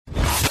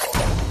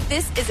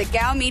This is a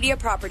Gow Media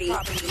property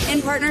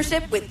in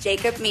partnership with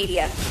Jacob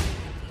Media.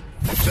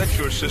 Set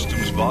your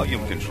system's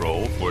volume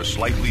control for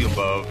slightly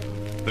above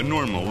the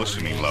normal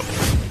listening level.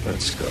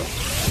 Let's go.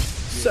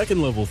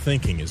 Second-level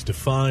thinking is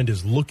defined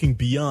as looking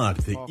beyond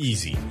the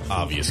easy,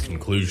 obvious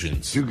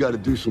conclusions. You got to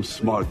do some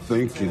smart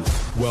thinking.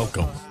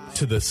 Welcome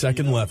to The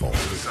Second Level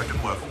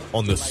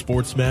on the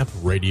SportsMap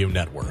Radio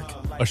Network,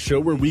 a show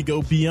where we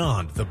go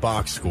beyond the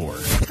box score.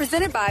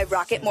 Presented by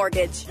Rocket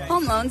Mortgage.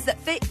 Home loans that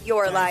fit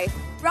your life.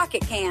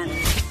 Rocket can.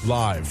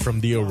 Live from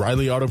the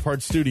O'Reilly Auto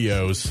Parts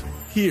Studios,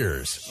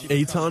 here's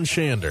Eitan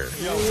Shander.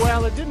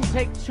 Well, it didn't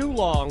take too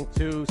long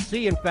to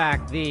see, in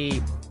fact,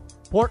 the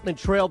Portland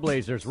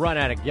Trailblazers run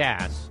out of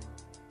gas.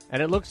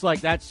 And it looks like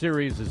that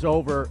series is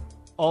over,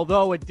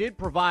 although it did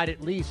provide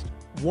at least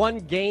one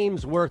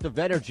game's worth of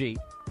energy,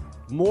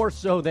 more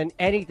so than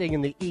anything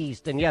in the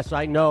East. And yes,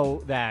 I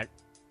know that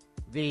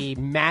the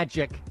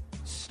Magic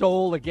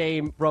stole a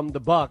game from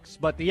the Bucks,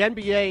 but the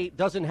NBA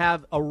doesn't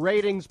have a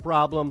ratings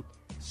problem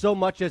so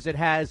much as it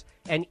has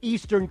an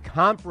Eastern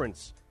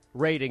Conference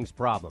ratings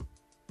problem.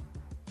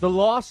 The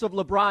loss of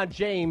LeBron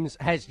James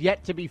has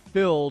yet to be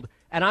filled,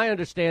 and I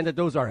understand that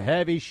those are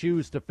heavy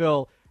shoes to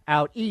fill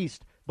out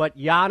East, but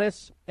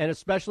Giannis, and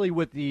especially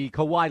with the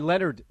Kawhi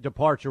Leonard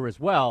departure as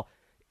well,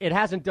 it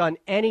hasn't done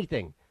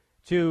anything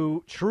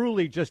to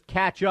truly just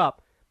catch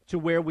up to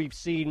where we've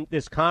seen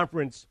this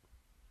conference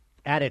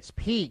at its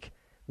peak,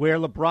 where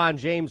LeBron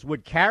James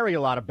would carry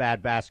a lot of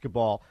bad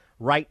basketball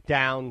right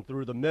down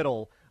through the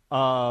middle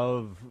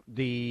of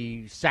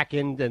the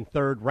second and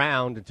third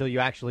round until you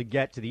actually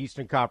get to the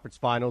Eastern Conference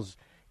Finals,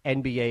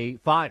 NBA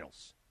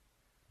Finals.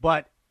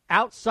 But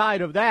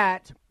outside of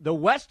that, the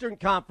Western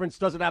Conference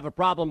doesn't have a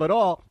problem at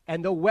all,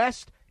 and the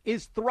West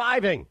is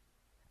thriving,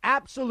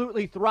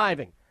 absolutely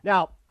thriving.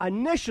 Now,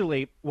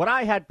 initially, what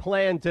I had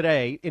planned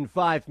today in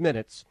 5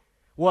 minutes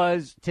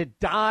was to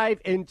dive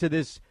into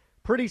this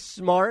pretty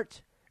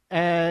smart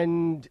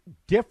and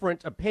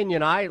different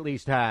opinion I at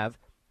least have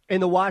in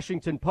the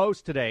Washington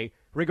Post today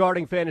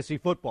regarding fantasy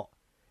football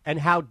and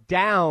how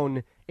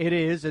down it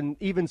is and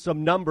even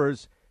some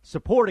numbers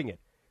supporting it.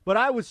 But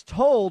I was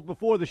told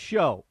before the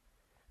show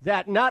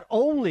that not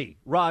only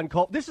Ron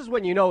Culver, this is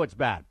when you know it's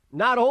bad,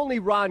 not only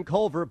Ron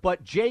Culver,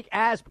 but Jake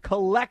Asp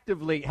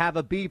collectively have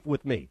a beef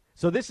with me.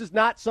 So this is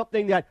not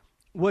something that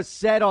was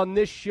said on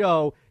this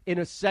show in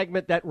a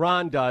segment that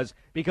Ron does,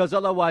 because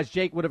otherwise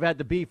Jake would have had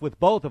the beef with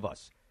both of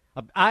us.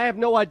 I have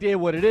no idea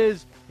what it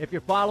is. If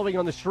you're following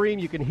on the stream,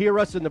 you can hear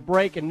us in the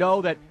break and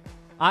know that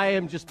I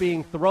am just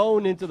being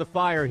thrown into the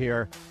fire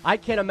here. I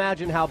can't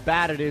imagine how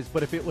bad it is,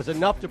 but if it was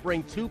enough to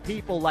bring two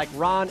people like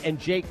Ron and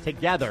Jake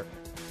together,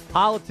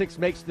 politics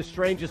makes the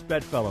strangest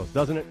bedfellows,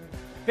 doesn't it?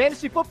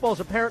 Fantasy football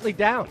is apparently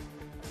down.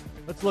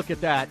 Let's look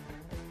at that.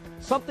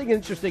 Something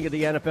interesting in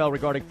the NFL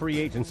regarding free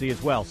agency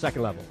as well,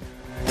 second level.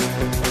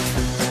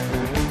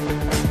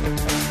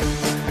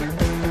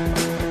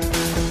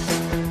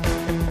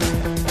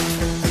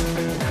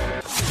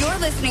 You're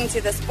listening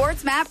to the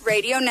SportsMap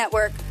Radio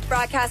Network,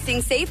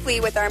 broadcasting safely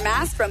with our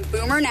mask from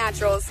Boomer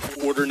Naturals.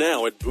 Order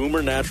now at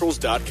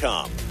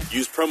boomernaturals.com.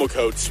 Use promo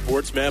code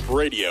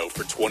SportsMapRadio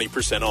for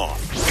 20%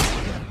 off.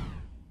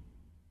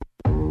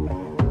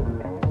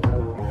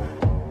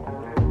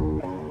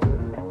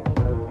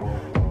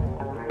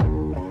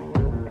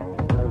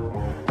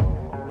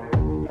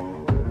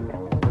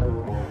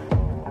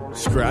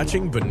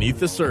 Scratching beneath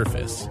the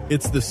surface,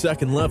 it's the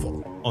second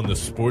level on the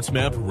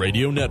SportsMap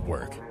Radio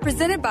Network.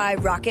 Presented by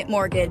Rocket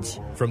Mortgage.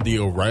 From the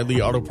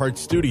O'Reilly Auto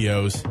Parts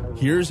Studios,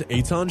 here's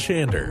Eitan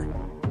Shander.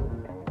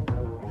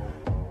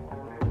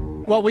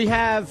 Well, we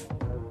have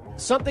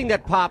something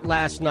that popped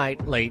last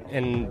night late,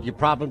 and you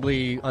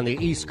probably on the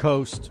East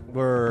Coast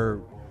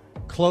were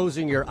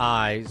closing your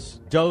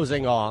eyes,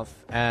 dozing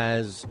off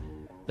as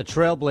the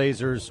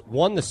Trailblazers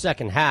won the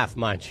second half,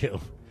 mind you,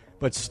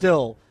 but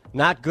still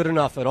not good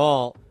enough at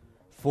all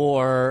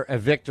for a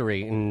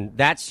victory, and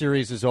that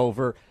series is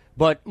over.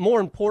 But more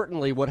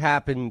importantly, what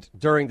happened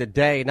during the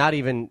day, not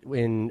even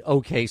in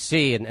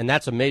OKC, and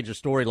that's a major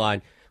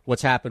storyline,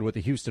 what's happened with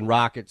the Houston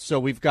Rockets. So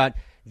we've got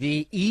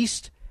the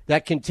East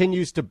that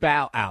continues to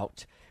bow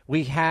out.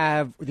 We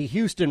have the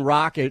Houston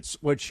Rockets,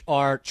 which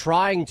are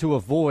trying to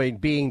avoid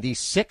being the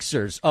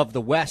Sixers of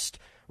the West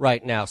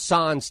right now,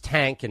 sans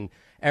tank and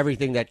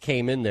everything that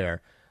came in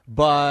there.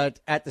 But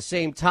at the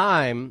same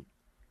time,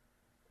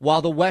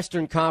 while the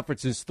Western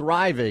Conference is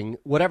thriving,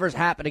 whatever's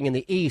happening in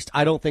the East,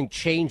 I don't think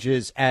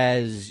changes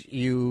as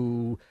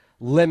you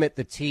limit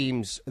the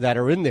teams that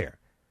are in there.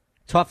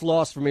 Tough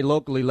loss for me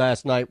locally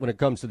last night when it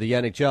comes to the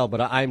NHL, but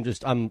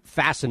I'm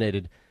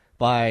fascinated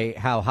by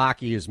how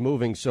hockey is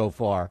moving so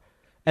far.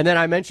 And then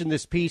I mentioned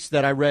this piece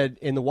that I read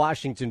in the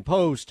Washington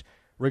Post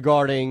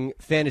regarding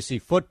fantasy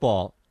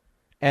football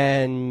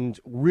and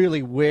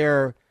really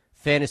where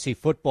fantasy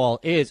football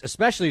is,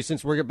 especially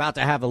since we're about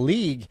to have a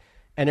league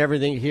and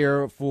everything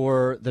here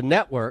for the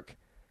network.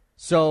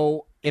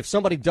 So if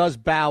somebody does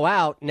bow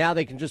out, now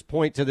they can just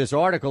point to this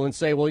article and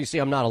say, well, you see,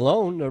 I'm not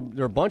alone.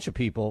 There are a bunch of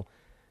people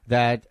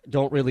that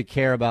don't really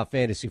care about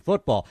fantasy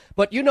football.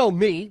 But you know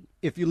me,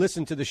 if you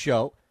listen to the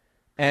show,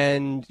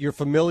 and you're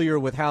familiar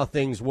with how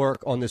things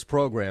work on this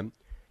program,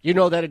 you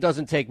know that it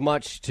doesn't take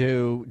much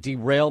to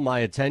derail my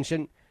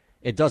attention.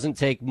 It doesn't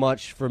take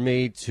much for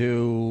me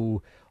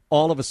to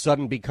all of a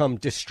sudden become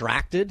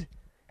distracted.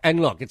 And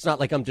look, it's not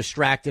like I'm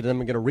distracted and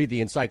I'm going to read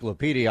the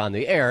encyclopedia on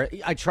the air.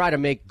 I try to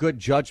make good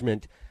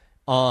judgment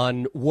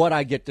on what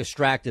I get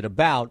distracted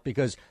about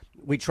because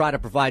we try to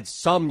provide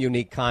some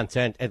unique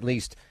content, at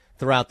least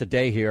throughout the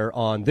day here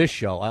on this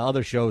show.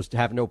 Other shows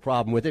have no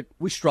problem with it.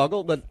 We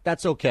struggle, but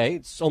that's okay.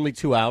 It's only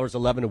 2 hours,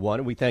 11 to 1,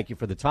 and we thank you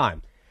for the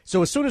time.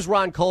 So as soon as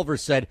Ron Culver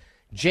said,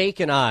 Jake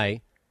and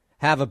I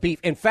have a beef.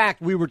 In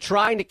fact, we were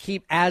trying to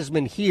keep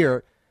Asman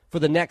here for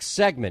the next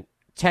segment,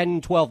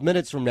 10, 12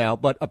 minutes from now,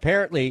 but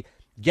apparently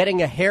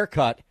getting a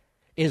haircut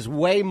is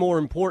way more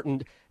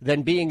important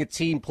than being a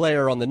team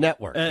player on the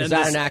network. Is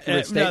that an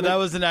accurate statement? No, that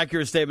was an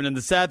accurate statement. And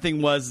the sad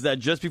thing was that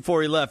just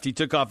before he left, he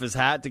took off his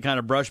hat to kind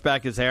of brush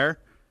back his hair.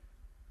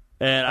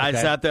 And I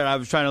sat there and I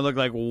was trying to look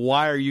like,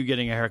 why are you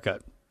getting a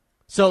haircut?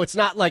 So it's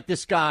not like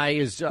this guy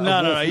is a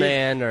wolf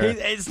man.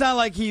 It's not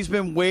like he's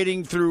been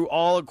waiting through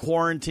all of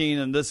quarantine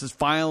and this is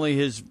finally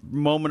his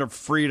moment of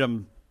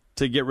freedom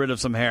to get rid of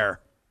some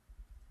hair.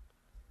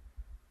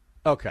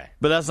 Okay.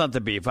 But that's not the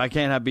beef. I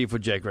can't have beef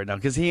with Jake right now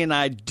because he and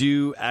I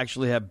do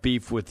actually have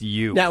beef with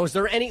you. Now, is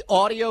there any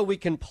audio we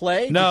can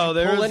play? No,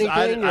 there's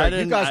anything?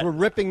 You guys were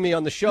ripping me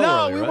on the show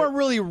earlier, we weren't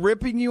really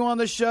ripping you on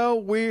the show.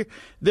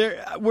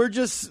 We're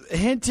just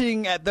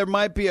hinting at there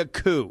might be a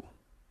coup.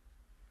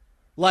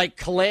 Like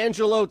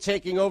Colangelo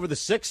taking over the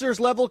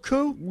Sixers level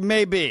coup?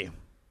 Maybe.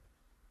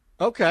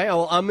 Okay,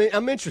 well, I'm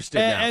interested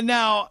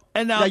now.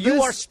 And now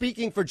you are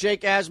speaking for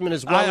Jake Asman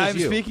as well as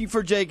you. I'm speaking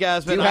for Jake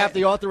Asman. Do you have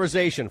the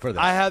authorization for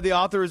this? I have the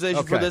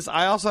authorization for this.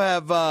 I also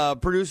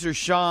have producer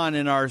Sean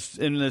in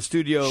the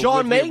studio.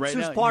 Sean Mates, right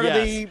who's now. part of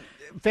the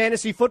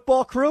fantasy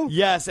football crew?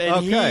 Yes,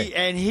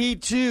 and he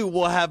too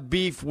will have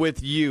beef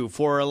with you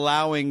for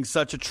allowing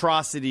such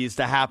atrocities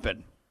to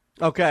happen.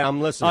 Okay, I'm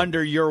listening.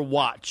 Under your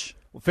watch.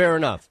 Fair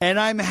enough. And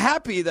I'm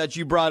happy that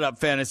you brought up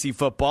fantasy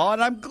football,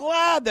 and I'm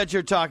glad that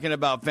you're talking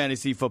about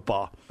fantasy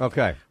football.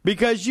 Okay.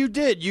 Because you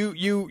did.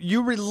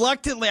 You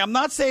reluctantly, I'm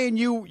not saying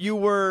you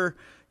were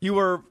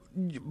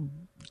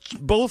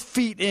both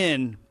feet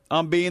in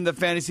on being the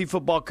fantasy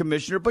football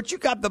commissioner, but you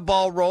got the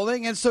ball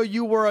rolling, and so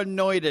you were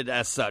anointed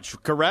as such,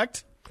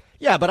 correct?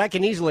 Yeah, but I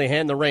can easily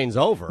hand the reins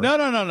over.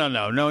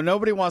 No.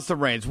 Nobody wants the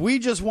reins. We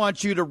just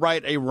want you to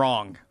right a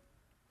wrong.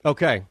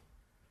 Okay.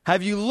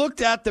 Have you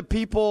looked at the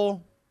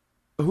people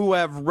who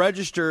have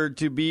registered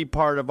to be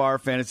part of our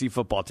fantasy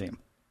football team?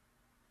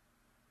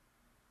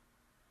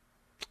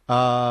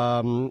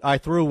 I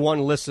threw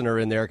one listener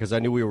in there because I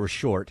knew we were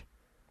short.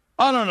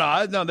 Oh,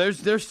 no.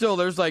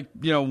 There's like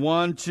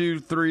 1, 2,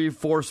 3,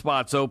 4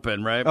 spots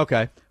open, right?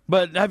 Okay.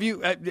 But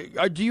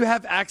do you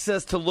have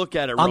access to look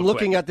at it real I'm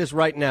looking quick? at this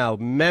right now.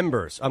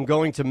 Members. I'm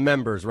going to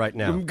members right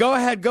now. Go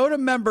ahead. Go to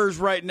members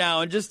right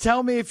now and just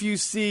tell me if you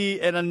see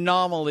an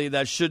anomaly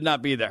that should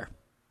not be there.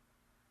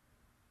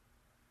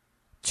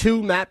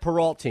 2 Matt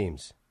Peralt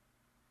teams.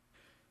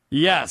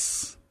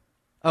 Yes.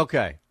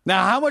 Okay.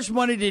 Now, how much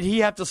money did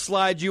he have to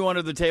slide you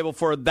under the table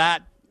for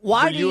that?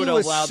 Why for do you to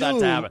allow assume? That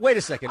to happen? Wait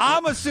a second.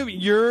 I'm assuming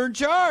you're in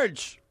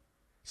charge.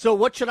 So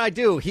what should I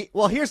do?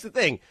 Well, here's the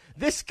thing.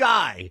 This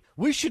guy,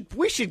 we should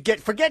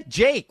forget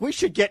Jake. We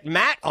should get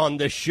Matt on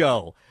this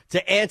show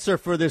to answer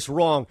for this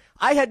wrong.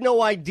 I had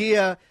no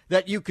idea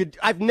that you could.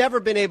 I've never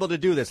been able to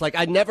do this. Like,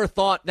 I never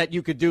thought that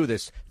you could do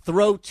this.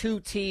 Throw 2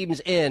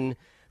 teams in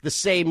the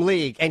same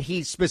league, and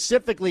he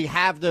specifically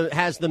has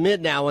the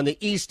mid now in the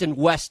East and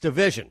West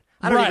division.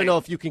 I don't even know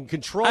if you can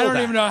control that. I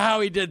don't even know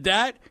how he did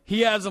that.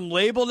 He has them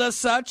labeled as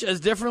such, as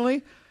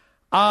differently.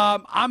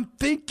 I'm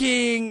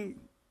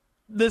thinking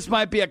this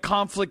might be a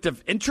conflict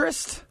of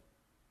interest.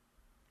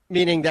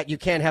 Meaning that you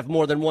can't have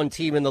more than one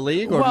team in the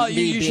league? Or well,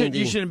 you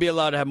shouldn't be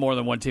allowed to have more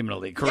than one team in the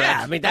league,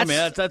 correct?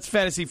 Yeah, that's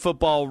fantasy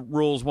football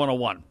rules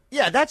 101.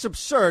 Yeah, that's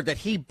absurd that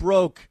he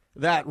broke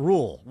that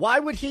rule. Why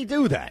would he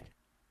do that?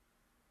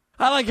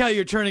 I like how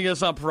you're turning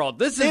us on Peralt.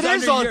 This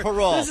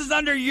is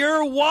under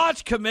your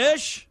watch,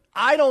 Commish.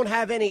 I don't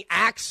have any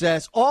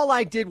access. All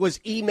I did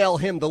was email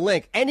him the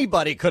link.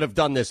 Anybody could have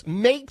done this.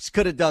 Mapes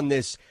could have done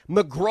this.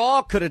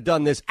 McGraw could have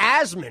done this.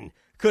 Asman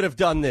could have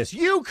done this.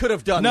 You could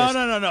have done this.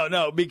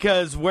 No,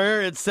 because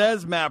where it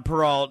says Matt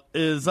Peralt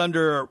is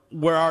under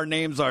where our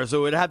names are, so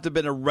it would have to have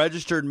been a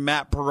registered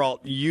Matt Peralt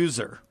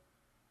user.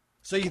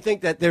 So you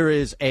think that there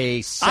is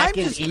a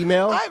second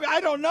email? I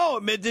don't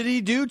know. Did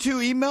he do 2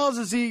 emails?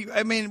 Is he?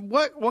 I mean,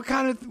 what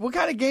kind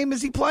of game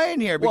is he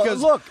playing here?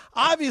 Because look,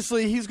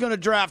 obviously he's going to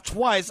draft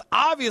twice.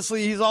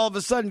 Obviously he's all of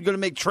a sudden going to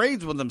make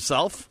trades with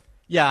himself.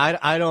 Yeah,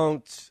 I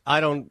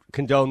don't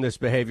condone this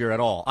behavior at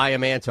all. I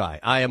am anti.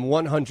 I am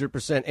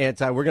 100%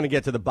 anti. We're going to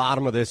get to the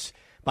bottom of this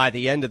by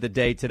the end of the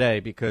day today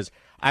because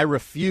I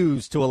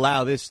refuse to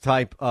allow this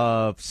type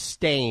of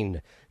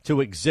stain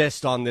to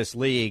exist on this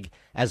league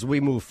as we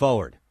move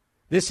forward.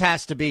 This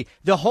has to be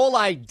the whole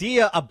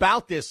idea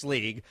about this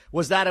league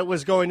was that it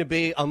was going to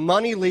be a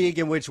money league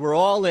in which we're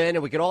all in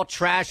and we could all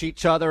trash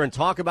each other and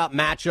talk about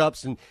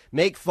matchups and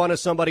make fun of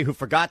somebody who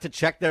forgot to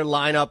check their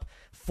lineup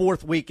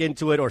fourth week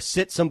into it, or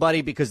sit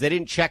somebody because they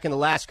didn't check in the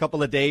last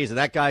couple of days and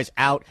that guy's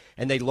out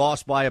and they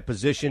lost by a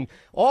position.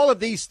 All of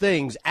these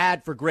things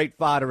add for great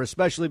fodder,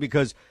 especially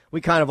because we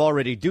kind of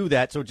already do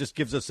that, so it just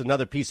gives us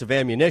another piece of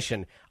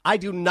ammunition. I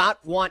do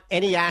not want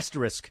any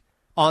asterisk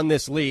on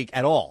this league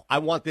at all. I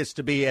want this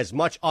to be as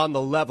much on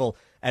the level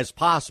as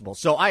possible.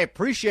 So I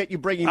appreciate you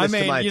bringing this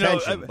to my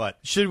attention. But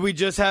should we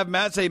just have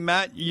Matt say,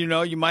 Matt,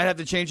 you might have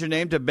to change your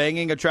name to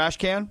Banging a Trash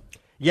Can?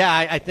 Yeah,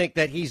 I think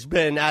that he's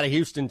been out of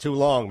Houston too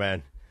long,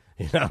 man.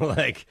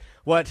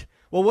 What?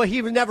 Well,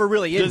 he was never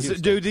really in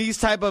Houston.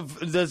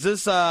 Does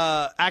this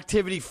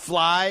activity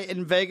fly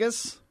in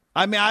Vegas?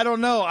 I mean, I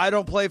don't know. I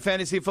don't play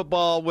fantasy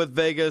football with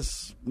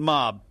Vegas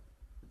mob.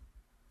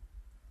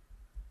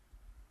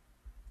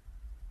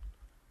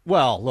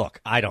 Well,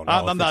 look, I don't know.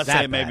 I'm not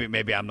saying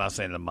maybe I'm not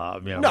saying the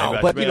mob.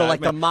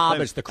 The mob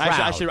is the crowd.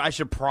 I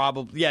should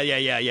probably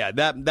yeah.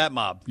 That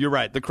mob. You're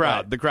right. The crowd.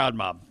 Right. The crowd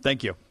mob.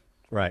 Thank you.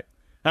 Right.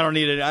 I don't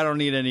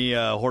need any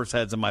horse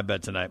heads in my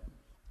bed tonight.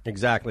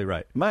 Exactly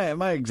right.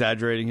 Am I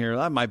exaggerating here?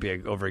 I might be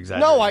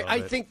over-exaggerating. No,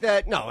 I think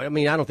that. No, I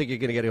mean, I don't think you're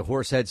going to get a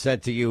horse head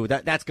sent to you.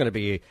 That's going to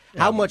be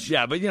how much.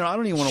 Yeah, but I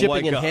don't even want to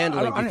shipping and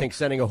handling. Do you think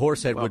sending a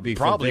horse head would be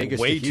probably from Vegas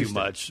way to too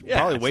much?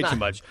 Yeah, probably way too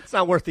much. It's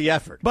not worth the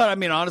effort. But I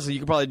mean, honestly, you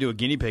could probably do a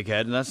guinea pig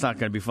head, and that's not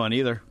going to be fun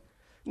either.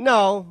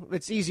 No,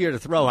 it's easier to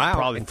throw out.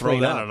 Probably and throw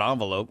that out. in an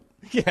envelope.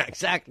 Yeah,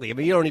 exactly. I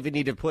mean, you don't even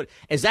need to put.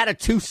 Is that a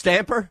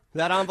 2-stamper?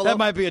 That envelope? That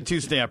might be a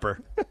 2-stamper.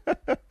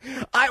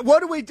 What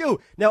do we do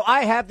now?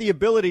 I have the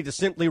ability to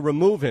simply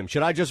remove him.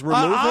 Should I just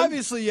remove him?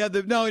 Obviously, yeah.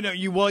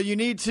 You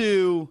need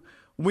to.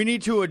 We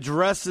need to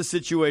address the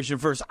situation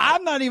first.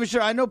 I'm not even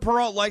sure. I know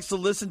Peralt likes to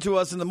listen to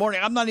us in the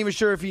morning. I'm not even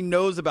sure if he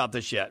knows about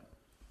this yet.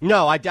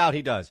 No, I doubt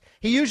he does.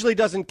 He usually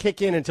doesn't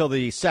kick in until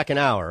the second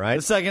hour, right?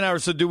 The second hour.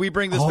 So do we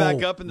bring this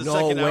back up in the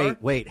second hour? No,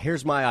 wait.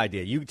 Here's my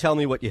idea. You tell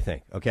me what you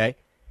think, okay?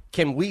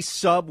 Can we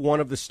sub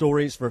one of the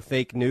stories for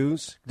fake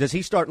news? Does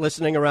he start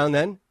listening around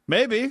then?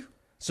 Maybe.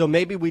 So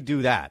maybe we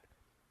do that.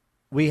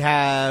 We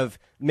have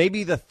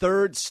maybe the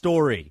third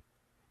story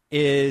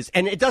is,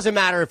 and it doesn't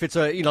matter if it's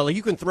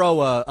you can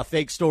throw a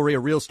fake story, a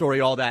real story,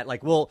 all that.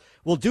 Like we'll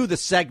do the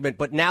segment,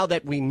 but now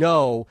that we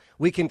know,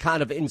 we can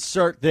kind of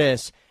insert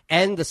this,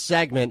 end the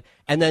segment,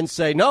 and then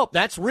say, nope,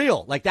 that's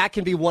real. Like that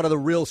can be one of the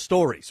real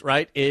stories,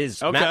 right?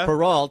 Matt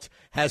Peralt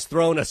has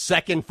thrown a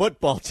second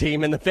football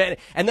team in the fan,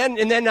 and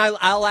then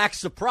I'll act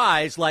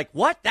surprised, like,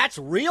 what? That's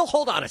real?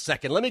 Hold on a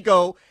second. Let me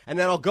go, and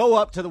then I'll go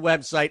up to the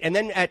website, and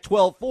then at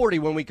 12:40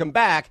 when we come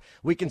back,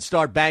 we can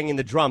start banging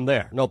the drum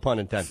there. No pun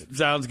intended.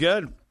 Sounds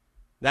good.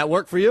 That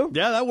work for you?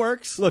 Yeah, that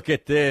works. Look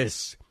at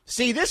this.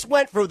 See, this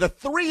went for the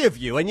three of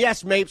you, and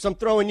yes, Mapes, I'm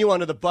throwing you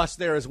under the bus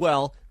there as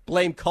well.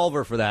 Blame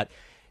Culver for that.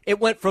 It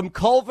went from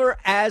Culver,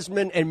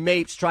 Asman, and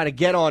Mapes trying to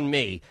get on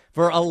me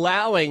for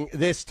allowing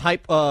this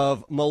type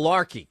of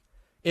malarkey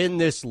in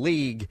this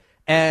league.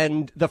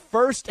 And the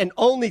first and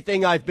only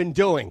thing I've been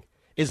doing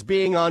is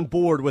being on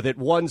board with it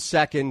 1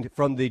 second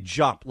from the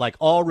jump, like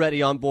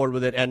already on board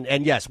with it.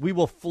 And yes, we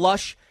will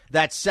flush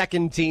that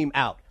second team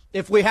out.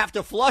 If we have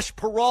to flush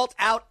Peralt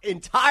out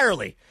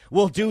entirely,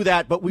 we'll do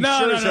that. But we will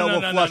flush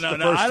the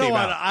first team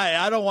out.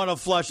 I don't want to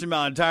flush him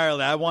out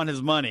entirely. I want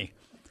his money.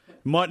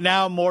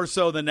 Now more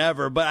so than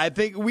ever, but I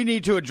think we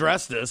need to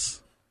address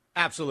this.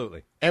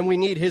 Absolutely. And we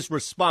need his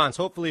response.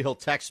 Hopefully he'll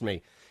text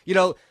me.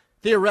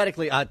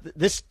 Theoretically,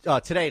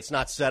 today it's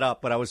not set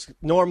up, but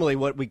normally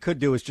what we could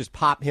do is just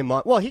pop him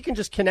on. Well, he can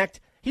just connect.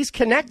 He's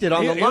connected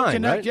on the line,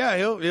 connect, right?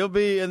 Yeah, he'll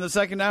be in the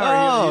second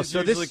hour. He's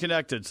usually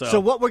connected.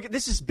 So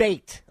this is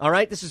bait, all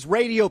right? This is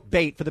radio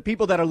bait. For the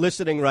people that are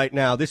listening right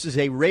now, this is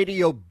a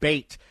radio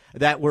bait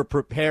that we're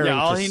preparing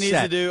all to he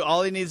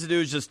needs to do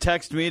is just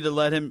text me to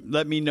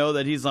let me know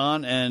that he's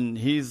on, and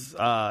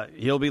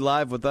he'll be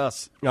live with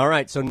us. All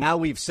right, so now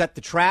we've set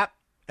the trap,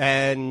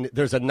 and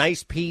there's a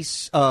nice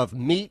piece of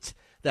meat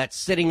that's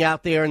sitting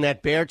out there in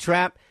that bear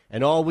trap,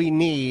 and all we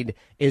need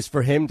is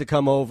for him to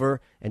come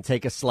over and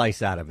take a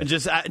slice out of it.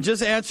 And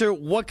just answer,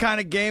 what kind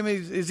of game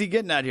is he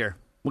getting at here?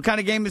 What kind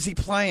of game is he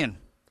playing?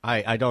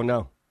 I don't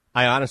know.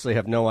 I honestly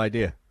have no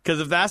idea. Because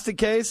if that's the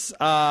case,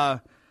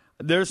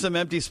 there's some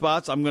empty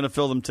spots. I'm going to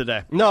fill them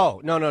today.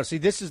 No. See,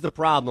 this is the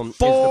problem.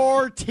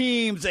 Four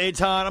teams,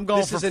 Eitan. I'm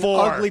going for 4. This is an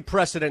ugly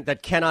precedent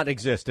that cannot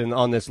exist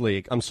on this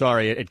league. I'm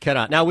sorry, it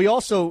cannot. Now,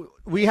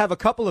 we have a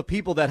couple of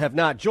people that have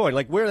not joined.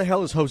 Like, where the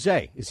hell is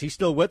Jose? Is he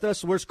still with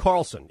us? Where's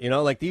Carlson?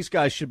 These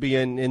guys should be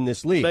in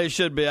this league. They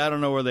should be. I don't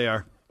know where they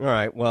are. All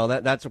right, well,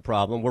 that's a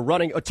problem. We're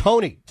running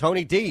Tony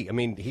D. I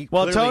mean,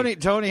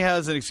 Tony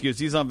has an excuse.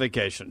 He's on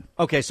vacation.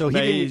 Okay, so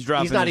he's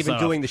not even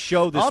doing the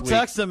show this week. I'll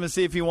text him and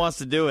see if he wants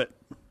to do it.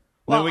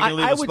 Well, then we can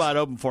leave a spot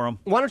open for him.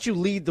 Why don't you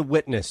lead the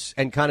witness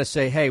and kind of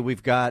say, hey,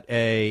 we've got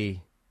a...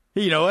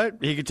 You know what?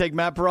 He could take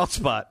Matt Peralt's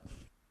spot.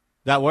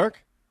 That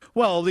work?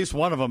 Well, at least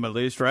one of them,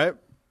 right?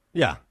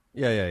 Yeah.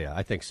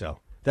 I think so.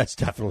 That's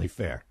definitely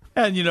fair.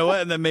 And you know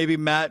what? And then maybe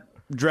Matt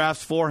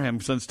drafts for him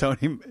since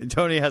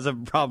Tony has a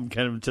problem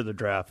getting him to the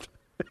draft.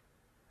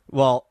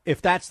 Well,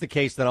 if that's the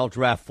case, then I'll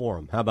draft for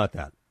him. How about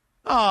that?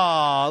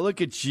 Oh, look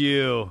at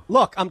you.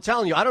 Look, I'm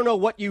telling you, I don't know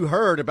what you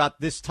heard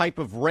about this type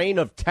of reign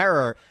of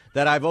terror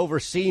that I've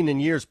overseen in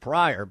years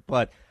prior,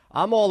 but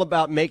I'm all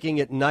about making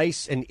it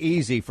nice and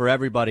easy for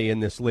everybody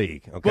in this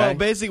league. Okay? Well,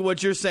 basically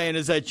what you're saying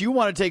is that you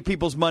want to take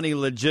people's money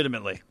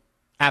legitimately.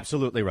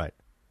 Absolutely right.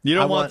 You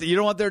don't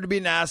want there to be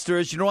an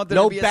asterisk. You don't want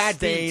there to be a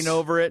stain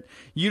over it.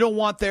 You don't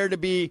want there to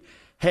be,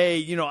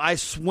 hey, I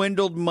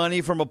swindled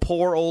money from a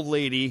poor old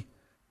lady.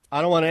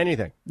 I don't want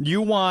anything.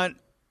 You want,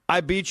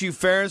 I beat you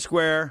fair and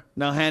square.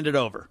 Now hand it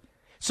over.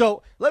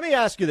 So let me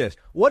ask you this.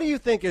 What do you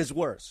think is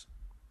worse?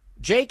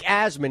 Jake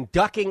Asman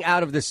ducking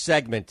out of this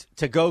segment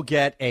to go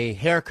get a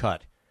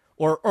haircut,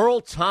 or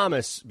Earl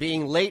Thomas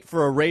being late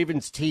for a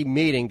Ravens team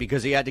meeting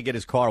because he had to get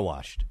his car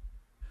washed?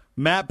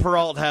 Matt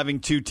Peralt having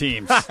two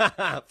teams.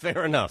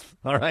 Fair enough.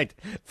 All right.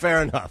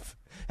 Fair enough.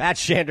 At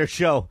Shander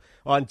Show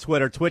on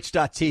Twitter,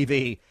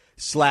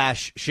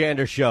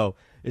 twitch.tv/Shander Show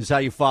is how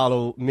you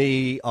follow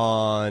me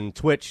on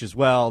Twitch as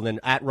well. And then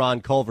at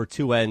Ron Culver,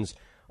 2 N's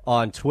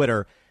on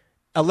Twitter.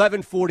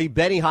 11:40,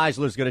 Benny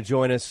Heisler is going to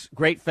join us.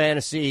 Great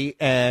fantasy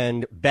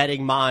and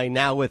betting mind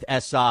now with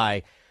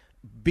SI,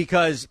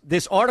 because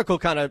this article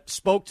kind of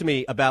spoke to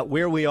me about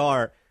where we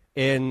are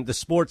in the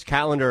sports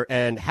calendar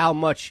and how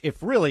much,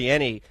 if really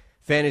any,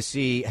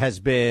 fantasy has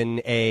been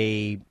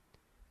a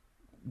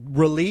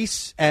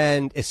release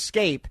and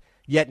escape.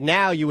 Yet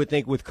now you would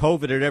think with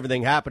COVID and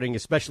everything happening,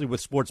 especially with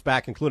sports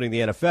back, including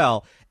the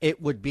NFL,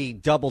 it would be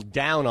doubled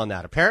down on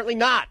that. Apparently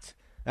not.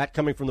 That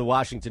coming from the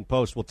Washington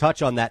Post. We'll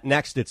touch on that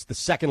next. It's the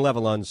Second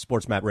Level on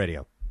Sports Map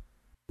Radio.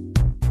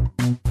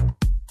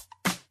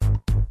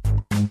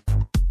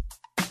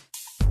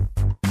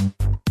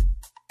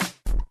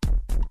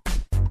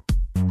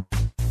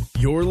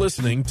 You're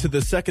listening to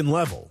The Second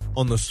Level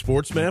on the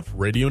Sports Map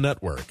Radio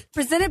Network.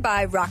 Presented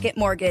by Rocket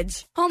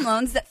Mortgage. Home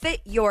loans that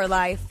fit your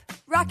life.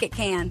 Rocket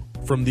can.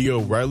 From the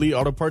O'Reilly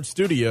Auto Parts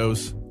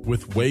Studios,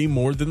 with way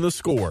more than the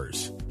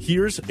scores,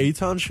 here's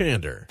Eitan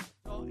Shander.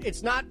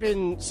 It's not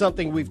been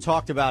something we've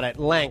talked about at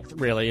length,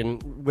 really,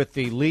 and with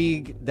the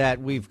league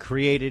that we've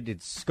created,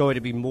 it's going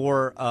to be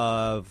more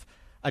of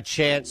a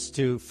chance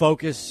to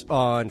focus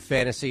on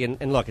fantasy.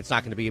 And look, it's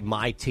not going to be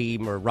my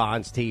team or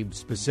Ron's team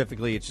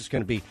specifically. It's just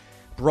going to be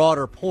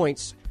broader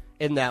points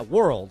in that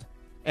world.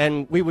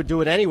 And we would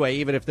do it anyway,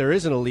 even if there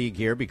isn't a league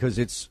here, because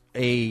it's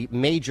a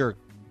major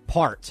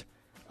part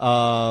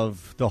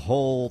of the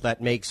whole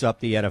that makes up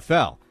the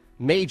NFL.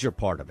 Major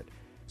part of it.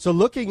 So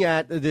looking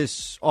at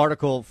this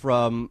article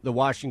from the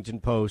Washington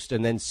Post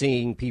and then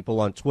seeing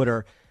people on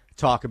Twitter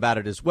talk about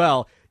it as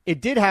well,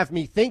 it did have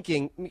me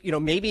thinking,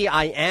 maybe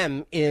I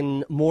am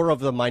in more of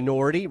the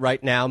minority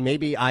right now.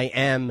 Maybe I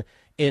am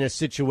in a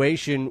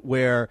situation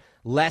where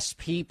less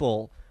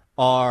people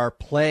are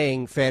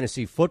playing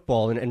fantasy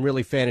football and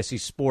really fantasy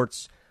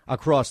sports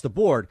across the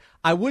board.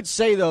 I would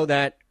say, though,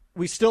 that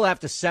we still have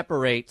to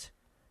separate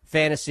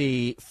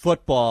fantasy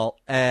football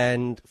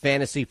and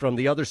fantasy from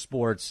the other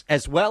sports,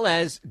 as well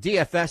as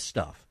DFS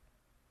stuff.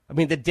 I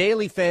mean, the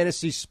daily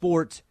fantasy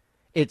sport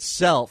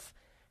itself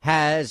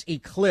has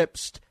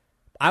eclipsed,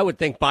 I would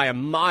think, by a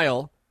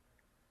mile,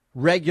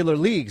 regular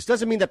leagues.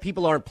 Doesn't mean that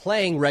people aren't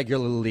playing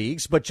regular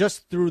leagues, but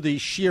just through the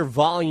sheer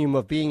volume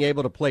of being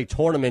able to play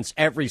tournaments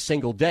every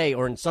single day,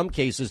 or in some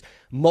cases,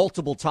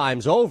 multiple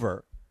times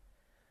over,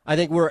 I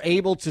think we're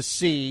able to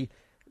see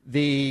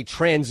the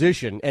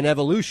transition and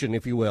evolution,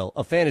 if you will,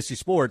 of fantasy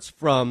sports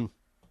from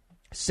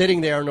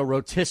sitting there in a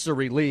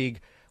rotisserie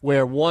league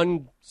where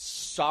one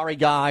sorry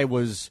guy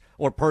was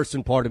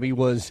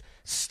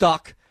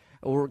stuck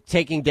or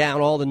taking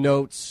down all the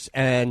notes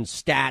and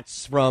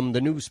stats from the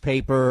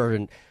newspaper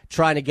and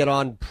trying to get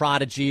on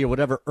Prodigy or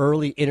whatever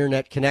early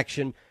internet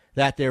connection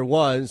that there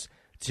was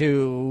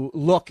to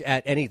look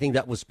at anything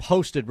that was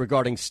posted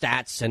regarding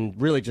stats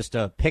and really just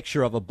a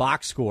picture of a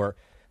box score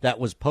that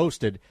was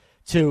posted,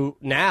 to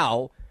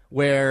now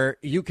where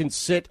you can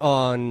sit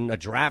on a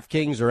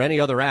DraftKings or any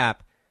other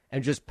app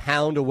and just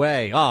pound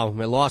away. Oh,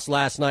 I lost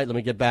last night. Let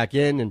me get back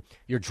in. And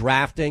you're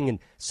drafting. In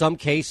some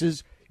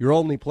cases, you're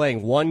only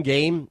playing one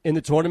game in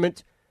the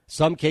tournament.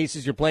 Some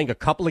cases, you're playing a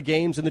couple of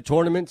games in the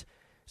tournament.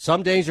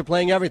 Some days, you're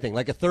playing everything,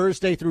 like a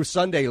Thursday through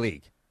Sunday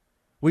league.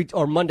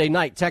 Or Monday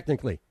night,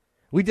 technically.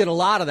 We did a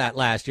lot of that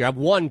last year. I've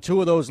won 2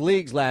 of those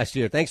leagues last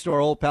year, thanks to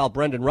our old pal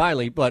Brendan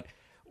Riley, but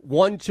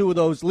won 2 of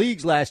those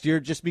leagues last year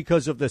just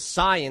because of the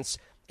science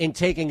in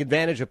taking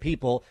advantage of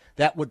people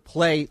that would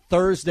play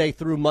Thursday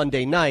through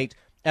Monday night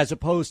as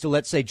opposed to,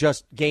 let's say,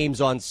 just games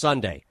on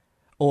Sunday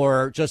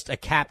or just a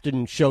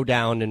captain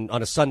showdown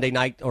on a Sunday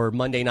night or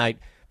Monday night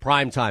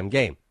primetime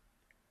game.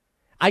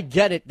 I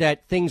get it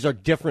that things are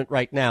different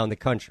right now in the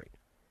country.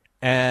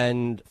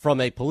 And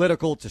from a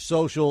political to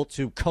social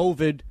to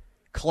COVID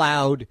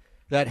cloud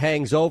that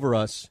hangs over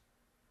us,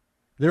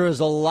 there is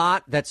a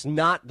lot that's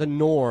not the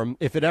norm.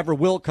 If it ever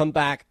will come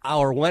back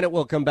or when it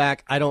will come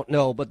back, I don't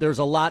know. But there's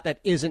a lot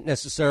that isn't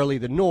necessarily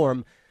the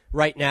norm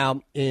right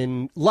now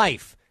in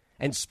life.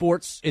 And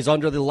sports is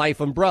under the life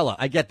umbrella.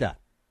 I get that.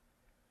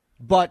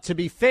 But to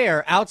be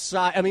fair,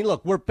 outside, I mean,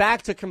 look, we're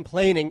back to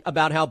complaining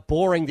about how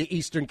boring the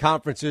Eastern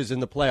Conference is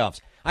in the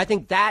playoffs. I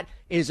think that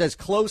is as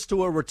close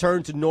to a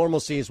return to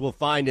normalcy as we'll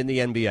find in the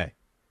NBA.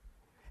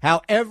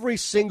 How every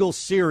single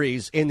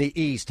series in the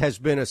East has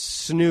been a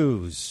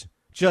snooze.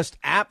 Just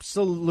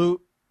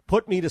absolute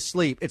put me to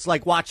sleep. It's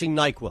like watching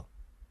NyQuil.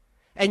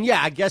 And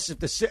yeah, I guess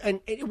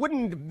and it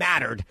wouldn't have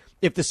mattered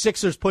if the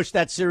Sixers pushed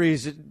that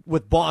series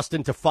with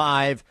Boston to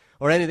 5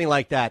 or anything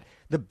like that.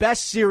 The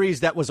best series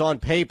that was on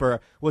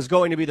paper was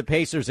going to be the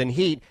Pacers and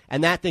Heat,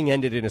 and that thing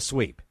ended in a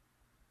sweep.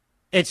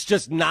 It's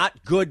just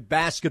not good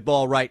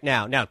basketball right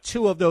now. Now,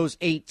 2 of those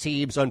 8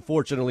 teams,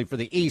 unfortunately for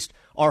the East,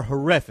 are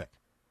horrific.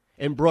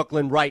 In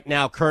Brooklyn right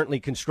now,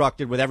 currently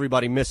constructed with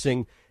everybody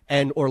missing,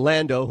 and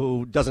Orlando,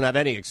 who doesn't have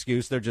any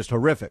excuse, they're just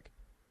horrific.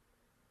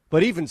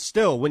 But even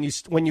still, when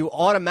you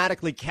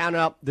automatically count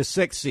up the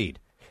 6th seed,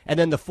 and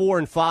then the 4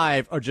 and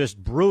 5 are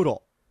just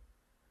brutal,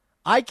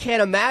 I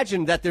can't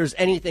imagine that there's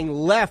anything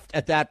left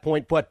at that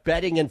point but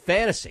betting and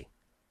fantasy.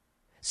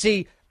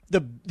 See,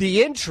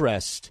 the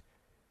interest,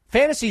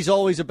 fantasy is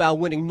always about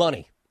winning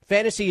money.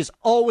 Fantasy has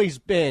always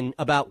been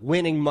about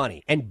winning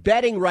money, and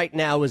betting right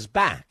now is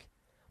back.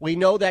 We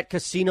know that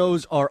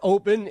casinos are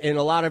open in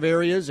a lot of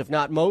areas, if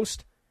not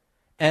most,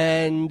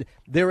 and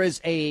there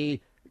is a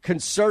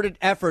concerted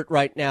effort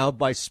right now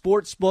by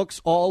sports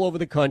books all over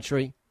the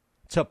country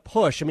to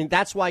push. I mean,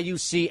 that's why you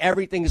see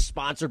everything is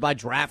sponsored by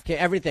DraftKings,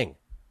 everything.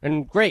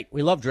 And great,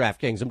 we love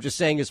DraftKings. I'm just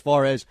saying as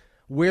far as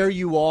where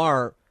you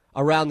are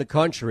around the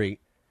country,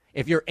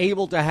 if you're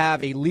able to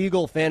have a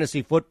legal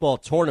fantasy football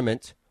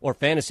tournament or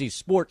fantasy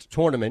sports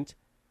tournament,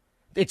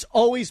 it's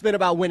always been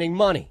about winning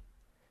money.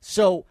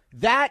 So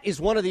that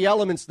is one of the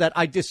elements that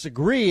I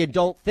disagree and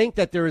don't think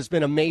that there has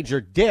been a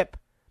major dip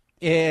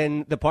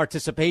in the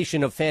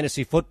participation of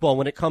fantasy football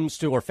when it comes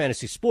to, or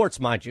fantasy sports,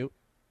 mind you,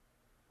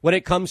 when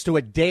it comes to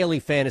a daily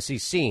fantasy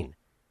scene.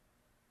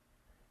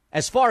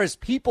 As far as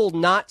people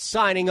not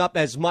signing up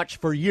as much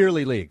for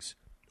yearly leagues,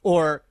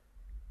 or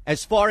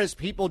as far as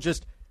people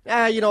just,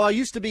 I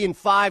used to be in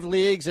 5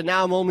 leagues and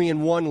now I'm only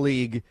in 1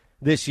 league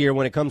this year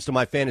when it comes to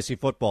my fantasy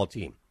football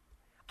team.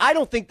 I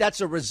don't think that's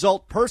a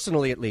result,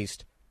 personally at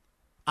least.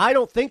 I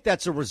don't think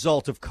that's a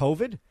result of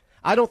COVID.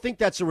 I don't think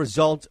that's a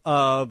result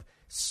of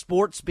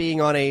sports being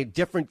on a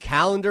different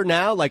calendar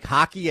now, like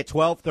hockey at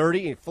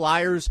 12:30,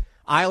 Flyers,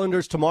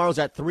 Islanders tomorrow's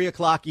at 3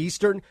 o'clock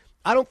Eastern.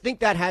 I don't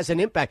think that has an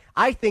impact.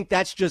 I think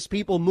that's just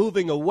people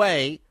moving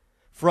away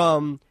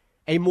from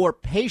a more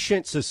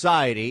patient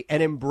society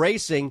and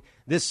embracing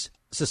this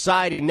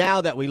society now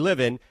that we live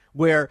in,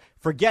 where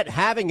forget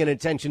having an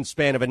attention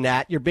span of a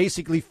gnat, you're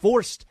basically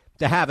forced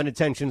to have an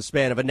attention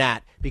span of a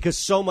gnat because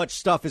so much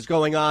stuff is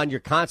going on.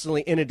 You're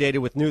constantly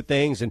inundated with new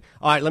things. And,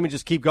 all right, let me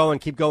just keep going,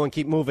 keep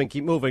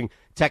moving.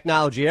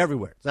 Technology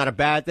everywhere. It's not a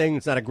bad thing.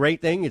 It's not a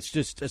great thing. It's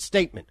just a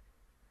statement.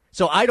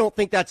 So I don't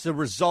think that's the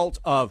result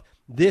of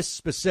this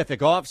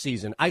specific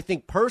offseason. I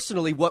think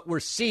personally what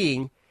we're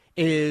seeing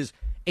is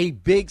a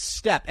big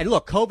step. And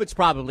look, COVID's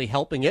probably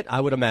helping it,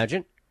 I would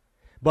imagine.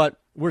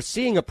 But we're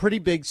seeing a pretty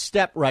big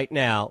step right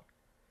now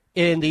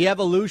in the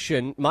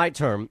evolution, my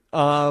term,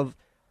 of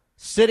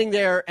sitting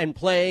there and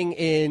playing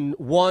in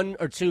 1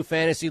 or 2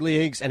 fantasy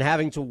leagues and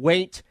having to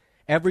wait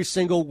every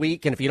single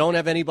week. And if you don't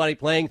have anybody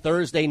playing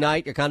Thursday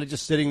night, you're kind of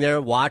just sitting there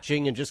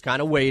watching and just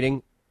kind of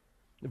waiting,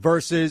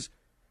 versus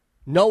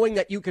knowing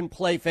that you can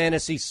play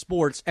fantasy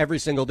sports every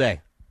single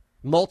day,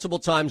 multiple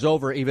times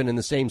over, even in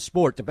the same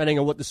sport, depending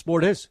on what the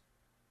sport is.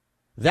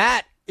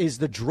 That is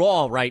the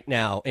draw right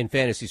now in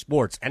fantasy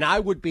sports. And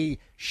I would be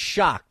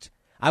shocked.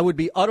 I would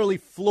be utterly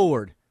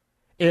floored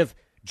if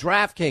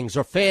DraftKings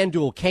or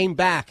FanDuel came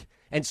back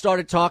and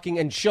started talking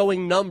and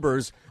showing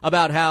numbers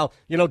about how,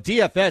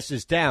 DFS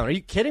is down. Are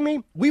you kidding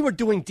me? We were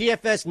doing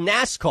DFS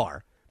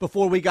NASCAR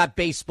before we got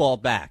baseball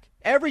back.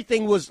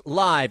 Everything was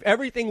live.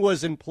 Everything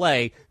was in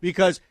play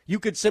because you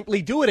could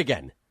simply do it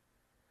again.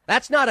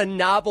 That's not a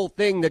novel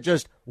thing that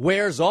just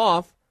wears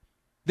off.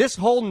 This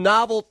whole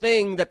novel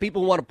thing that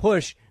people want to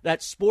push,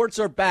 that sports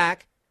are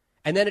back,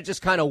 and then it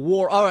just kind of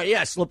wore. All right,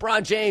 yes,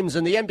 LeBron James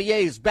and the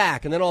NBA is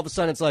back. And then all of a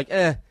sudden it's like,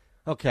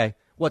 okay,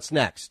 what's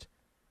next?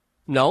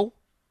 No.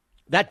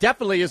 That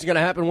definitely isn't going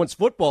to happen once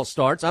football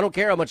starts. I don't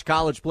care how much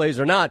college plays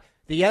or not.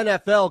 The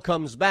NFL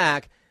comes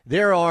back.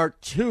 There are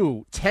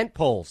 2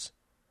 tentpoles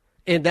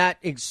in that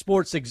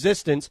sports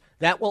existence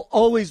that will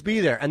always be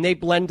there, and they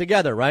blend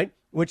together, right?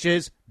 Which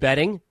is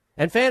betting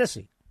and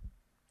fantasy.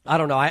 I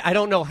don't know. I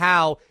don't know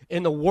how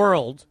in the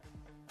world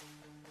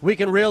we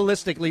can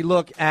realistically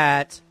look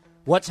at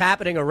what's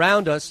happening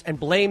around us and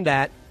blame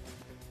that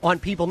on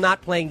people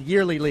not playing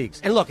yearly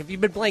leagues. And look, if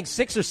you've been playing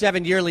 6 or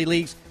 7 yearly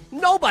leagues,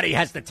 nobody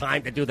has the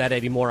time to do that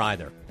anymore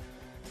either.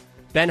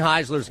 Ben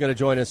Heisler is going to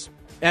join us,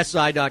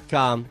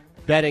 SI.com,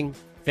 betting,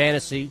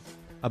 fantasy,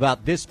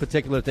 about this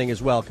particular thing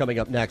as well, coming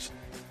up next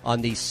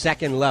on the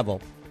second level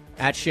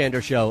at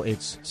Shander Show.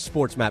 It's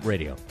Sports Map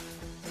Radio.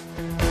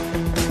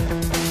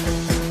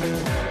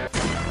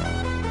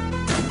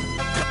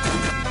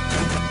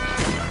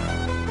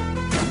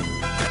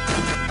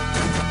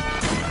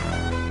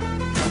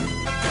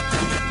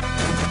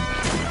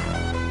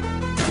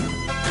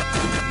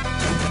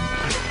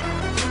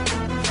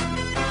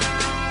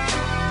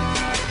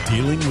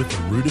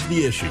 of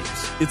the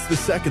issues. It's The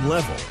Second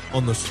Level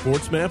on the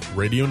SportsMap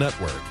Radio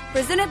Network.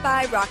 Presented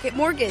by Rocket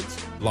Mortgage.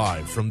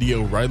 Live from the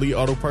O'Reilly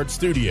Auto Parts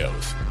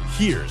Studios,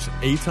 here's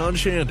Eitan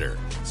Shander.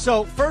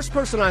 So, first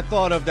person I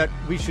thought of that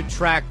we should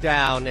track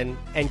down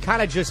and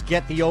kind of just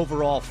get the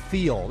overall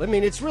feel. I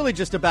mean, it's really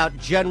just about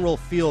general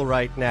feel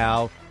right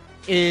now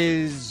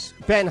is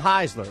Ben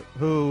Heisler,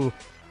 who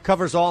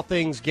covers all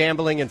things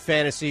gambling and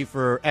fantasy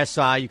for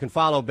SI. You can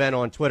follow Ben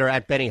on Twitter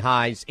at Benny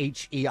Heis,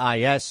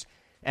 Heis,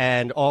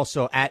 and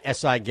also at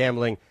SI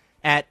Gambling,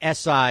 at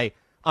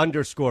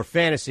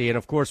SI_fantasy. And,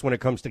 of course, when it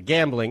comes to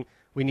gambling,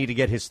 we need to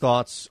get his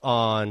thoughts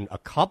on a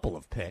couple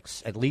of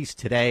picks, at least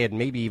today, and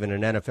maybe even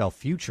an NFL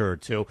future or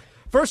two.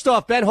 First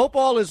off, Ben, hope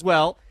all is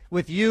well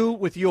with you,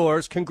 with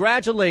yours.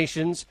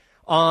 Congratulations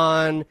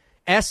on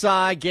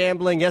SI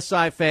Gambling,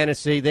 SI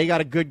Fantasy. They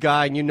got a good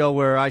guy, and you know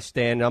where I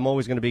stand. I'm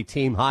always going to be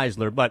Team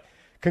Heisler. But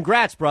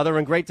congrats, brother,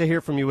 and great to hear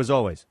from you as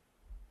always.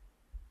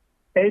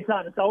 Hey,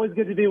 Tom, it's always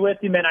good to be with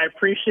you, man. I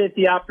appreciate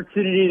the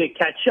opportunity to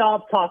catch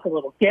up, talk a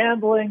little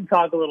gambling,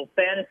 talk a little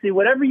fantasy,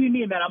 whatever you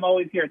need, man. I'm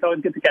always here. It's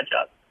always good to catch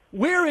up.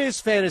 Where is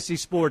fantasy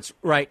sports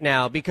right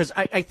now? Because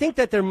I think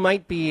that there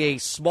might be a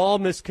small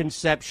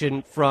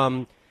misconception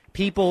from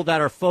people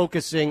that are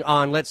focusing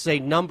on, let's say,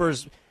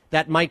 numbers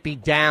that might be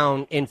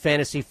down in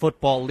fantasy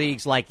football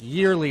leagues, like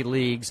yearly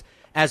leagues,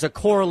 as a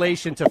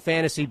correlation to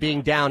fantasy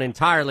being down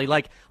entirely.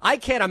 Like, I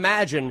can't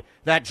imagine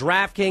that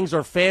DraftKings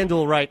or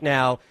FanDuel right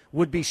now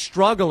would be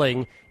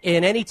struggling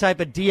in any type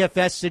of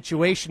DFS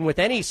situation with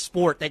any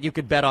sport that you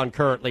could bet on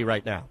currently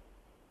right now.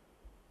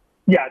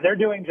 Yeah, they're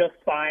doing just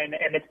fine,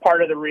 and it's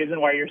part of the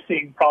reason why you're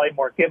seeing probably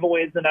more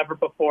giveaways than ever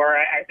before.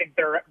 I think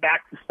they're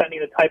back to spending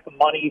the type of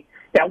money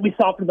that we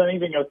saw for them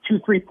even 2,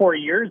 3, 4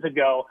 years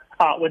ago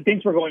when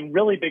things were going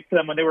really big for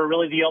them, when they were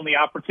really the only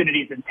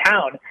opportunities in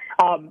town.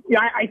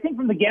 I think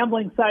from the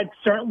gambling side,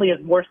 certainly as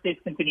more states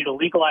continue to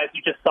legalize,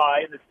 you just saw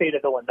in the state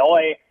of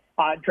Illinois,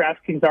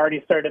 DraftKings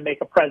already started to make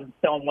a presence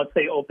known once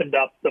they opened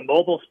up the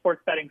mobile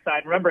sports betting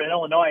side. Remember, in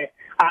Illinois,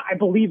 I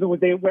believe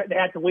they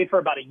had to wait for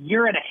about a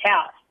year and a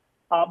half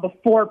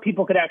before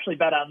people could actually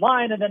bet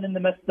online. And then in the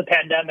midst of the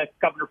pandemic,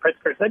 Governor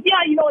Pritzker said, yeah,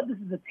 you know what, this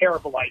is a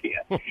terrible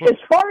idea. As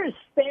far as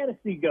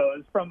fantasy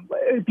goes, from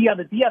be on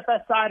the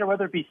DFS side or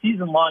whether it be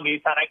season-long,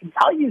 Eitan, I can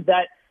tell you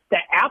that the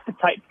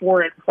appetite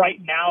for it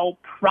right now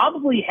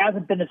probably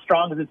hasn't been as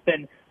strong as it's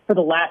been for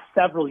the last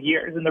several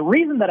years. And the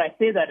reason that I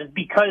say that is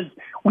because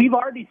we've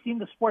already seen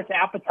the sports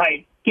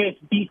appetite get its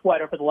beak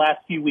wet over the last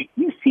few weeks.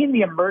 We've seen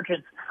the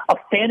emergence of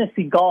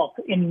fantasy golf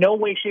in no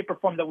way, shape, or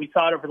form that we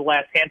saw it over the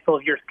last handful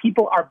of years.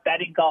 People are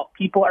betting golf.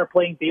 People are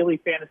playing daily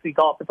fantasy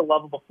golf at the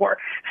level before.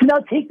 So now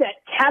take that,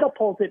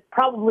 catapult it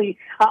probably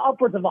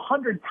upwards of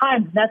 100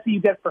 times, and that's what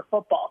you get for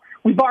football.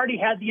 We've already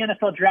had the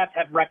NFL draft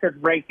have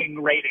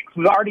record-breaking ratings.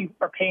 We already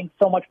are paying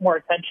so much more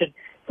attention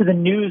to the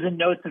news and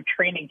notes of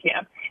training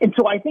camp. And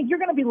so I think you're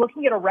going to be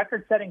looking at a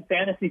record-setting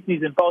fantasy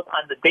season, both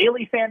on the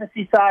daily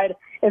fantasy side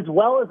as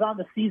well as on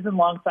the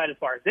season-long side as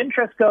far as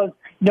interest goes,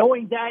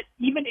 knowing that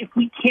even if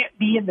we can't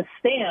be in the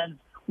stands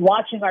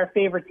watching our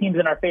favorite teams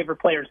and our favorite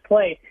players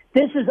play,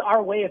 this is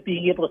our way of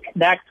being able to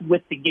connect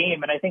with the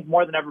game. And I think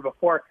more than ever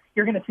before,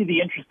 you're going to see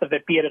the interest of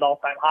it be at an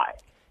all-time high.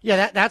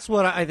 Yeah, that's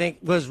what I think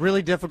was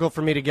really difficult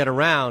for me to get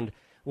around,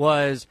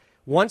 was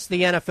once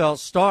the NFL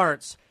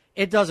starts,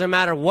 it doesn't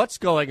matter what's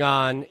going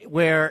on,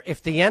 where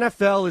if the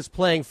NFL is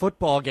playing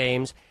football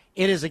games,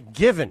 it is a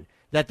given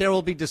that there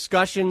will be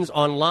discussions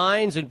on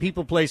lines and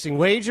people placing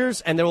wagers,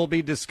 and there will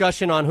be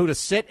discussion on who to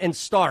sit and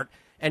start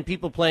and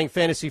people playing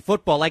fantasy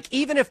football. Like,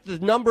 even if the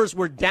numbers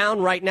were down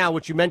right now,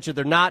 which you mentioned,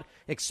 they're not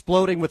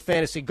exploding with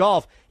fantasy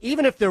golf.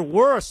 Even if there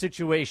were a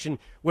situation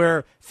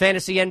where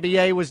fantasy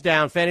NBA was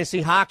down,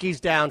 fantasy hockey's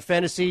down,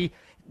 fantasy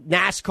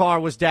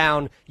NASCAR was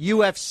down,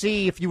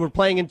 UFC, if you were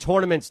playing in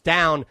tournaments,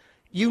 down,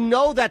 you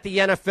know that the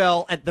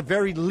NFL at the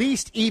very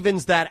least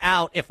evens that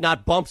out, if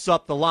not bumps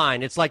up the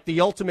line. It's like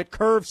the ultimate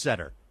curve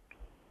setter.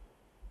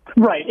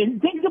 Right,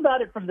 and think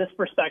about it from this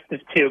perspective,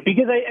 too,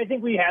 because I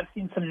think we have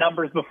seen some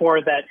numbers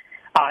before that,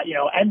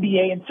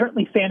 NBA and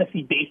certainly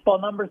fantasy baseball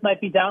numbers might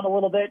be down a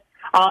little bit.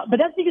 But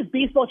that's because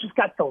baseball just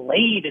got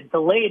delayed,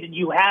 and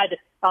you had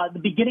the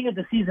beginning of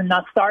the season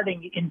not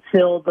starting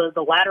until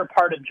the latter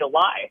part of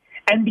July.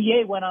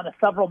 NBA went on a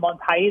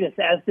several-month hiatus,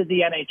 as did the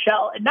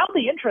NHL, and now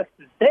the interest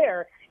is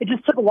there. It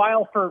just took a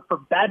while for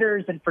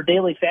bettors and for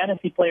daily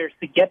fantasy players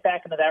to get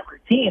back into that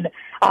routine.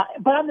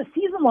 But on the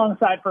season-long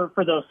side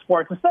for those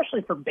sports,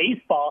 especially for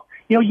baseball,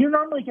 you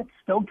normally get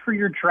stoked for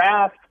your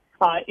draft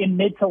in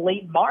mid to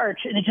late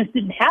March, and it just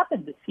didn't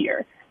happen this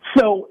year.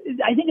 So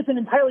I think it's an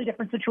entirely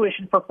different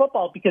situation for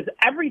football, because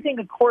everything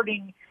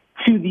according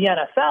to the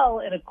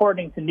NFL and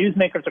according to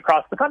newsmakers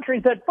across the country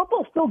is that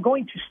football is still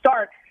going to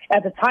start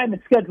at the time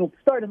it's scheduled to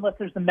start unless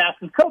there's a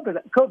massive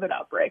COVID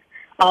outbreak.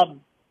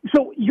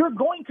 So you're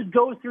going to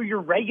go through your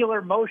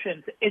regular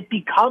motions. It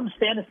becomes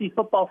fantasy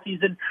football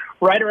season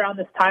right around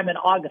this time in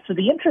August. So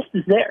the interest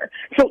is there.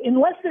 So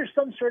unless there's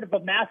some sort of a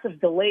massive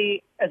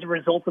delay as a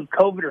result of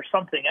COVID or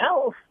something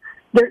else,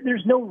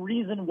 there's no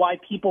reason why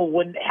people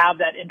wouldn't have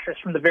that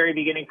interest from the very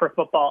beginning for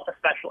football,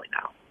 especially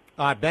now.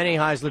 Benny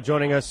Heisler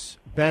joining us.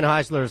 Ben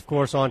Heisler is, of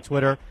course, on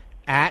Twitter,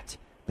 at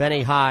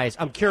Benny Heis.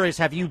 I'm curious,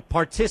 have you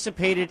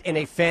participated in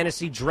a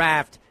fantasy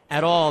draft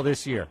at all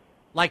this year?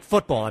 Like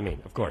football, I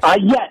mean, of course.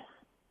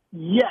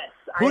 Yes.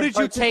 Who did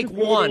you take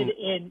one?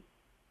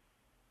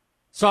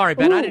 Sorry,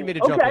 Ben, I didn't mean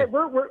to jump in.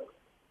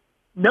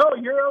 No,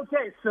 you're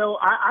okay. So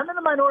I'm in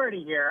the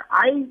minority here.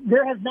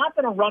 There has not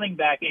been a running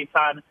back,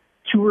 Eitan,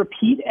 to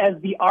repeat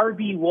as the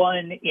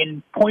RB1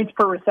 in points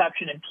per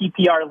reception in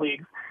PPR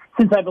leagues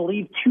since, I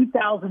believe,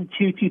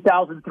 2002,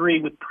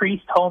 2003 with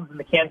Priest, Holmes, and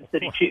the Kansas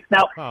City Chiefs.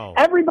 Now,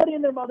 everybody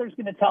and their mother's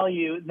going to tell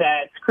you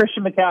that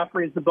Christian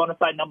McCaffrey is the bona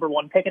fide number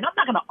one pick, and I'm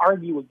not going to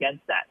argue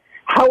against that.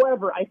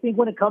 However, I think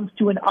when it comes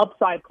to an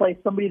upside play,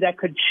 somebody that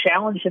could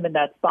challenge him in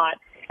that spot,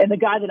 and the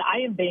guy that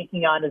I am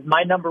banking on is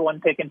my number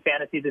one pick in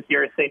fantasy this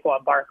year is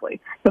Saquon Barkley.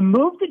 The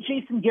move to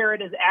Jason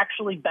Garrett is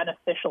actually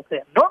beneficial to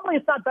him. Normally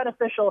it's not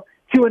beneficial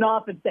to an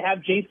offense to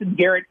have Jason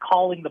Garrett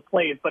calling the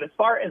plays, but as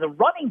far as a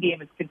running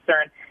game is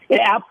concerned, it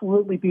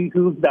absolutely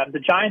behooves them. The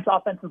Giants'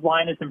 offensive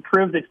line has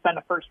improved. They've spent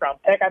a first-round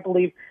pick, I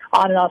believe,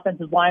 on an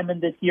offensive lineman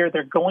this year.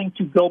 They're going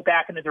to go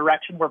back in a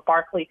direction where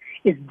Barkley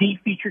is the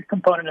featured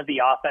component of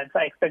the offense.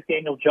 I expect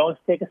Daniel Jones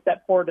to take a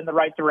step forward in the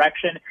right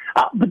direction.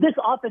 But this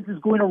offense is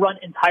going to run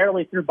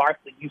entirely through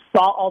Barkley. You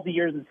saw all the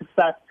years of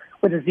success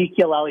with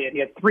Ezekiel Elliott. He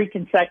had 3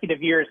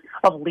 consecutive years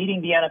of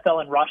leading the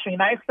NFL in rushing,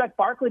 and I expect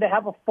Barkley to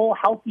have a full,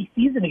 healthy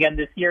season again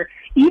this year.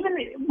 Even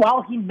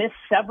while he missed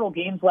several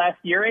games last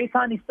year,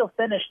 Eitan, he still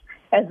finished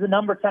as the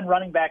number 10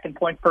 running back in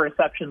points per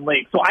reception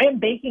league. So I am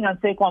banking on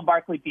Saquon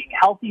Barkley being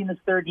healthy in his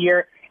third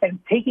year and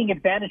taking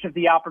advantage of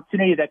the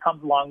opportunity that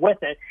comes along with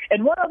it.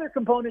 And one other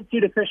component,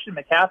 too, to Christian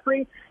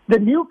McCaffrey, the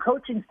new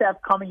coaching staff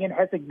coming in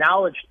has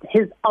acknowledged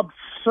his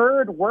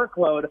absurd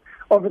workload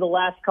over the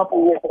last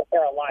couple of years in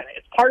Carolina.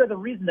 It's part of the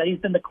reason that he's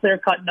been the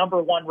clear-cut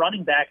number one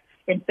running back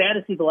in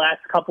fantasy the last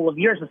couple of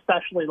years,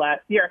 especially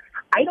last year.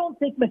 I don't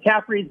think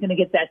McCaffrey is going to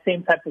get that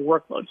same type of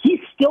workload. He's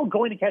still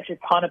going to catch a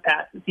ton of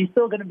passes. He's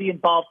still going to be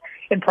involved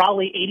in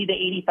probably 80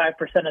 to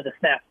 85% of the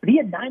snaps. But he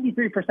had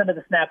 93% of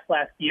the snaps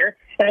last year,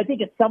 and I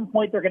think at some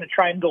point they're going to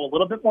try and go a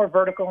little bit more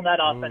vertical in that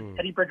offense.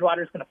 Teddy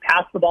Bridgewater is going to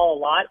pass the ball a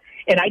lot,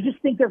 and I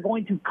just think they're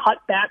going to cut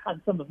back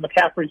on some of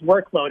McCaffrey's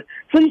workload.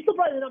 So he's still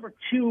probably the number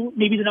 2,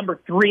 maybe the number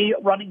 3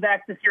 running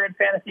back this year in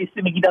fantasy,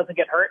 assuming he doesn't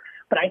get hurt.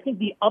 But I think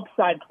the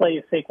upside play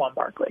is Saquon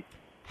Barkley.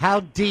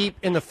 How deep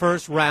in the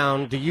first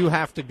round do you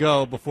have to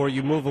go before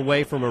you move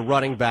away from a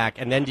running back,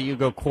 and then do you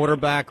go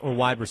quarterback or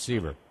wide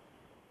receiver?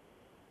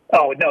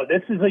 Oh, no,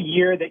 this is a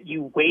year that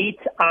you wait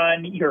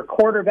on your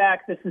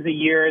quarterback. This is a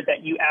year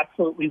that you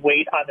absolutely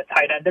wait on the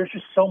tight end. There's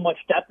just so much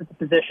depth at the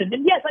position.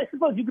 And, yes, I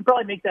suppose you could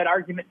probably make that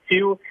argument,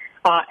 too,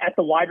 at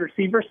the wide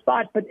receiver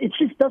spot, but it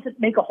just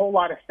doesn't make a whole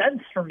lot of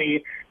sense for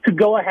me to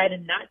go ahead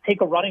and not take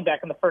a running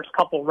back in the first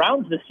couple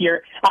rounds this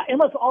year,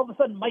 unless all of a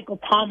sudden Michael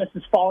Thomas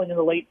is falling in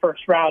the late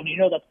first round. You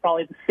know that's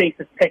probably the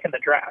safest pick in the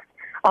draft.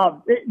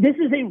 This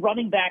is a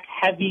running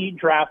back-heavy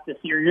draft this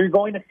year. You're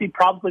going to see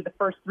probably the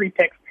first 3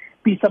 picks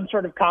be some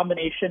sort of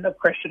combination of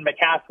Christian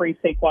McCaffrey,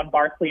 Saquon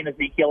Barkley, and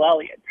Ezekiel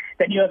Elliott.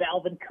 Then you have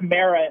Alvin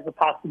Kamara as a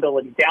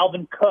possibility,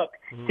 Dalvin Cook,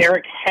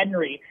 Derrick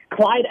Henry.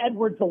 Clyde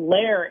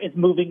Edwards-Helaire is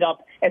moving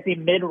up as a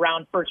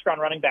mid-round, first-round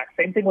running back.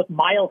 Same thing with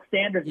Miles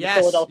Sanders in the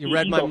Philadelphia you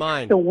read Eagles. my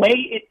mind. The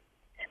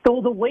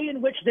way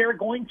in which they're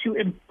going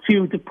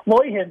to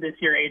deploy him this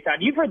year, Eitan,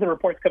 you've heard the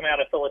reports coming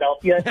out of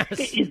Philadelphia,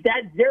 is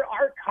that there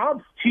are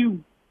comps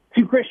to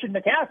Christian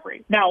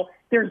McCaffrey. Now,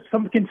 there's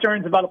some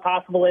concerns about a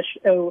possible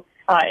issue,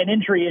 an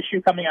injury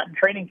issue coming out in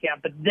training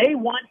camp, but they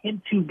want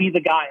him to be the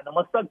guy. And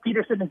unless Doug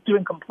Peterson is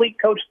doing complete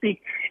coach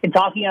speak and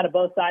talking out of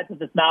both sides of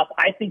his mouth,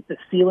 I think the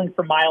ceiling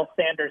for Miles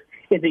Sanders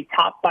is a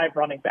top 5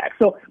 running back.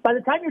 So by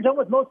the time you're done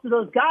with most of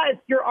those guys,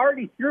 you're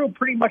already through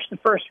pretty much the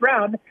first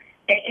round.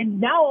 And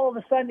now all of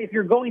a sudden, if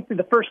you're going through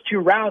the first 2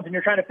 rounds and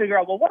you're trying to figure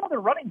out, well, what other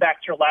running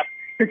backs are left,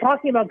 you're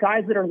talking about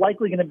guys that are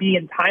likely going to be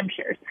in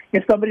timeshares. You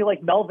have somebody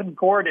like Melvin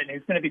Gordon,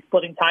 who's going to be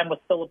splitting time with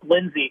Philip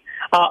Lindsay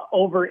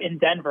over in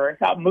Denver.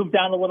 Move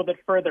down a little bit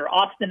further.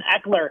 Austin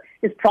Eckler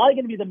is probably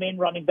going to be the main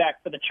running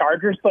back for the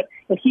Chargers, but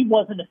if he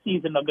wasn't a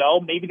season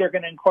ago, maybe they're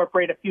going to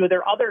incorporate a few of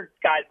their other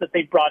guys that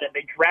they brought in.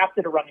 They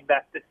drafted a running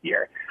back this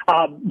year.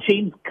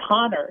 James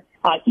Conner.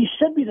 He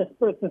should be the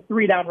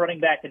 3-down running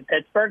back in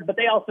Pittsburgh, but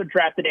they also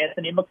drafted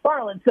Anthony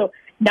McFarland. So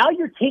now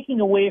you're taking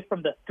away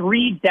from the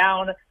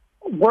 3-down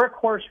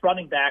workhorse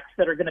running backs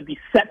that are going to be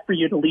set for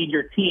you to lead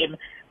your team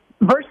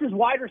versus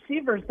wide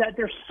receivers that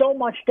there's so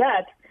much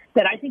depth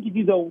that I think if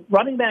you go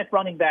running back,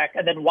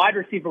 and then wide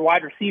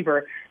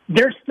receiver,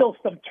 there's still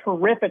some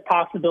terrific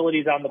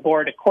possibilities on the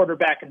board at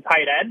quarterback and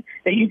tight end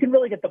that you can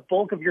really get the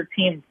bulk of your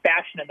team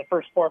fashion in the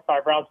first 4 or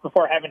 5 rounds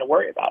before having to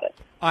worry about it.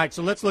 All right,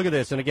 so let's look at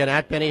this. And again,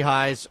 at Benny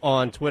Heis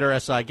on Twitter,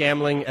 SI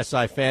Gambling,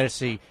 SI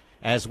Fantasy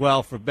as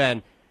well for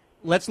Ben.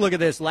 Let's look at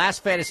this.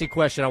 Last fantasy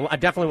question. I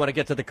definitely want to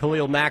get to the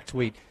Khalil Mack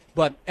tweet.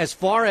 But as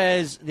far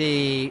as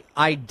the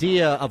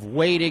idea of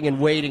waiting,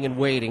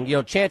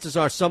 chances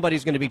are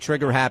somebody's going to be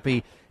trigger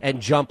happy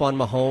and jump on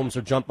Mahomes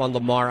or jump on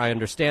Lamar. I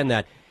understand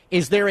that.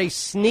 Is there a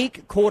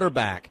sneak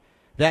quarterback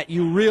that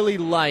you really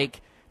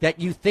like that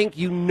you think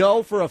you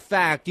know for a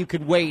fact you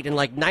could wait in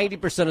like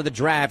 90% of the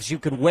drafts, you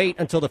could wait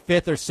until the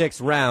 5th or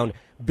 6th round,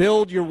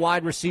 build your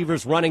wide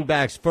receivers, running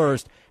backs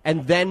first,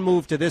 and then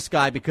move to this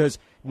guy because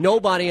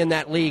nobody in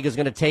that league is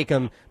going to take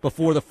him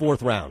before the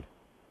 4th round?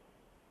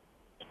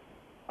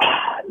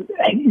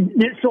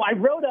 So I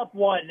wrote up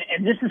one,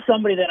 and this is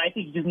somebody that I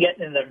think you can get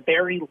in the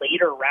very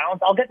later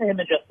rounds. I'll get to him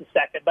in just a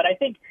second, but I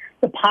think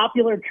the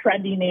popular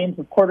trendy names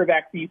of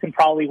quarterbacks that you can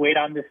probably wait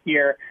on this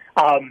year,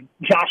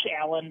 Josh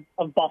Allen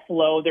of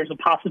Buffalo, there's a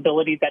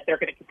possibility that they're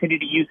going to continue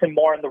to use him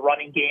more in the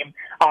running game.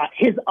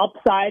 His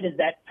upside is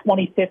that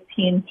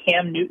 2015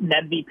 Cam Newton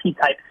MVP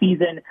type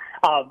season.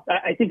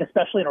 I think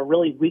especially in a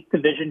really weak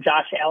division,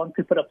 Josh Allen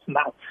could put up some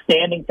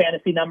outstanding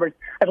fantasy numbers.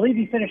 I believe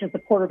he finished as the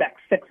quarterback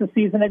 6 a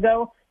season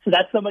ago. So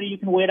that's somebody you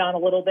can wait on a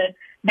little bit.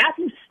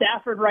 Matthew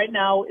Stafford right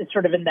now is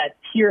sort of in that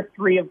tier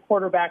 3 of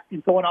quarterbacks. He's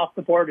going off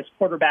the board as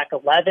quarterback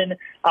 11.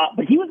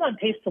 But he was on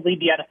pace to lead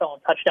the NFL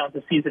in touchdowns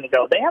a season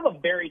ago. They have a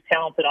very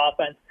talented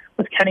offense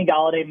with Kenny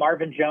Golladay,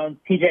 Marvin Jones,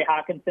 TJ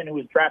Hawkinson, who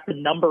was drafted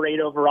number 8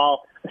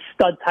 overall. A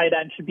stud tight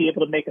end should be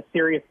able to make a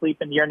serious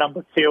leap in year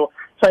number 2.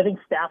 So I think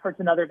Stafford's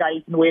another guy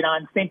you can wait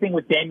on. Same thing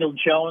with Daniel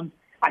Jones.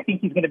 I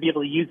think he's going to be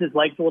able to use his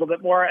legs a little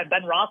bit more. And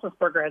Ben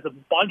Roethlisberger has a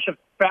bunch of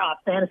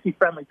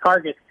fantasy-friendly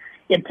targets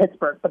in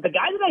Pittsburgh. But the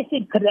guy that I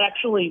think could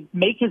actually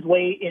make his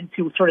way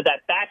into sort of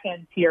that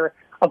back-end tier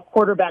of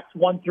quarterbacks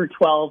 1 through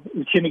 12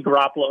 is Jimmy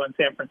Garoppolo in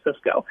San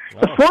Francisco.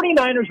 Wow. The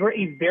 49ers were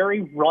a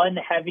very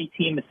run-heavy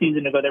team a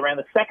season ago. They ran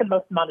the second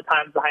most amount of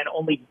times behind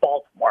only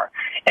Baltimore.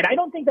 And I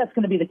don't think that's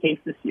going to be the case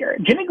this year.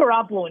 Jimmy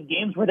Garoppolo in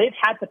games where they've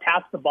had to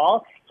pass the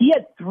ball, he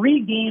had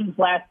 3 games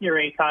last year,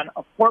 Akon,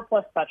 of 4+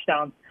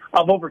 touchdowns,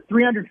 of over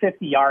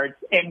 350 yards.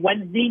 And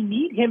when they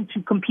need him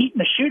to compete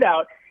in a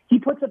shootout, he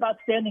puts up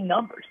outstanding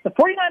numbers. The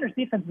 49ers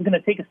defense is going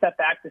to take a step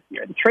back this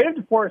year. The trade of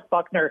DeForest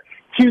Buckner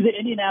to the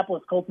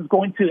Indianapolis Colts is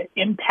going to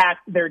impact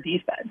their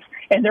defense,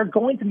 and they're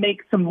going to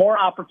make some more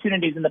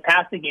opportunities in the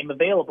passing game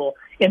available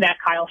in that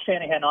Kyle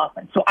Shanahan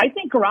offense. So I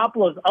think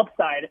Garoppolo's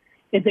upside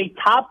is a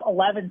top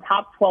 11,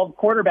 top 12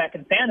 quarterback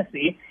in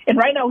fantasy, and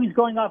right now he's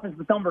going off as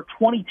the number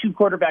 22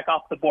 quarterback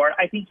off the board.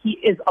 I think he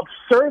is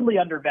absurdly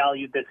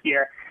undervalued this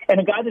year, and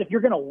a guy that if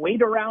you're going to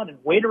wait around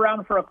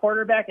for a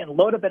quarterback and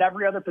load up at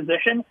every other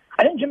position,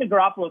 I think Jimmy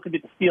Garoppolo could be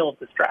the steal of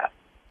this draft.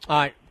 All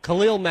right,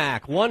 Khalil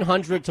Mack,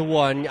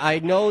 100-1. I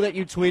know that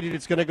you tweeted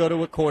it's going to go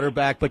to a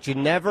quarterback, but you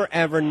never,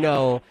 ever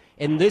know.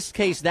 In this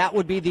case, that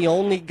would be the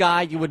only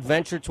guy you would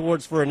venture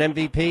towards for an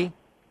MVP?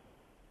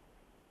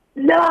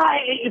 No,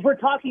 if we're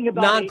talking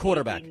about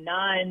non-quarterback,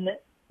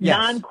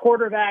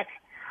 non-quarterback,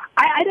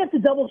 I'd have to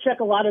double-check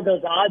a lot of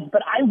those odds,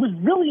 but I was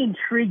really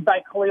intrigued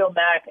by Khalil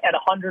Mack at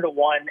 100-1,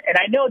 and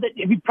I know that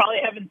you probably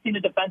haven't seen a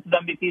defensive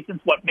MVP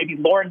since, maybe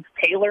Lawrence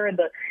Taylor in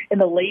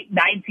the late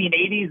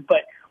 1980s,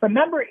 but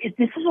remember,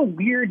 this is a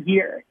weird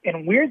year,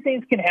 and weird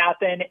things can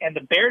happen, and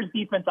the Bears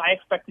defense I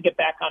expect to get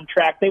back on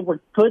track. They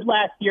were good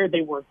last year.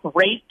 They were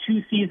great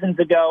 2 seasons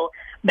ago.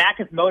 Mack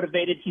is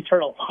motivated. He's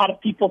heard a lot of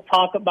people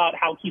talk about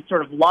how he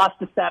sort of lost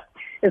a step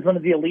as one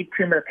of the elite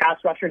premier pass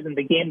rushers in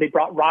the game. They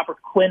brought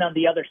Robert Quinn on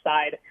the other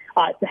side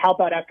to help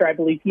out after I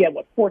believe he had,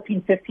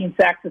 14, 15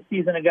 sacks a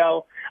season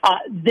ago.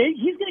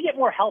 He's going to get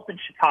more help in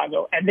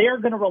Chicago, and they are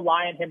going to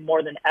rely on him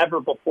more than ever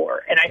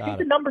before. And I think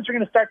the numbers are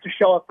going to start to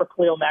show up for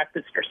Khalil Mack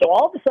this year. So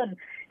all of a sudden,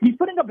 he's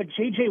putting up a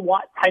J.J.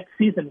 Watt-type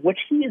season, which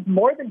he is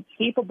more than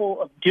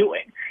capable of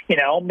doing.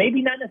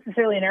 Maybe not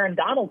necessarily an Aaron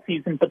Donald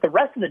season, but the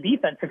rest of the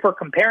defense, if we're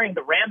comparing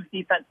the Rams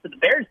defense to the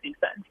Bears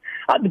defense,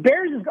 the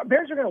Bears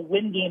are going to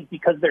win games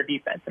because of their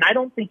defense. And I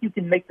don't think you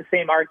can make the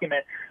same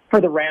argument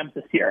for the Rams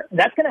this year. And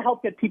that's going to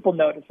help get people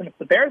noticed. And if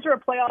the Bears are a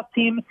playoff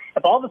team,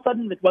 if all of a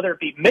sudden, whether it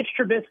be Mitch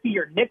Trubisky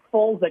or Nick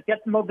Foles that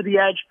gets them over the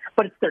edge,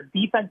 but it's their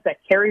defense that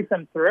carries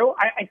them through,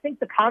 I think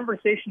the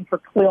conversation for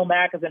Khalil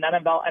Mack as an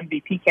NFL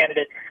MVP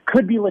candidate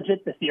could be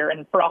legit this year.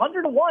 And for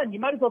 100-1, you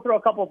might as well throw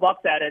a couple of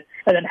bucks at it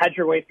and then hedge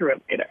your way through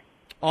it later.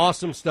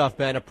 Awesome stuff,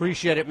 Ben.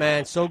 Appreciate it,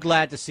 man. So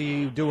glad to see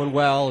you doing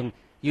well. And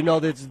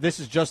this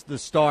is just the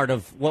start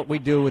of what we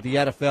do with the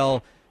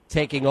NFL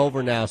taking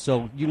over now.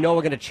 So we're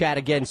going to chat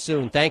again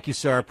soon. Thank you,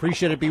 sir.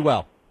 Appreciate it. Be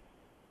well.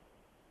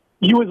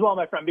 You as well,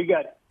 my friend. Be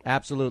good.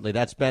 Absolutely.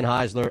 That's Ben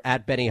Heisler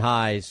at Benny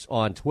Heis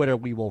on Twitter.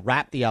 We will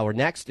wrap the hour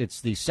next.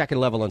 It's the Second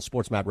Level on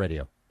SportsMap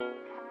Radio.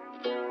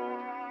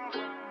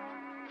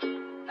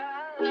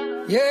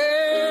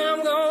 Yeah,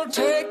 I'm gonna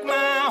take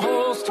my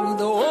horse to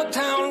the old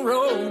town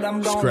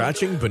road.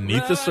 Scratching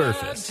beneath the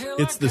surface.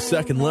 It's the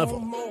Second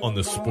Level on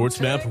the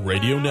SportsMap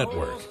Radio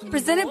Network.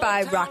 Presented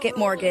by Rocket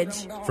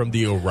Mortgage. From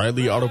the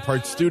O'Reilly Auto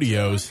Parts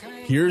Studios,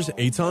 here's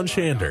Eitan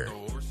Shander.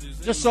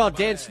 Just saw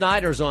Dan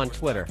Snyder's on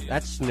Twitter.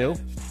 That's new.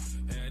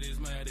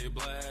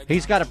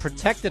 He's got a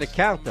protected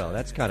account, though.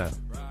 That's kind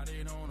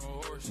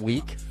of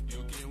weak.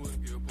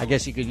 I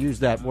guess you could use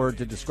that word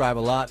to describe a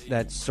lot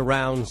that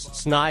surrounds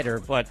Snyder,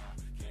 but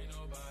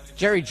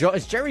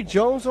is Jerry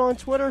Jones on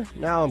Twitter?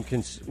 Now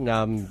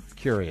I'm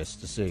curious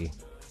to see.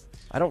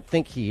 I don't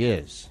think he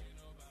is.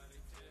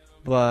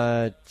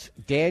 But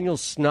Daniel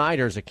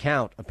Snyder's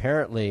account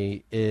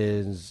apparently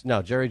is...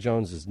 No, Jerry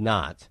Jones is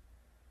not.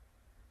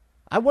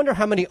 I wonder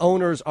how many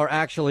owners are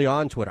actually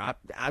on Twitter.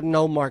 I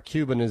know Mark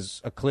Cuban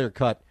is a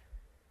clear-cut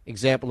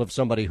example of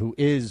somebody who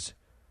is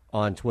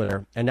on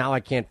Twitter, and now I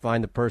can't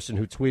find the person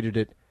who tweeted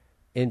it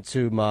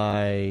into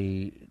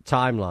my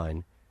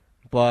timeline.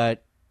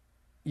 But,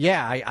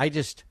 yeah, I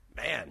just,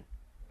 man,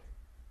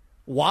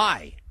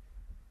 why?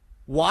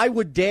 Why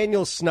would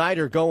Daniel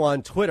Snyder go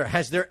on Twitter?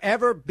 Has there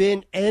ever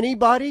been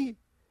anybody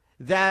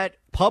that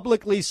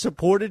publicly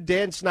supported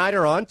Dan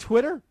Snyder on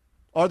Twitter?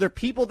 Are there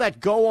people that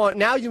go on?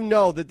 Now you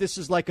know that this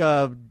is like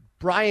a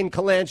Brian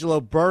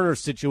Colangelo burner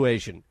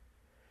situation.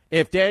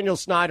 If Daniel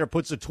Snyder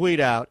puts a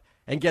tweet out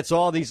and gets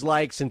all these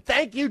likes, and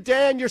thank you,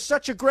 Dan, you're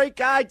such a great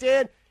guy,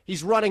 Dan,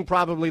 he's running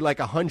probably like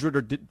 100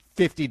 or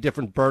 50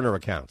 different burner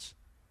accounts.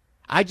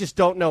 I just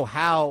don't know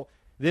how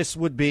this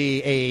would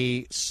be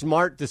a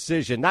smart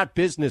decision, not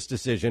business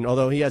decision,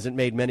 although he hasn't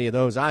made many of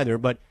those either,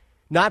 but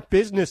not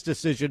business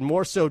decision,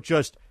 more so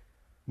just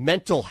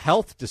mental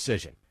health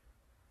decision.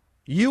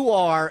 You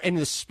are, in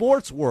the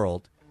sports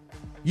world,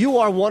 you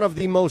are one of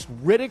the most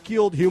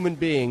ridiculed human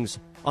beings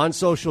on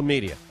social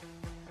media.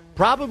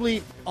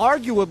 Probably,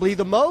 arguably,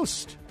 the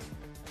most.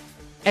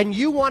 And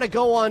you want to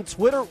go on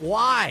Twitter?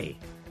 Why?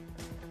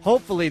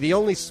 Hopefully, the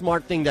only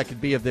smart thing that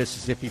could be of this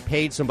is if he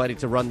paid somebody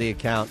to run the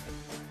account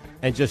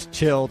and just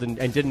chilled and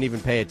didn't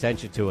even pay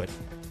attention to it.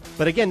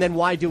 But again, then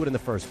why do it in the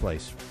first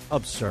place?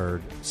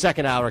 Absurd.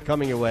 Second hour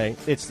coming your way.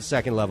 It's the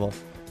second level.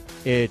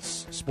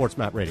 It's Sports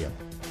Map Radio.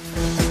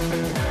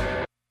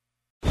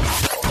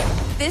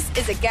 This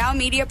is a Gow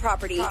Media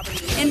property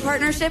in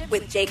partnership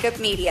with Jacob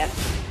Media.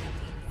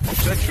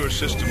 Set your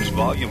system's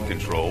volume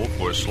control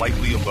for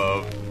slightly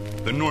above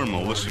the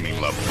normal listening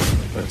level.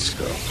 Let's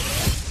go.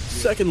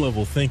 Second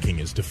level thinking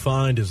is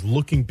defined as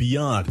looking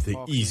beyond the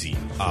easy,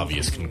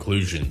 obvious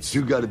conclusions.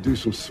 You got to do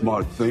some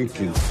smart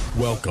thinking.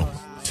 Welcome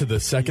to the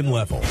second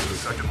level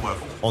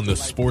on the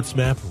Sports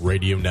Map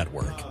Radio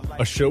Network,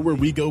 a show where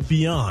we go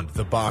beyond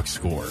the box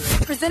score.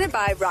 Presented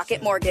by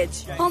Rocket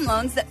Mortgage. Home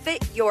loans that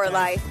fit your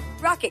life.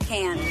 Rocket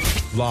can.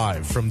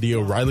 Live from the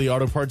O'Reilly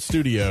Auto Parts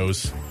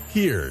Studios,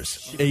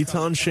 here's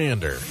Eitan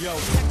Shander.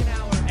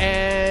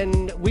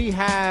 And we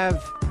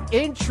have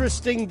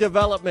interesting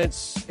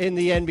developments in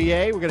the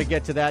NBA. We're going to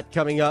get to that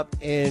coming up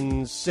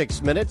in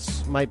 6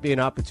 minutes. Might be an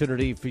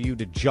opportunity for you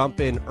to jump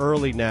in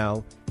early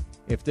now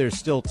if there's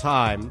still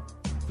time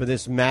for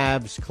this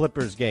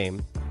Mavs-Clippers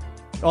game.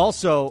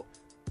 Also,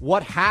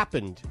 what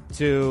happened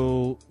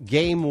to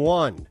Game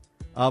 1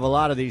 of a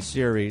lot of these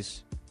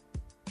series?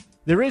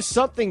 There is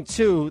something,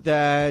 too,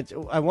 that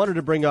I wanted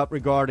to bring up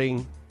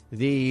regarding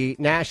the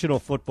National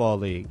Football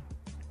League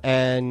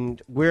and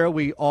where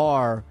we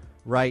are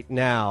right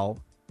now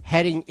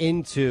heading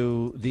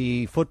into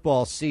the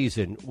football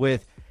season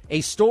with a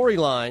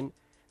storyline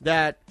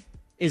that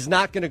is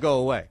not going to go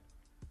away.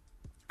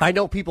 I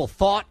know people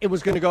thought it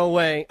was going to go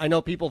away. I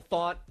know people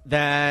thought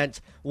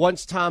that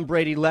once Tom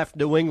Brady left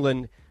New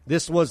England,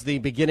 this was the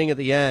beginning of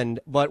the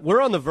end. But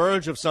we're on the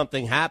verge of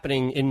something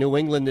happening in New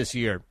England this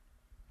year.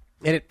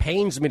 And it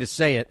pains me to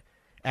say it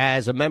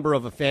as a member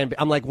of a fan base.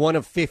 I'm like one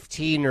of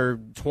 15 or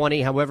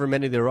 20, however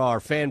many there are,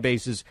 fan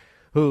bases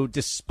who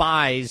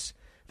despise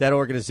that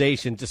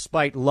organization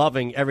despite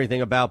loving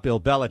everything about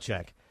Bill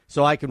Belichick.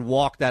 So I can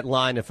walk that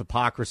line of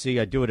hypocrisy.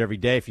 I do it every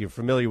day. If you're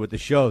familiar with the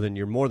show, then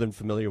you're more than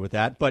familiar with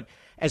that. But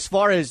as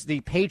far as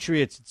the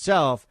Patriots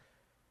itself,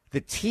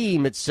 the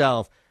team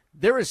itself,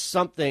 there is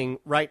something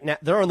right now.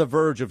 They're on the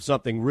verge of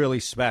something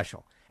really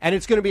special. And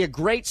it's going to be a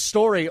great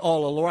story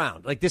all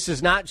around. Like, this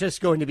is not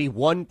just going to be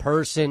one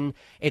person.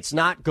 It's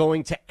not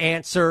going to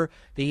answer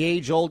the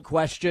age-old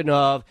question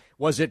of,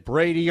 was it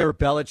Brady or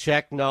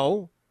Belichick?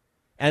 No.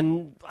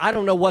 And I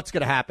don't know what's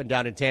going to happen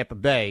down in Tampa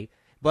Bay.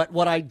 But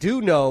what I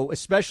do know,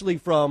 especially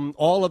from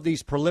all of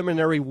these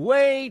preliminary,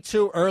 way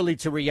too early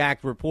to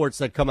react reports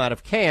that come out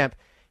of camp,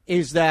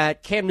 is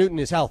that Cam Newton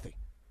is healthy.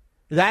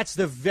 That's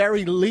the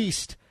very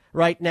least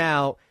right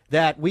now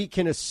that we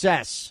can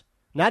assess.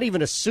 Not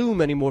even assume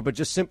anymore, but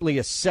just simply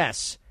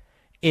assess,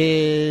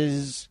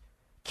 is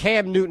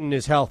Cam Newton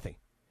is healthy.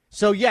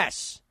 So,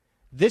 yes,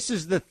 this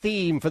is the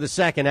theme for the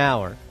second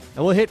hour.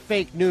 And we'll hit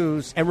fake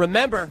news. And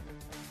remember,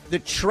 the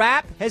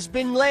trap has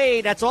been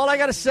laid. That's all I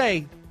got to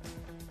say.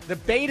 The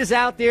bait is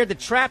out there. The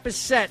trap is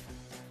set.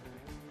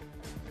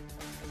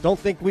 Don't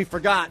think we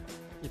forgot.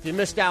 If you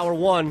missed hour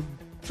one,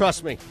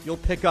 trust me, you'll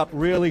pick up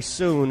really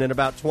soon in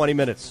about 20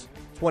 minutes.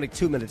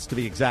 22 minutes to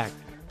be exact.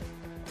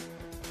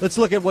 Let's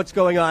look at what's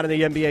going on in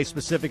the NBA,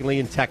 specifically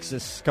in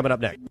Texas, coming up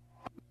next.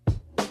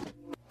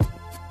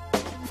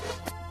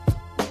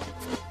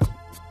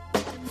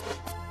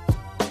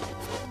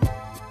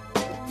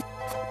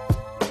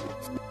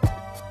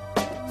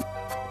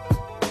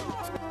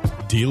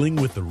 Dealing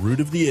with the root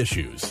of the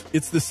issues.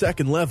 It's the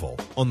second level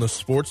on the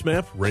Sports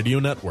Map Radio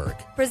Network.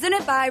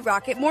 Presented by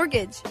Rocket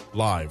Mortgage.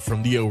 Live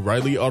from the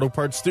O'Reilly Auto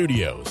Parts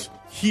Studios,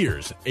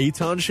 here's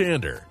Eitan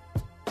Shander.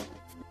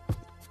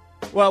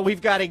 Well,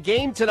 we've got a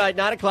game tonight,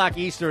 9 o'clock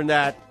Eastern,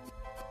 that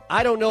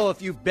I don't know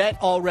if you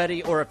bet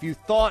already or if you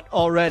thought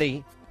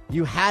already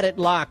you had it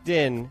locked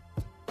in.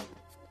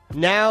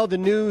 Now the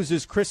news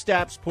is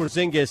Kristaps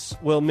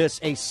Porzingis will miss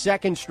a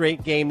second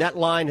straight game. That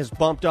line has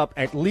bumped up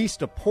at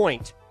least a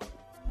point.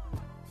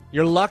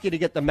 You're lucky to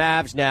get the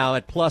Mavs now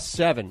at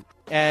 +7.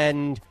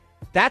 And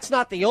that's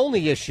not the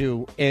only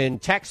issue in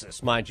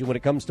Texas, mind you, when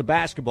it comes to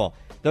basketball.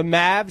 The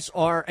Mavs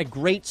are a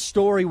great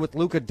story with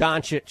Luka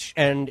Doncic,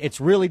 and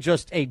it's really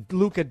just a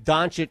Luka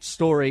Doncic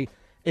story.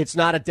 It's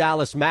not a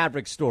Dallas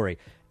Mavericks story.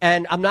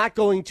 And I'm not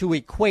going to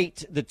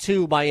equate the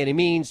two by any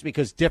means,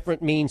 because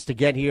different means to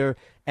get here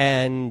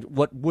and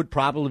what would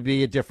probably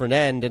be a different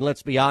end. And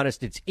let's be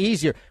honest, it's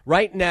easier.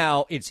 Right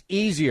now, it's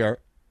easier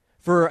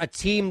for a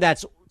team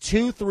that's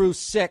 2 through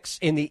 6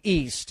 in the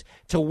East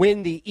to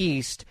win the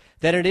East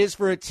than it is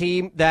for a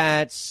team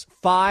that's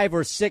 5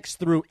 or 6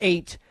 through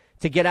 8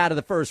 to get out of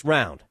the first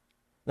round.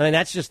 I mean,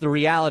 that's just the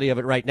reality of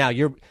it right now.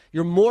 You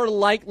were more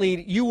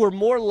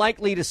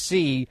likely to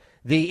see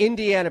the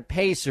Indiana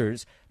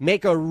Pacers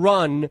make a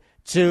run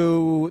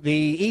to the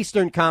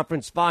Eastern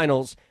Conference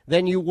Finals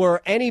than you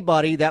were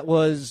anybody that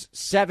was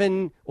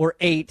 7 or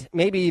 8,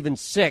 maybe even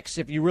 6,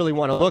 if you really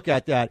want to look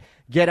at that,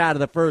 get out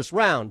of the first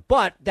round.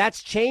 But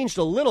that's changed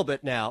a little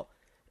bit now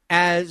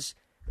as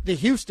the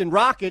Houston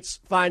Rockets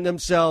find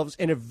themselves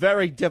in a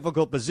very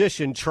difficult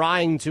position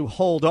trying to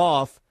hold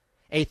off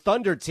a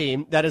Thunder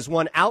team that has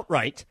won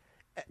outright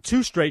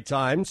 2 straight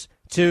times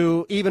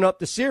to even up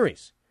the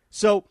series.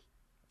 So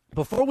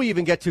before we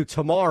even get to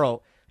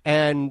tomorrow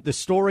and the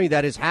story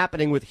that is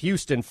happening with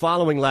Houston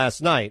following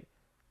last night,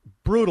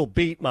 brutal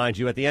beat, mind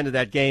you, at the end of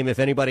that game. If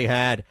anybody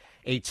had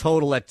a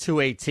total at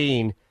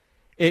 218,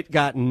 it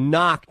got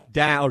knocked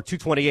down, or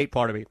 228,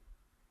 pardon me,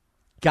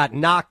 got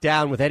knocked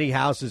down with Eddie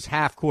House's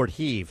half-court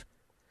heave.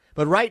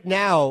 But right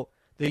now,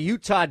 the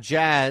Utah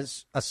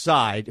Jazz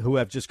aside, who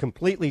have just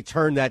completely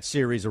turned that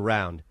series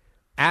around,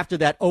 after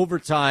that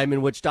overtime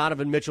in which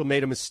Donovan Mitchell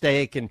made a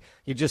mistake and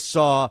you just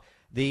saw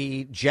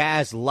the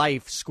Jazz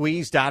life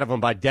squeezed out of them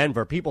by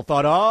Denver, people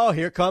thought, oh,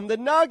 here come the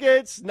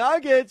Nuggets. Now,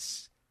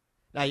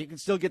 you can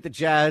still get the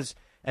Jazz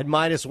at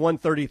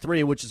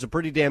 -133, which is a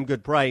pretty damn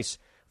good price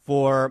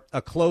for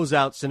a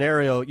closeout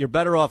scenario. You're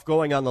better off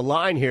going on the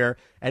line here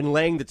and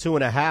laying the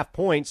 2.5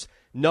 points,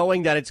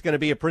 knowing that it's going to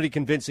be a pretty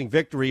convincing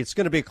victory. It's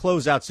going to be a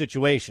closeout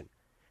situation.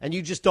 And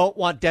you just don't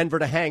want Denver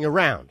to hang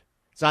around.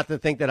 It's not to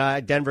think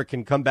that Denver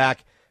can come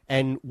back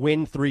and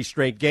win 3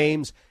 straight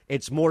games.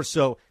 It's more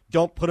so,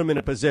 don't put them in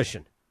a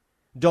position.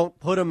 Don't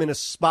put them in a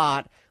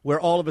spot where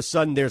all of a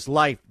sudden there's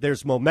life,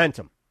 there's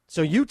momentum.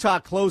 So Utah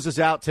closes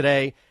out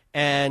today,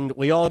 and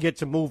we all get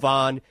to move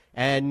on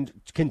and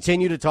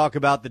continue to talk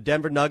about the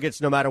Denver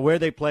Nuggets, no matter where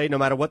they play, no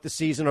matter what the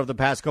season of the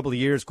past couple of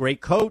years.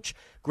 Great coach,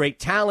 great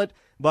talent,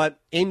 but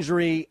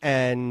injury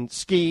and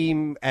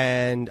scheme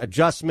and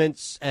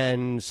adjustments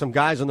and some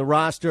guys on the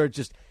roster,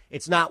 just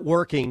it's not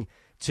working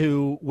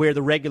to where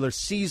the regular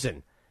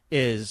season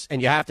is.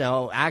 And you have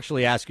to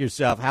actually ask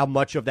yourself, how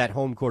much of that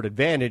home court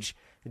advantage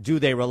do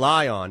they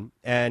rely on?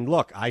 And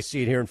look, I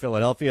see it here in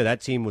Philadelphia.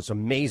 That team was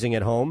amazing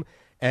at home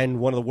and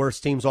one of the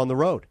worst teams on the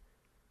road.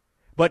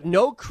 But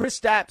no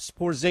Kristaps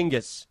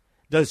Porzingis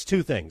does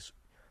 2 things.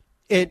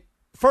 It,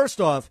 first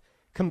off,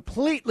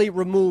 completely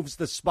removes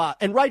the spot,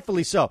 and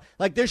rightfully so.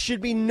 Like, there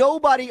should be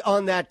nobody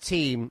on that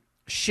team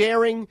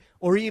sharing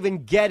or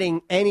even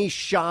getting any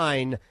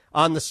shine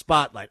on the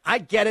spotlight. I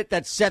get it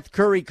that Seth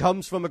Curry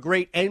comes from a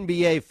great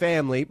NBA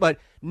family, but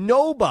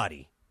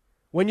nobody,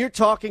 when you're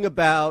talking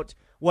about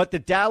what the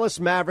Dallas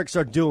Mavericks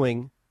are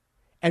doing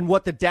and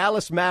what the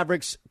Dallas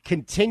Mavericks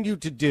continue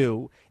to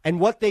do and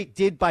what they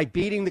did by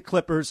beating the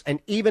Clippers and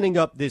evening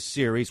up this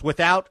series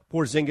without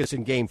Porzingis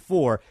in Game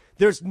 4,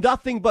 there's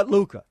nothing but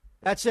Luka.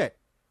 That's it.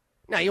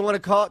 Now, you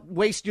want to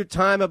waste your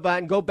time about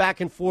and go back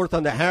and forth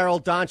on the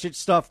Harold Doncic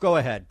stuff, go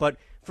ahead. But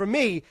for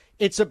me,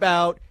 it's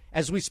about,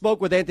 as we spoke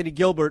with Anthony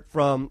Gilbert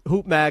from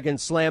Hoop Mag and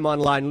Slam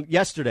Online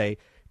yesterday,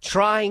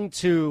 trying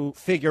to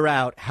figure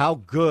out how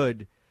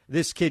good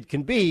this kid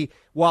can be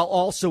while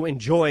also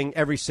enjoying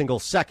every single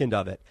second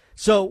of it.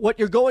 So what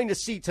you're going to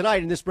see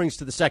tonight, and this brings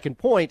to the second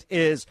point,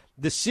 is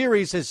the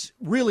series has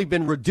really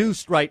been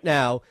reduced right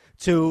now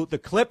to the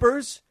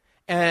Clippers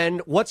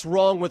and what's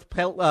wrong with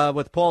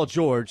Paul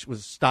George.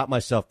 Stop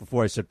myself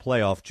before I said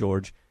playoff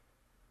George.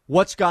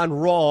 What's gone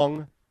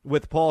wrong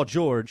with Paul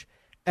George,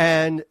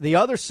 and the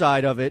other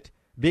side of it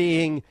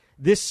being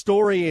this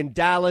story in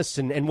Dallas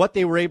and what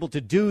they were able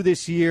to do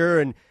this year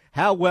and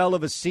how well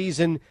of a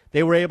season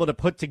they were able to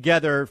put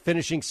together,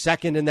 finishing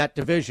second in that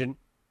division,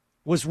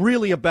 was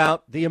really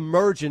about the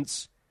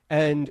emergence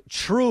and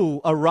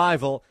true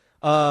arrival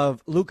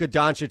of Luka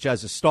Doncic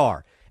as a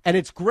star. And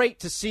it's great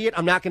to see it.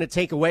 I'm not going to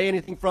take away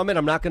anything from it.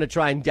 I'm not going to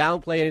try and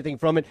downplay anything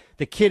from it.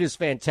 The kid is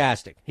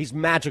fantastic. He's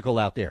magical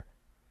out there.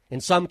 In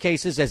some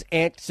cases, as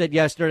Ant said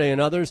yesterday and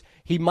others,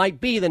 he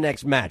might be the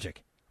next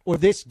Magic or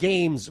this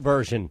game's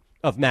version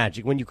of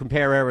Magic. When you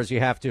compare eras, you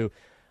have to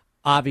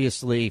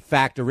obviously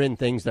factor in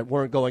things that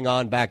weren't going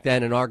on back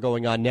then and are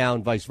going on now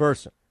and vice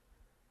versa.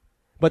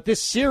 But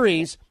this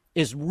series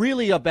is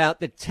really about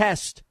the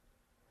test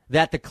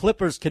that the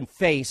Clippers can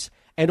face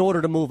in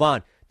order to move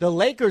on. The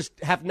Lakers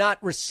have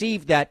not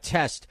received that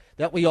test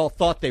that we all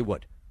thought they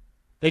would.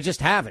 They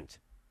just haven't.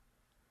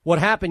 What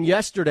happened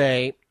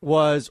yesterday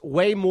was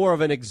way more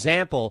of an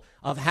example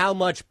of how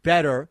much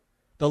better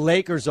the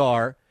Lakers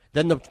are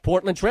than the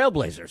Portland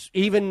Trailblazers.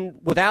 Even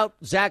without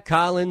Zach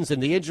Collins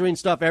and the injury and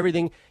stuff,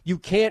 everything, you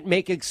can't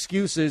make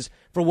excuses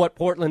for what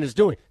Portland is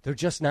doing. They're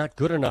just not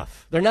good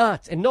enough. They're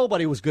not. And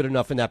nobody was good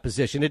enough in that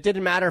position. It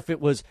didn't matter if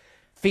it was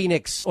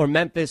Phoenix or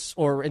Memphis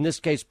or, in this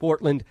case,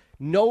 Portland.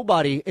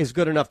 Nobody is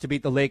good enough to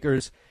beat the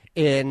Lakers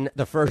in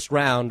the first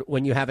round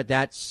when you have it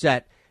that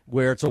set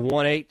where it's a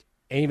 1-8.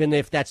 Even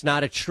if that's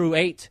not a true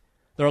 8,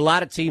 there are a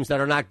lot of teams that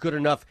are not good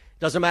enough.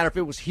 Doesn't matter if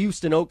it was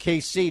Houston,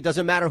 OKC.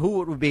 Doesn't matter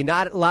who it would be.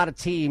 Not a lot of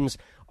teams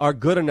are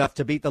good enough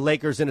to beat the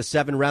Lakers in a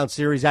 7-round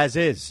series as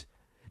is.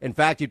 In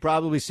fact, you'd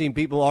probably seen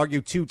people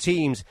argue 2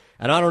 teams,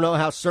 and I don't know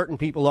how certain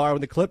people are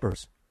with the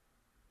Clippers.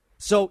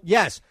 So,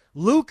 yes,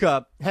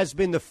 Luka has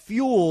been the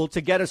fuel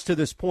to get us to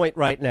this point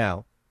right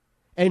now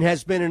and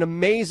has been an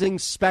amazing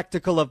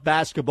spectacle of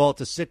basketball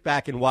to sit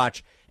back and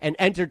watch and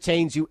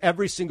entertains you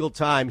every single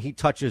time he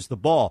touches the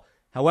ball.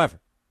 However,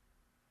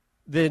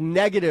 the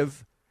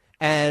negative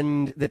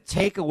and the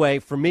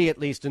takeaway, for me at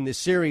least in this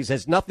series,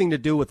 has nothing to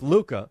do with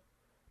Luka,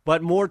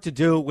 but more to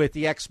do with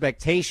the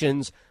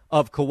expectations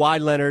of Kawhi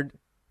Leonard,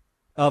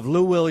 of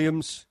Lou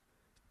Williams,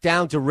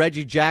 down to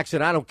Reggie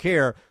Jackson, I don't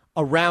care,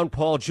 around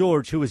Paul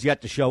George, who is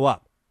yet to show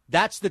up.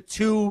 That's the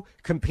 2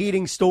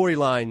 competing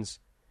storylines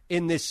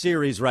in this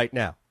series right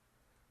now.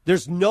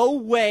 There's no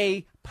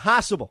way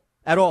possible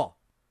at all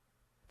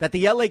that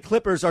the LA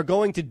Clippers are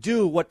going to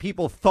do what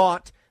people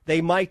thought they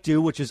might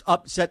do, which is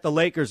upset the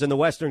Lakers in the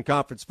Western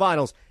Conference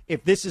Finals,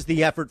 if this is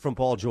the effort from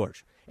Paul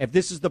George, if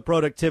this is the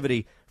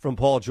productivity from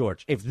Paul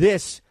George, if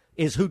this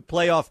is who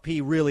playoff P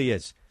really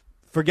is.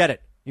 Forget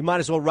it. You might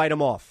as well write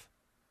him off.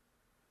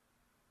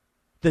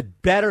 The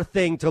better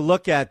thing to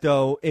look at,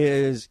 though,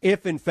 is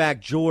if, in fact,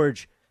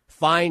 George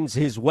finds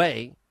his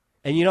way,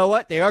 and you know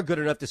what? They are good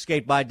enough to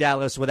skate by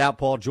Dallas without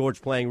Paul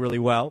George playing really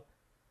well.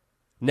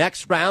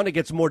 Next round, it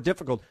gets more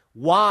difficult.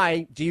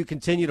 Why do you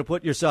continue to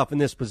put yourself in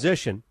this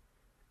position?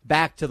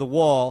 Back to the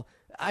wall.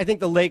 I think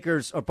the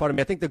Lakers, or pardon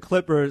me, I think the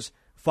Clippers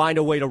find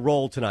a way to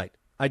roll tonight.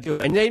 I do.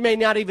 And they may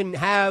not even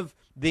have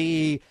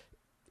the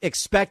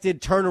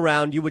expected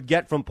turnaround you would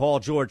get from Paul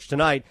George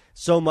tonight,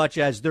 so much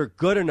as they're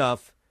good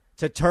enough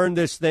to turn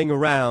this thing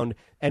around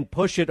and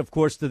push it, of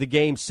course, to the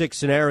Game 6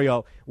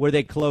 scenario where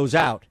they close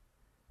out.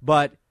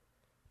 But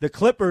the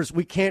Clippers,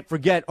 we can't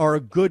forget, are a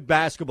good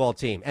basketball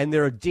team, and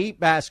they're a deep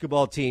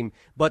basketball team.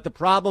 But the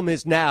problem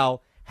is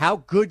now,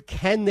 how good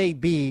can they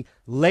be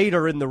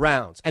later in the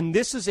rounds? And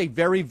this is a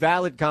very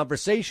valid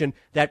conversation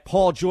that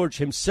Paul George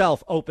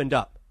himself opened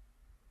up.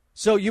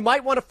 So you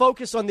might want to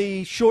focus on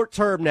the short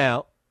term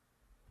now.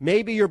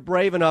 Maybe you're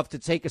brave enough to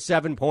take a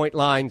 7-point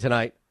line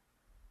tonight.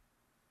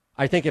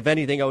 I think, if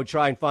anything, I would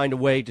try and find a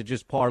way to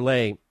just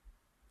parlay.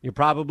 You're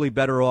probably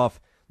better off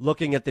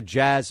looking at the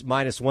Jazz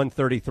minus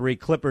 133,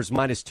 Clippers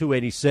minus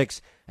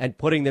 286, and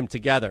putting them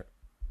together.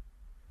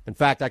 In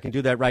fact, I can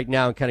do that right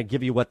now and kind of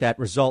give you what that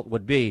result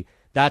would be.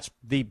 That's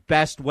the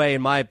best way,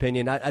 in my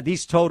opinion.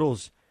 These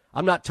totals,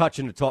 I'm not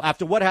touching the total.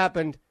 After what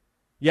happened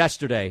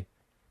yesterday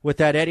with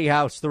that Eddie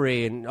House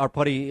 3, and our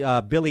buddy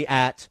Billy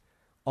Att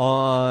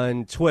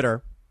on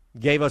Twitter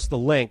gave us the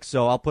link,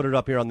 so I'll put it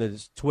up here on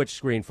the Twitch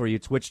screen for you,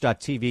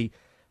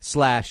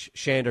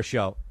 twitch.tv/Shander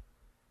Show.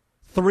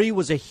 3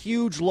 was a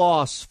huge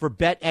loss for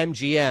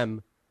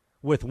BetMGM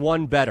with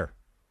one better.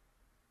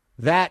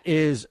 That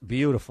is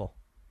beautiful.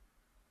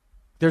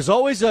 There's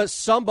always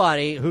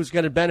somebody who's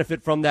going to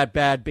benefit from that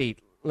bad beat.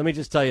 Let me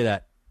just tell you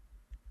that.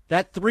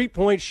 That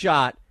 3-point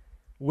shot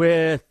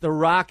with the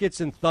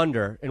Rockets and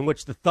Thunder, in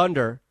which the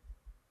Thunder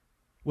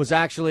was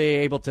actually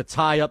able to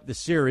tie up the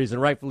series,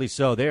 and rightfully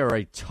so. They are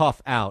a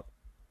tough out.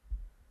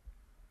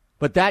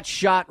 But that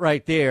shot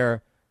right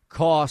there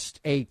cost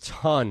a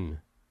ton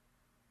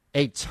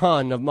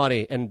of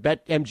money, and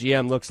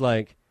BetMGM looks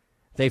like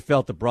they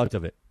felt the brunt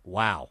of it.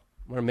 Wow.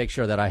 I'm going to make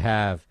sure that I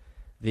have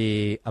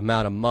the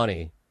amount of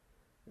money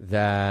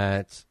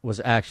that was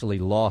actually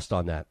lost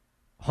on that.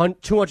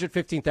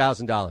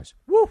 $215,000.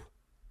 Woo!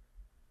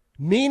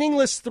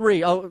 Meaningless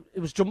 3. Oh, it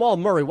was Jamal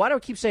Murray. Why do I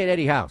keep saying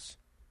Eddie House?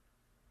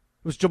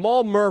 It was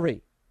Jamal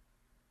Murray.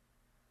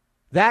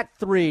 That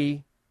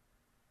 3,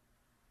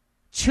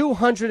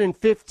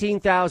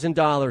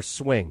 $215,000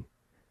 swing.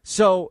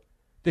 So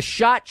the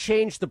shot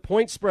changed the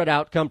point spread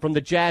outcome from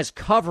the Jazz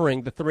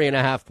covering the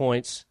 3.5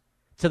 points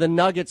to the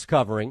Nuggets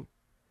covering.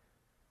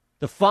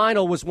 The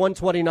final was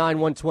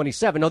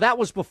 129-127. No, that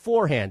was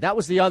beforehand. That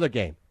was the other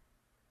game.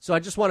 So I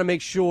just want to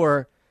make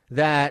sure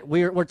that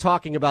we're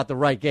talking about the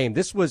right game.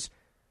 This was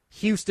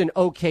Houston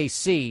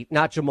OKC,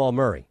 not Jamal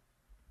Murray.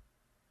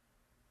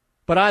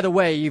 But either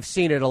way, you've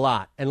seen it a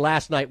lot. And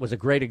last night was a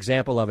great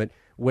example of it,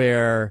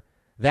 where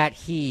that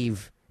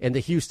heave in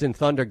the Houston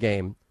Thunder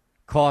game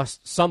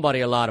cost somebody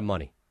a lot of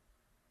money.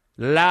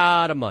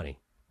 Lot of money.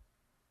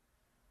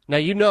 Now,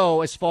 you know,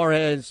 as far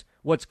as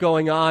what's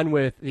going on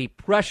with the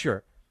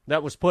pressure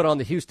that was put on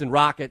the Houston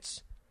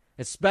Rockets,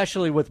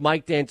 especially with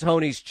Mike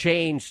D'Antoni's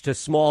change to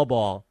small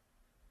ball,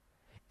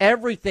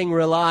 Everything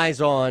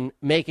relies on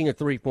making a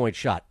three-point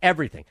shot.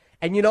 Everything.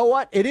 And you know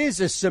what? It is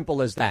as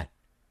simple as that.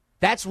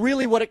 That's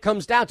really what it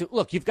comes down to.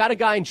 Look, you've got a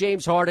guy in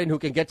James Harden who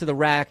can get to the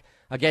rack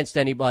against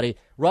anybody.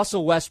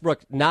 Russell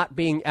Westbrook not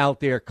being out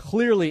there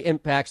clearly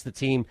impacts the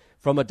team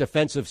from a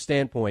defensive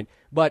standpoint.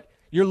 But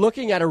you're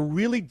looking at a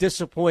really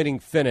disappointing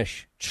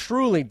finish,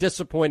 truly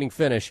disappointing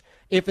finish,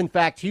 if, in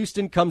fact,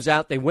 Houston comes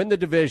out, they win the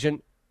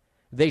division,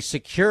 they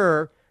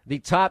secure the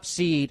top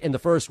seed in the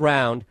first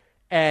round,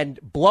 and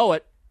blow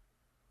it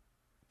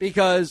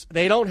because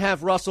they don't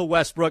have Russell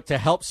Westbrook to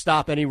help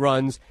stop any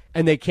runs,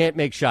 and they can't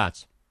make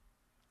shots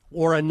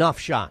or enough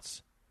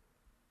shots.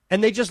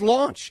 And they just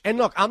launch. And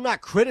look, I'm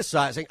not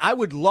criticizing. I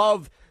would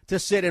love to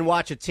sit and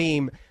watch a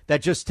team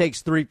that just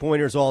takes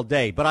three-pointers all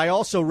day. But I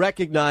also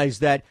recognize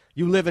that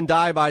you live and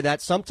die by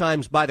that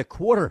sometimes by the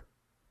quarter.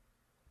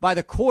 By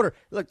the quarter.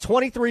 Look,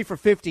 23 for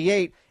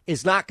 58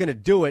 is not going to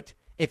do it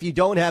if you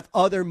don't have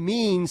other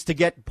means to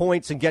get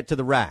points and get to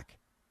the rack.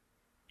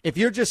 If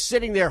you're just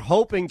sitting there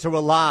hoping to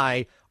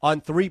rely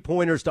on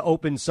three-pointers to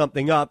open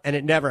something up and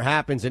it never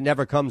happens, it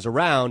never comes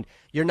around,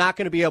 you're not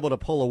going to be able to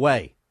pull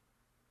away.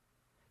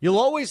 You'll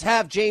always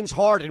have James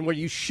Harden where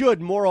you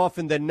should, more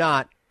often than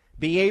not,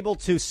 be able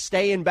to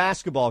stay in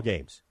basketball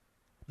games,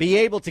 be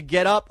able to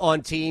get up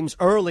on teams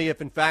early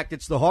if, in fact,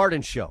 it's the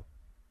Harden show.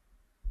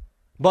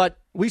 But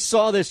we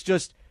saw this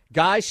just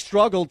guys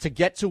struggled to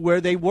get to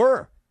where they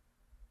were.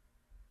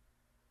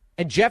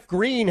 And Jeff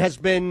Green has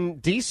been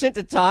decent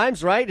at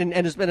times, right, and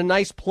has been a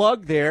nice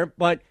plug there.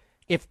 But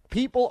if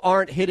people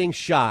aren't hitting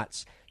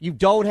shots, you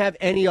don't have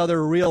any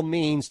other real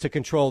means to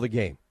control the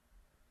game.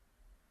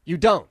 You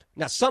don't.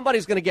 Now,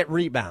 somebody's going to get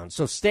rebounds,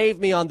 so stave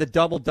me on the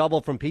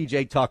double-double from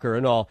P.J. Tucker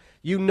and all.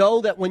 You know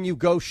that when you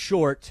go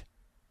short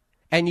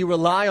and you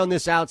rely on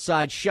this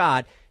outside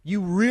shot,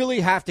 you really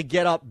have to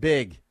get up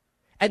big.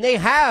 And they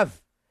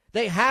have.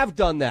 They have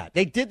done that.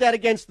 They did that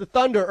against the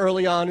Thunder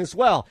early on as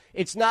well.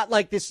 It's not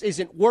like this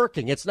isn't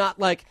working. It's not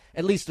like,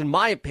 at least in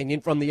my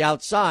opinion, from the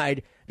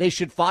outside, they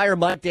should fire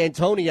Mike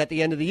D'Antoni at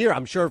the end of the year.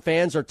 I'm sure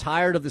fans are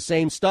tired of the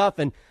same stuff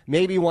and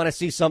maybe want to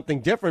see something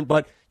different,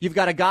 but you've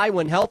got a guy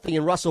when healthy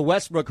in Russell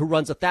Westbrook who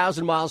runs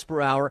 1,000 miles per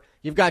hour.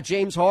 You've got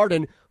James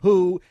Harden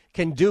who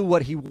can do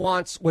what he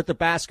wants with the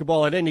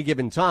basketball at any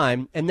given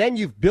time. And then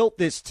you've built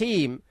this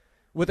team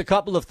with a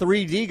couple of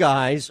 3D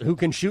guys who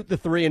can shoot the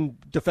three and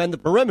defend the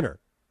perimeter.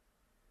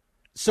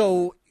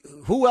 So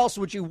who else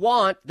would you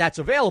want that's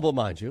available,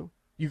 mind you?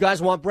 You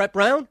guys want Brett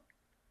Brown?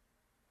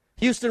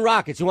 Houston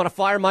Rockets, you want to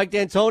fire Mike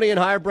D'Antoni and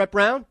hire Brett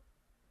Brown?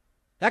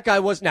 That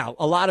guy was, now,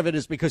 a lot of it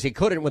is because he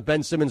couldn't with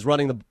Ben Simmons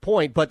running the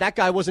point, but that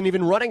guy wasn't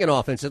even running an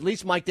offense. At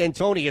least Mike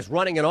D'Antoni is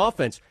running an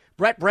offense.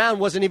 Brett Brown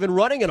wasn't even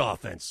running an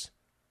offense.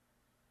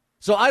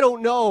 So I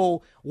don't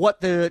know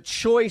what the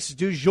choice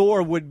du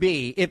jour would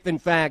be if, in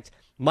fact,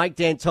 Mike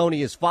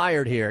D'Antoni is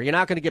fired here. You're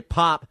not going to get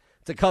Pop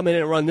to come in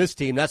and run this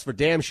team. That's for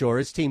damn sure.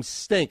 His teams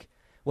stink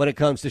when it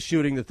comes to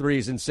shooting the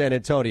threes in San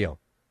Antonio.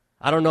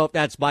 I don't know if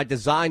that's by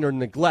design or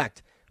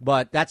neglect,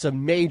 but that's a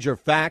major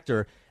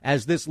factor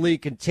as this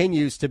league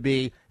continues to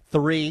be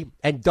three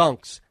and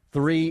dunks.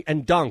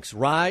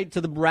 Ride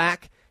to the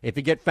rack. If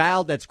you get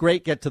fouled, that's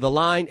great. Get to the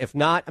line. If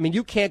not, I mean,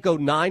 you can't go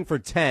 9 for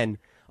 10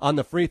 on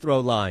the free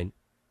throw line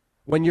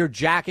when you're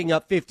jacking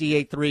up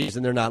 58 threes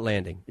and they're not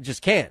landing. You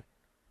just can't.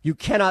 You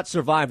cannot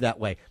survive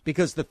that way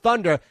because the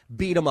Thunder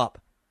beat them up.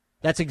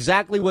 That's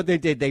exactly what they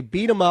did. They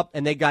beat them up,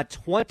 and they got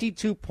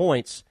 22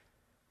 points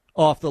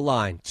off the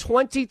line.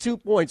 22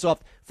 points off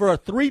for a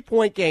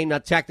three-point game. Now,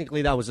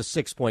 technically, that was a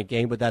 6-point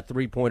game, but that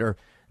three-pointer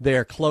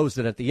there closed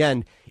it at the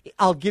end.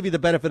 I'll give you the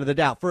benefit of the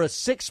doubt. For a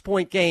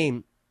 6-point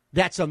game,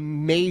 that's a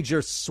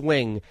major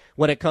swing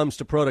when it comes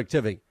to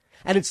productivity.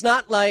 And it's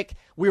not like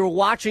we were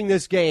watching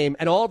this game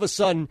and all of a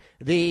sudden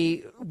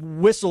the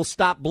whistle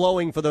stopped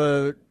blowing for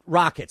the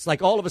Rockets.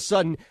 Like all of a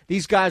sudden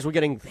these guys were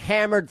getting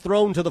hammered,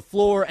 thrown to the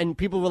floor, and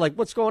people were like,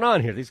 what's going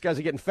on here? These guys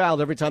are getting fouled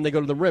every time they go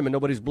to the rim and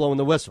nobody's blowing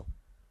the whistle.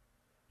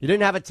 You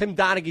didn't have a Tim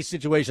Donaghy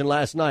situation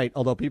last night,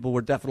 although people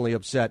were definitely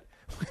upset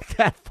with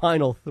that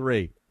final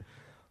three.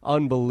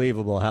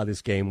 Unbelievable how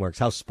this game works,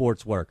 how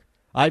sports work.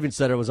 I even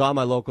said it was on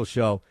my local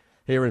show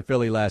here in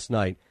Philly last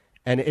night,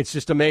 and it's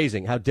just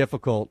amazing how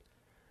difficult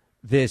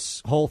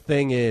this whole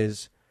thing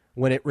is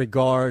when it's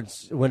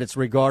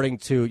regarding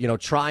to, you know,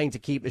 trying to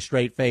keep a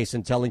straight face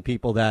and telling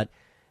people that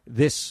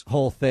this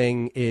whole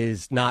thing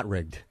is not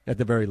rigged at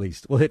the very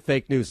least. We'll hit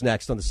fake news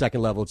next on the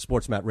second level at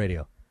Sports Map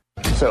Radio.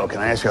 So, can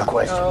I ask you a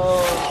question?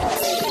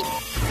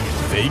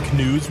 Fake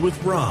news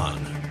with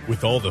Ron.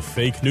 With all the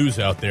fake news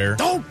out there,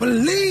 Don't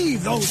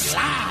believe those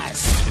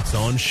lies. It's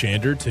on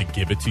Shander to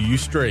give it to you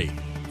straight.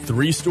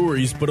 3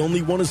 stories, but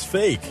only one is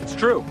fake. It's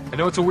true. I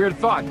know it's a weird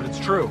thought, but it's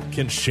true.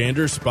 Can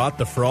Shander spot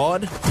the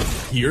fraud?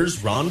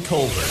 Here's Ron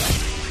Colbert.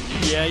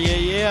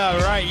 Yeah.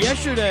 All right.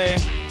 Yesterday,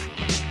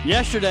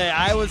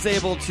 I was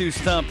able to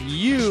stump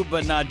you,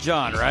 but not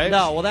John, right?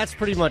 No, well, that's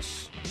pretty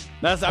much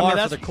that's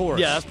for the course.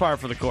 Yeah, that's par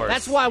for the course.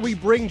 That's why we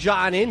bring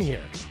John in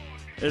here.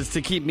 Is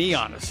to keep me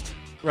honest.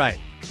 Right.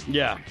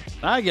 Yeah,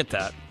 I get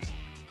that.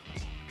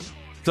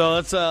 So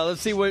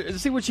let's see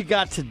what you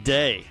got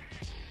today.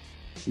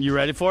 You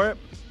ready for it?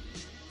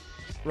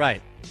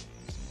 Right.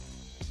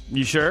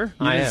 You sure?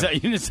 I am. You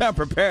didn't sound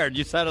prepared.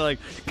 You sounded like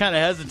kind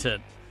of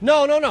hesitant.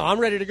 No. I'm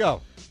ready to go.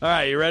 All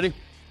right, you ready?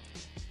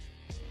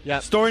 Yeah.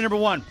 Story number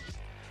 1.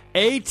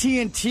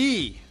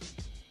 AT&T.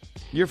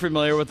 You're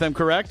familiar with them,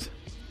 correct?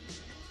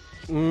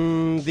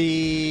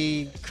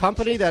 The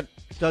company that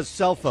does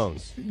cell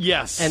phones.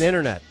 Yes. And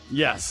internet.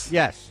 Yes.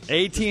 Yes.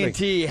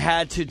 AT&T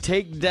had to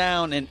take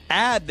down an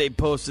ad they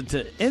posted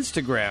to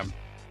Instagram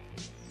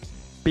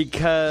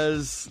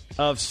because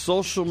of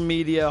social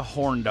media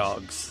horn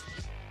dogs.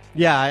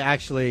 Yeah,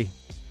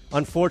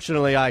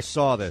 unfortunately, I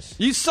saw this.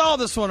 You saw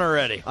this one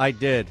already. I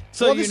did.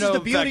 So well, you this know is the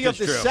beauty of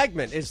this true.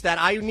 segment is that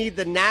I need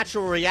the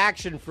natural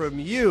reaction from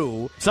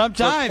you.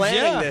 Sometimes, for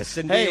planning yeah. this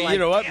and hey, being like, you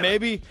know what?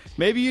 "Damn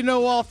Maybe you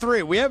know all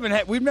three. We've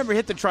never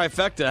hit the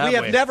trifecta. Have we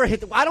have never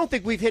hit. I don't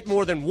think we've hit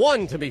more than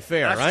one. To be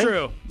fair, That's right?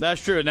 true.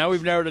 That's true. Now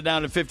we've narrowed it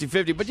down to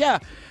 50-50. But yeah,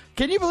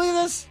 can you believe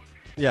this?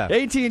 Yeah.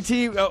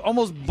 AT&T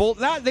almost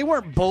they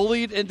weren't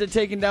bullied into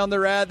taking down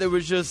their ad. There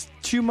was just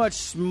too much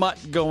smut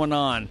going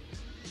on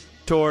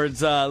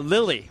towards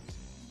Lily.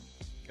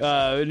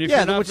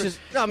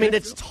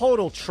 It's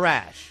total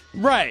trash.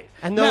 Right.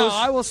 And now, those,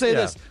 I will say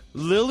this.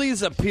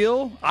 Lily's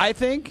appeal, I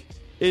think,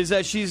 is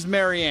that she's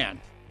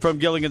Marianne from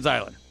Gilligan's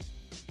Island.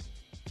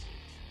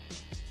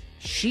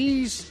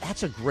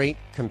 That's a great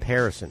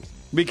comparison.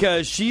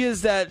 Because she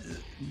is that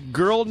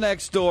girl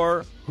next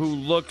door who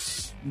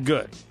looks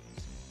good.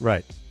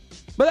 Right.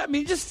 But, I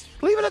mean, just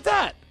leave it at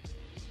that.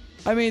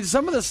 I mean,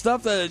 some of the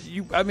stuff that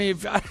I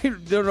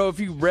don't know if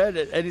you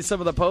read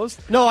some of the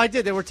posts. No, I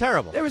did. They were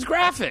terrible. It was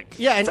graphic.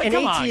 Yeah, and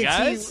come AT&T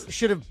on,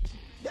 should have.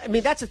 I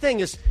mean, that's the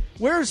thing is,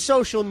 where's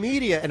social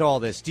media and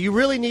all this? Do you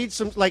really need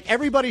some? Like,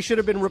 everybody should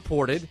have been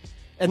reported,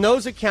 and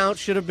those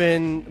accounts should have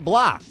been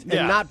blocked,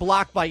 and not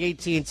blocked by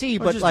AT&T,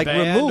 but just like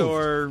banned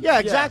removed.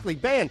 Exactly,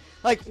 banned.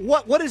 Like,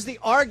 what is the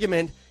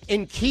argument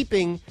in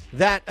keeping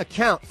that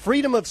account?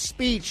 Freedom of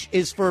speech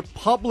is for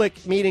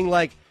public, meaning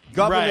like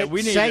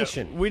government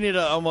sanction. We need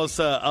to almost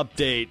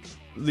update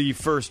the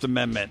First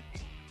Amendment.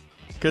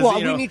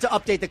 Well, we need to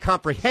update the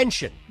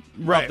comprehension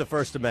of the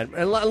First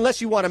Amendment.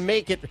 Unless you want to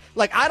make it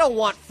like, I don't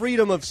want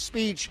freedom of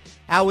speech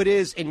how it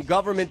is in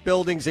government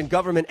buildings and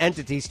government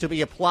entities to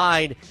be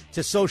applied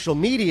to social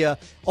media,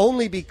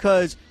 only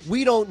because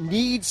we don't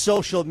need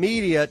social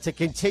media to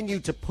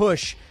continue to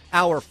push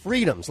our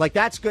freedoms. Like,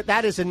 that's good.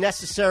 That is a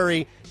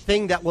necessary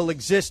thing that will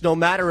exist no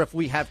matter if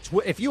we have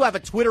if you have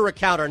a Twitter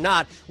account or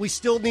not. We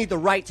still need the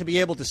right to be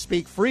able to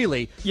speak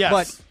freely. Yes.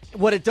 But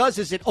what it does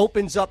is it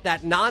opens up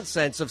that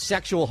nonsense of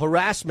sexual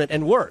harassment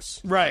and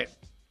worse. Right.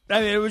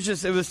 I mean, it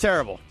was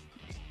terrible.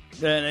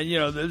 And it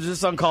was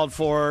just uncalled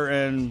for.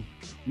 And,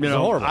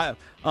 horrible.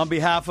 On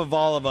behalf of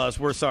all of us,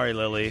 we're sorry,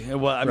 Lily.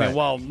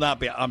 Well,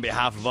 not on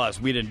behalf of us.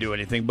 We didn't do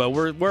anything. But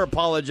we're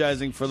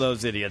apologizing for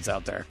those idiots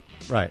out there.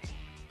 Right.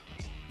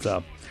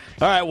 So,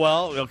 all right,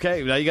 well,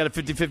 okay. Now you got a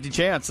 50-50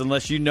 chance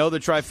unless you know the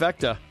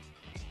trifecta.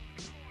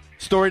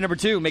 Story number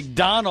 2.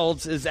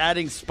 McDonald's is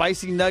adding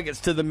spicy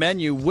nuggets to the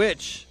menu,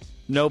 which,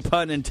 no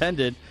pun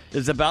intended,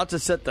 is about to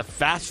set the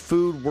fast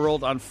food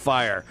world on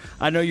fire.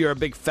 I know you're a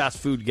big fast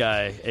food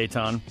guy,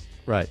 Eitan.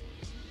 Right.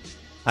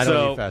 I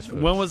don't eat fast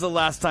food. When was the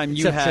last time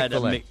you had a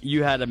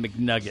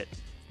McNugget?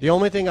 The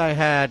only thing I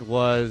had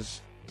was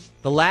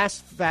the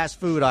last fast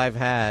food I've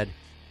had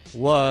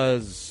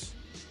was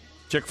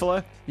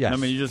Chick-fil-A? Yes. I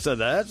mean, you just said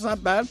that. That's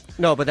not bad.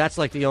 No, but that's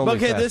like the only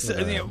fast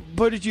food.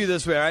 Put it to you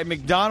this way, right?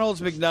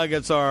 McDonald's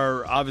McNuggets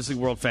are obviously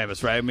world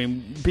famous, right? I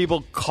mean,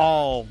 people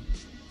call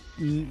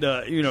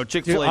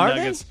Chick-fil-A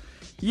nuggets.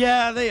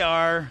 Yeah, they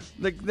are.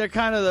 They're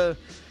kind of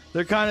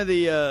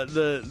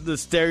the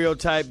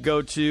stereotype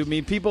go-to. I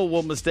mean, people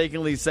will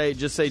mistakenly say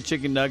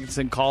chicken nuggets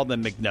and call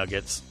them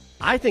McNuggets.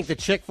 I think the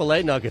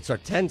Chick-fil-A nuggets are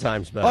 10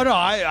 times better. Oh, no,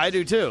 I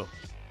do too.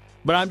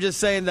 But I'm just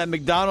saying that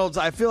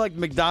I feel like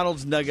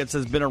McDonald's nuggets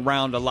has been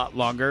around a lot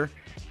longer.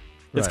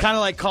 It's kind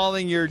of like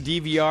calling your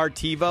DVR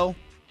TiVo,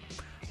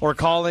 or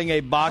calling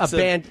a box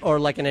or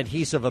like an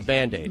adhesive a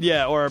Band-Aid.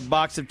 Yeah, or a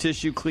box of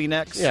tissue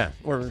Kleenex. Yeah,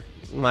 or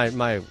my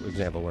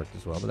example worked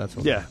as well, but that's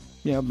okay.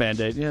 Yeah,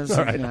 Band-Aid. Yeah,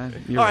 all right.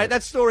 All right,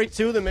 that's story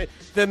 2.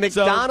 The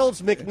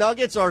McDonald's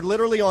McNuggets are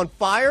literally on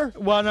fire?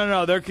 Well,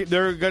 no. They're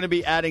going to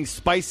be adding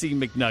spicy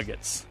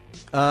McNuggets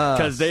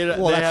because they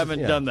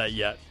haven't done that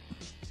yet.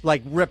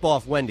 Like rip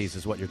off Wendy's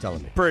is what you're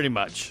telling me. Pretty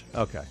much.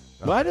 Okay.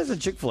 Why doesn't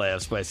Chick-fil-A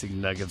have spicy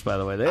nuggets, by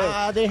the way?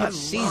 They have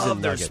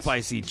seasoned their nuggets.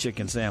 Spicy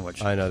chicken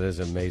sandwich. I know, this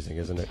is amazing,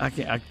 isn't it? I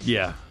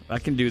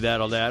can do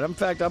that all day. In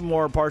fact, I'm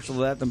more partial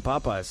to that than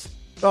Popeyes.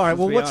 All right,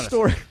 well, what's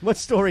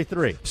story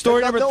 3?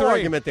 Story number 3. No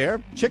argument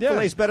there.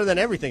 Chick-fil-A's better than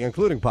everything,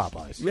 including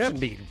Popeyes. You shouldn't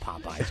be eating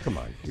Popeyes. Come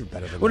on, you're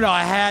better than that. Well, no,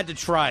 I had to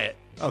try it.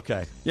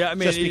 Okay. Yeah, I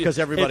mean, just because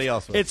everybody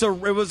else was. It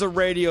was a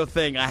radio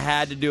thing. I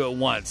had to do it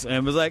once, and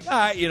it was like, all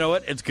right, you know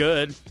what? It's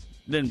good.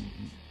 Then,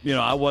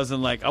 I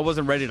wasn't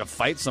ready to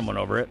fight someone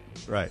over it.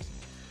 Right.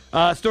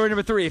 Story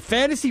number 3. A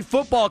fantasy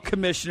football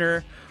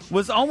commissioner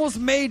was almost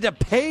made to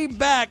pay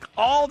back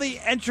all the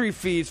entry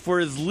fees for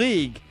his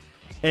league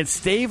and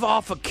stave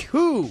off a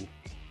coup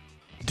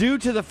due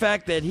to the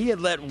fact that he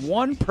had let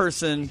one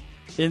person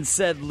in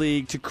said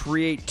league to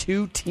create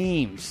 2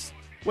 teams.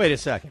 Wait a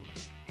second.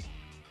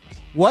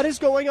 What is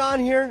going on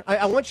here?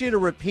 I want you to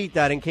repeat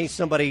that in case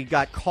somebody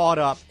got caught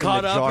up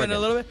in a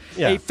little bit.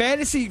 Yeah. A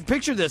fantasy,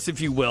 picture this if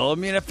you will. I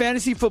mean, a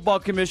fantasy football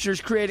commissioner is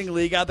creating a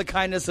league out of the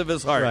kindness of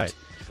his heart.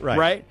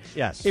 Right?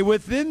 Yes.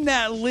 Within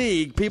that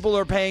league, people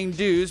are paying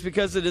dues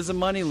because it is a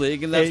money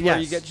league, and that's where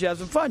you have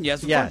some fun. You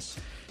have some fun.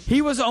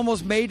 He was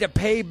almost made to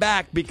pay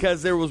back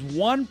because there was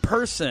one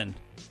person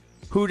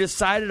who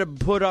decided to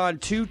put on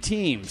 2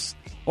 teams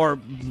or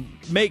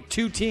make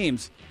 2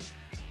 teams.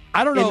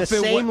 I don't know in if the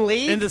it same went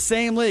league. in the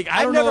same league.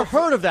 I've never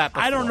heard of that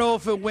before. I don't know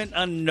if it went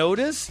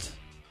unnoticed.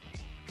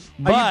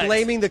 Are you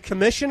blaming the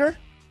commissioner?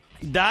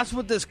 That's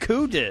what this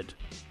coup did.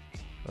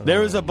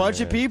 There was a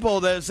bunch of people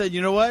that said,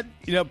 you know what?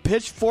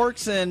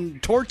 Pitchforks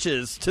and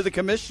torches to the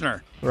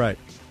commissioner. Right.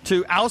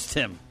 To oust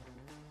him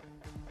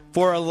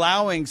for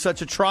allowing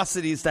such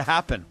atrocities to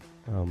happen.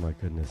 Oh, my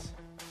goodness.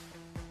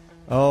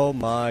 Oh,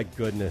 my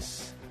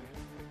goodness.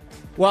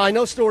 Well, I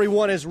know story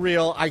 1 is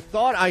real. I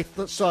thought I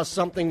saw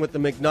something with the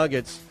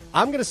McNuggets.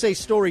 I'm going to say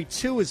story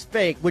 2 is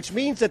fake, which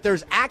means that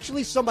there's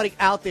actually somebody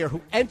out there who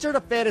entered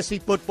a fantasy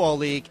football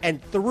league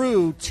and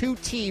threw 2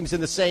 teams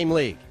in the same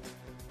league.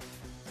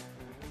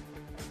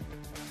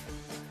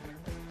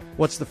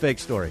 What's the fake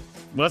story?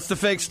 What's the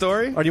fake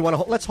story? Or do you want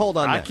to let's hold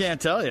on? I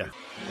can't tell you.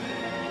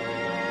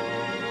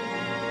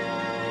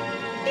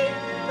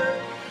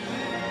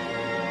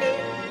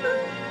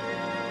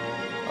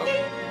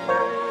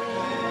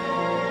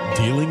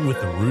 Dealing with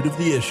the root of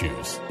the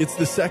issues. It's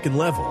the second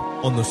level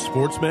on the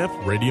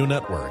SportsMap Radio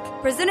Network.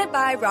 Presented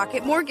by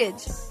Rocket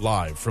Mortgage.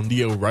 Live from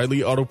the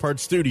O'Reilly Auto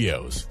Parts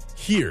Studios,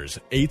 here's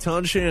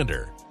Eitan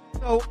Shander.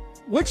 So,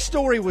 which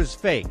story was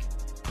fake?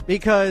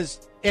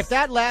 Because if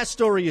that last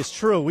story is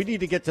true, we need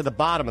to get to the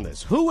bottom of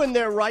this. Who in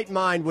their right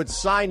mind would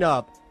sign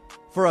up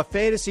for a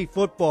fantasy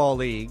football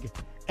league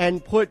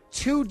and put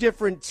 2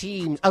 different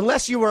teams,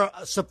 unless you were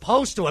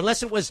supposed to,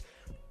 unless it was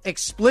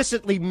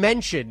explicitly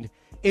mentioned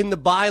in the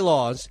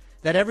bylaws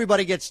that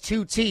everybody gets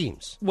 2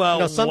 teams?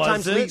 Well,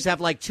 sometimes leagues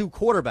have like 2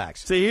 quarterbacks.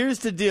 So here's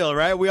the deal,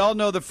 right? We all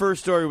know the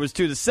first story was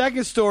 2. The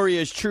second story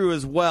is true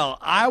as well.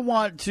 I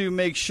want to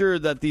make sure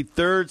that the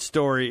third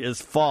story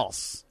is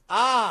false.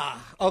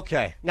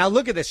 Okay. Now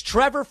look at this.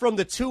 Trevor from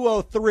the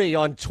 203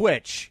 on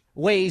Twitch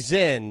weighs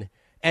in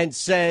and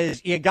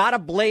says, you got to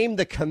blame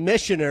the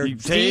commissioner.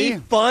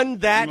 Defund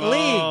that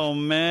league. Oh,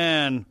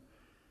 man.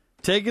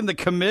 Taking the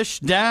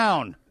commish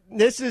down.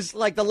 This is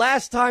like the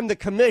last time the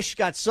commish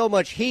got so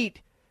much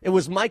heat. It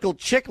was Michael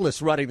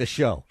Chiklis running the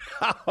show.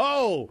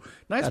 Oh,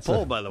 nice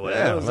poll, by the way.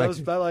 Yeah,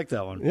 I like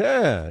that one.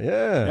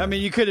 Yeah. I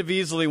mean, you could have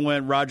easily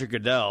went Roger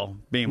Goodell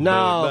being booed,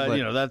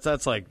 but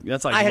that's like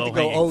I had to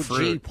go OG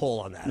fruit.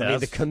 poll on that. Yeah, I mean,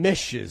 the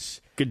commish is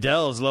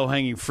Goodell is low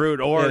hanging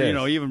fruit, or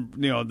even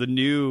the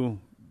new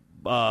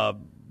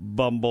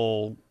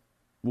Bumble,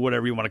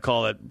 whatever you want to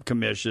call it,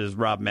 commish is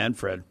Rob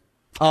Manfred.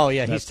 Oh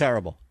yeah, he's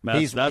terrible.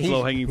 That's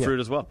low hanging fruit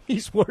as well.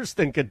 He's worse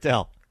than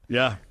Goodell.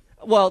 Yeah.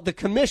 Well, the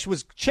commish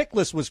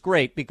Chiklis was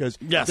great because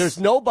there's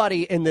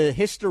nobody in the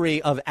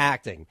history of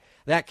acting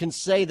that can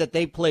say that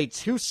they played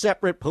 2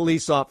 separate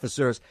police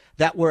officers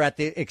that were at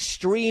the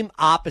extreme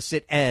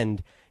opposite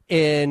end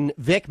in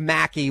Vic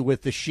Mackey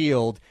with the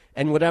Shield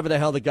and whatever the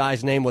hell the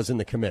guy's name was in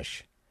the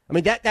commish. I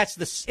mean,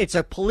 it's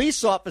a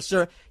police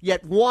officer,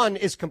 yet one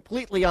is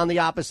completely on the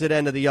opposite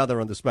end of the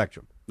other on the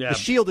spectrum. Yeah. The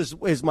Shield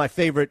is my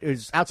favorite.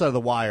 Is outside of The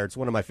Wire. It's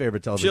one of my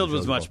favorite television Shield shows.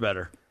 was much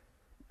better.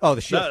 Oh,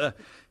 the Shield.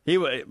 He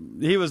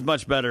was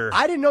much better.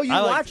 I didn't know you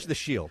watched The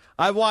Shield.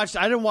 I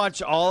didn't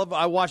watch all of.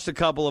 I watched a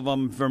couple of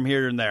them from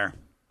here and there.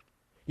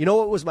 You know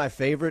what was my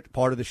favorite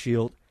part of The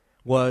Shield?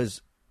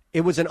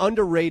 It was an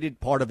underrated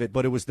part of it,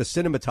 but it was the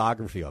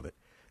cinematography of it.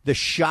 The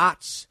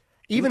shots,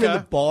 even in the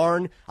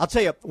barn. I'll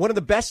tell you, one of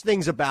the best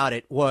things about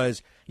it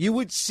was you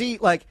would see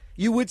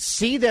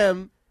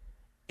them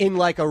in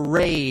like a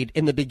raid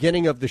in the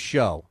beginning of the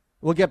show.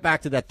 We'll get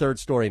back to that third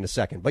story in a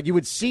second. But you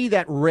would see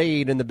that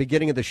raid in the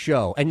beginning of the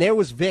show. And there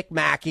was Vic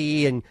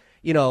Mackey and,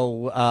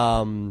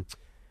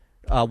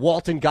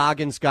 Walton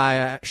Goggins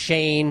guy,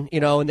 Shane,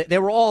 and they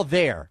were all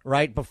there,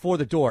 right, before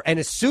the door. And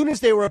as soon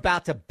as they were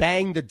about to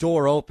bang the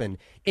door open,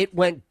 it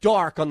went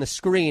dark on the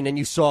screen and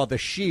you saw the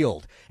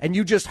Shield. And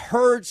you just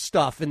heard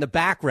stuff in the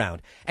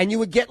background. And you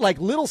would get like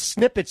little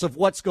snippets of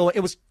what's going.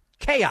 It was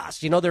chaos.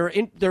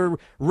 They're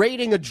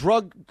raiding a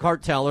drug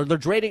cartel or they're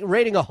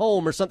raiding a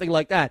home or something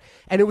like that.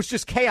 And it was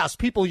just chaos.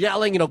 People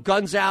yelling,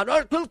 guns out,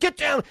 oh, get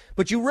down.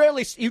 But you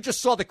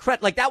just saw the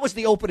credit. Like that was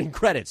the opening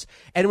credits.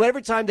 And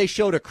every time they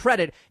showed a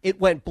credit, it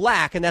went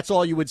black. And that's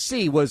all you would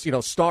see was,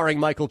 starring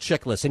Michael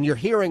Chiklis. And you're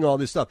hearing all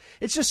this stuff.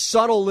 It's just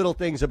subtle little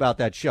things about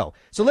that show.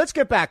 So let's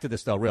get back to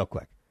this though, real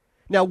quick.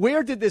 Now,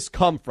 where did this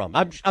come from?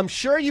 I'm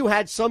sure you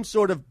had some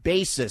sort of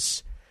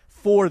basis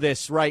for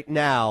this right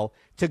now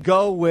to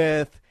go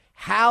with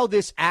how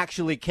this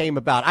actually came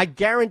about. I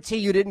guarantee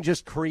you didn't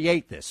just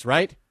create this,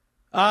 right?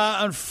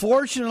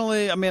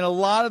 Unfortunately, I mean, a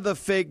lot of the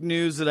fake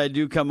news that I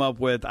do come up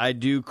with, I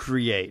do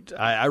create.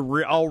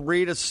 I'll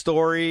read a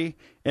story,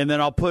 and then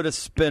I'll put a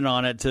spin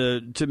on it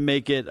to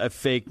make it a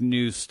fake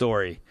news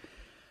story.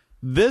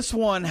 This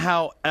one,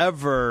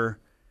 however,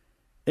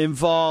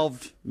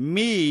 involved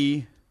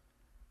me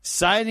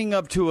signing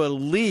up to a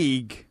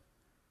league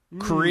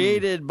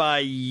created by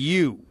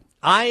you.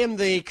 I am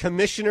the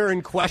commissioner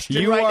in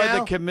question You right are now?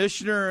 the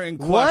commissioner in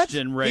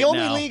question right now. now.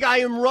 The only league I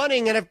am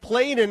running and have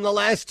played in the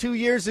last 2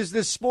 years is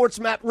this Sports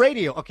Map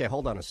Radio. Okay,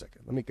 hold on a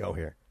second. Let me go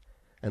here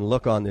and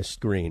look on this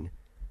screen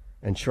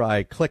and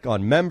click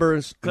on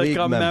members. Click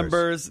on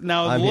members.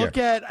 Now I'm look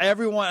here. at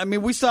everyone. I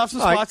mean, we still have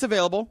some spots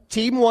available.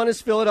 Team 1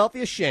 is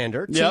Philadelphia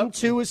Shander. Yep. Team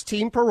 2 is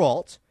Team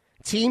Peralt.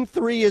 Team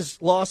 3 is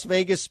Las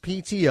Vegas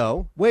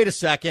PTO. Wait a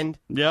second.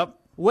 Yep.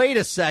 Wait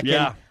a second.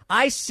 Yeah.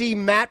 I see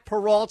Matt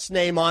Peralt's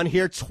name on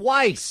here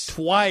twice.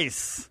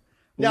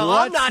 Now,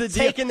 I'm not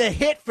taking the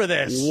hit for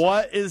this.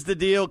 What is the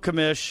deal,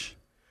 Commish?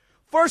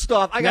 First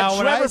off, I got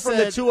Trevor from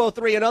the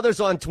 203 and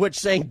others on Twitch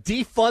saying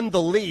defund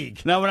the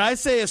league. Now, when I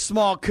say a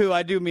small coup,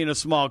 I do mean a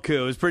small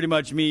coup. It's pretty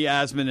much me,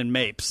 Asman, and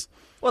Mapes.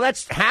 Well,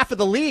 that's half of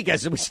the league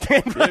as we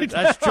stand right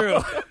now. That's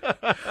true.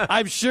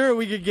 I'm sure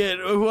we could get –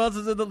 who else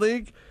is in the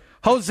league?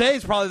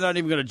 Jose's probably not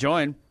even going to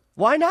join.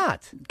 Why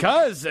not?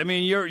 Because, I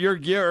mean,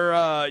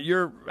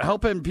 you're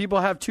helping people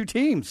have two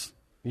teams.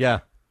 Yeah.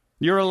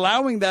 You're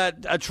allowing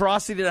that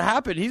atrocity to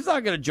happen. He's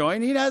not going to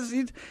join. He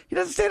doesn't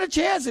stand a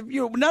chance.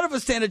 None of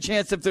us stand a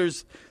chance if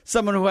there's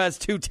someone who has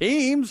two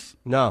teams.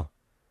 No,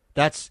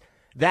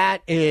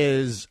 that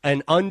is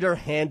an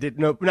underhanded.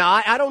 No,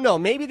 now I don't know.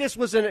 Maybe this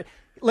was an.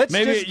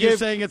 Maybe you're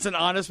saying it's an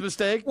honest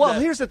mistake. Well,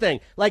 here's the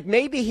thing. Like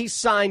maybe he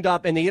signed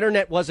up and the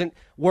internet wasn't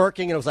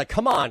working, and it was like,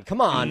 come on,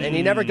 and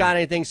he never got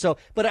anything. So,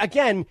 but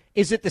again,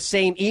 is it the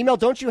same email?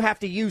 Don't you have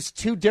to use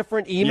two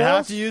different emails? You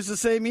have to use the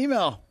same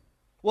email.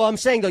 Well, I'm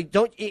saying, like,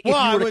 if you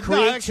were to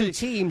create two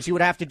teams, you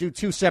would have to do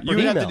two separate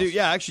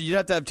emails. You'd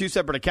have to have two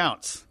separate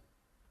accounts.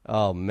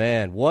 Oh,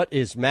 man. What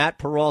is Matt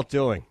Peralt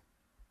doing?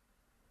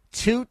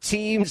 Two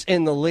teams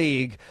in the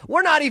league.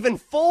 We're not even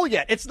full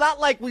yet. It's not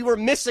like we were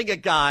missing a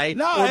guy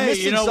or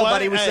missing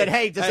somebody who said,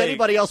 hey, does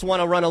anybody else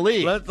want to run a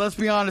league? Let's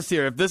be honest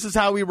here. If this is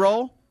how we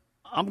roll,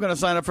 I'm going to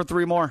sign up for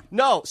 3 more.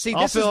 No, see,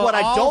 this is what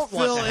I don't want to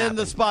happen. I'll fill in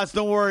the spots.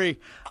 Don't worry.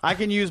 I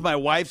can use my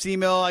wife's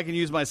email. I can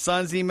use my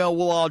son's email.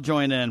 We'll all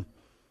join in.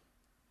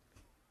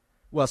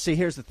 Well, see,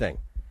 here's the thing.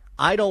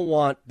 I don't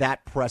want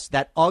that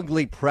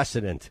ugly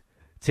precedent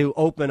to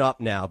open up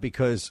now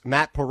because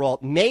Matt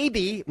Peralt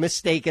maybe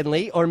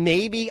mistakenly or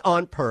maybe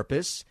on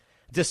purpose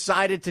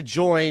decided to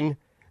join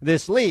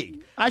this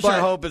league. I sure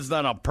hope it's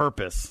not on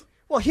purpose.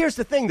 Well, here's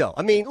the thing, though.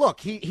 I mean,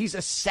 look, he's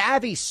a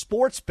savvy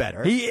sports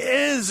bettor. He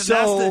is.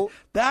 So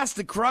that's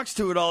the crux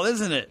to it all,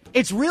 isn't it?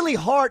 It's really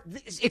hard.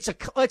 It's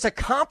a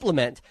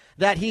compliment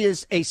that he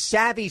is a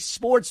savvy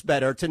sports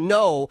bettor to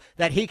know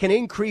that he can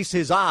increase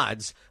his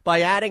odds by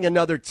adding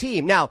another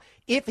team. Now,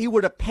 if he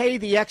were to pay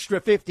the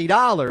extra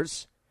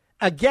 $50,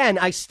 again,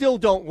 I still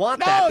don't want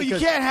that. No, you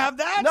can't have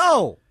that.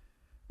 No.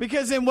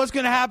 Because then what's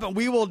going to happen?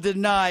 We will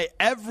deny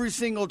every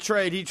single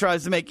trade he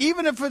tries to make,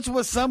 even if it's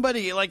with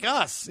somebody like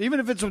us. Even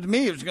if it's with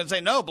me, he's going to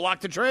say, no, block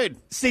the trade.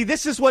 See,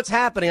 this is what's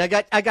happening.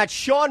 I got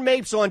Sean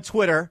Mapes on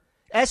Twitter,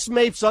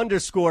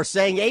 @SMapes_,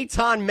 saying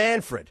Eitan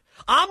Manfred.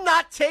 I'm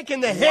not taking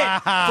the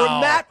hit for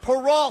Matt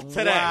Peralt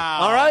today. Wow.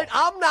 All right?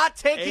 I'm not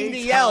taking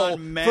the L for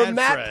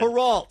Matt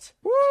Peralt.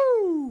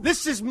 Woo!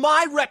 This is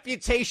my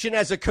reputation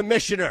as a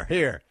commissioner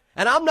here.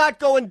 And I'm not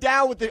going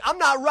down with it. I'm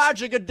not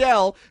Roger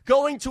Goodell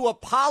going to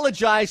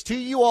apologize to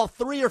you all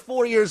 3 or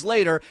 4 years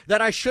later that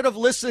I should have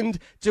listened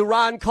to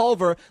Ron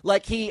Culver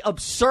like he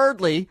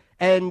absurdly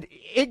and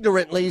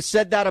ignorantly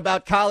said that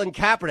about Colin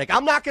Kaepernick.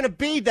 I'm not going to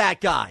be that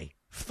guy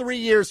 3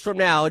 years from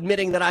now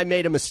admitting that I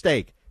made a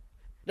mistake.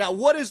 Now,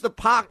 what is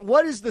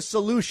the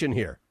solution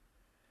here?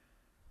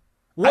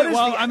 Where is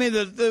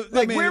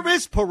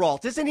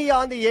Peralt? Isn't he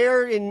on the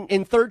air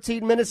in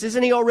 13 minutes?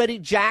 Isn't he already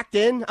jacked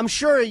in? I'm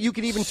sure you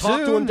could even talk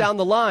to him down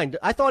the line.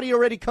 I thought he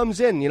already comes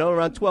in,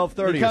 around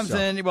 12:30. He comes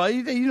in. Well,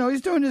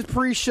 he's doing his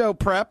pre-show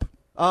prep.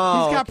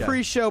 Oh, he's got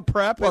pre-show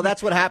prep. Well,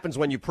 that's what happens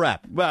when you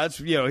prep. Well, it's,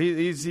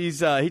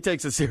 he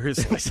takes it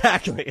seriously.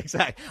 Exactly.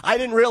 I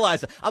didn't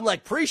realize that. I'm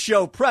like,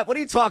 pre-show prep? What are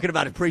you talking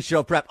about in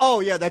pre-show prep? Oh,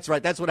 yeah, that's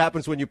right. That's what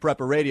happens when you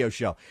prep a radio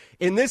show.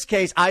 In this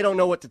case, I don't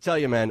know what to tell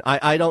you, man.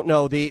 I don't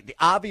know. The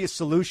obvious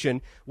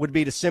solution would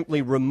be to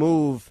simply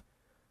remove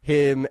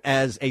him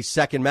as a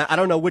second man. I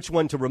don't know which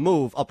one to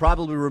remove. I'll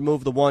probably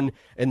remove the one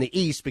in the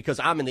East because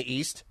I'm in the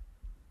East.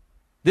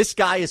 This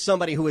guy is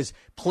somebody who has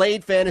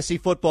played fantasy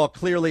football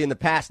clearly in the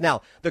past.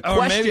 Now, the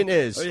question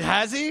is...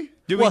 Has he?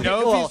 Do we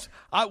know if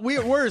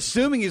he's... we're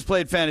assuming he's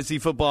played fantasy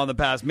football in the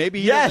past. Maybe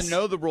he doesn't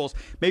know the rules.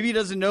 Maybe he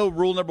doesn't know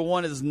rule number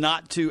 1 is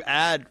not to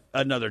add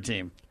another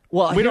team.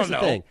 Well, we don't know.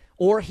 Thing.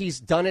 Or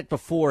he's done it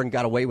before and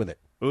got away with it.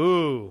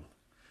 Ooh.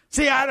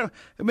 See,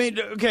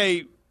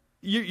 okay,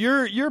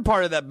 you're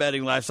part of that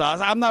betting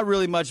lifestyle. I'm not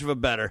really much of a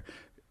bettor.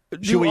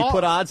 Should we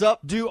put odds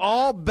up? Do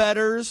all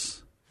bettors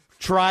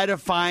try to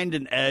find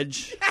an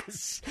edge?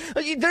 Yes.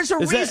 There's a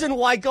reason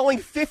why going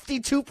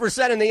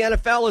 52% in the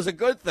NFL is a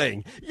good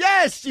thing.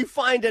 Yes, you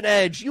find an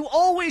edge. You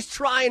always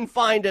try and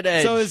find an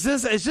edge. So is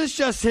this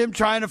just him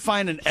trying to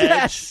find an edge?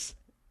 Yes.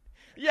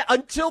 Yeah,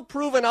 until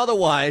proven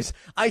otherwise,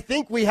 I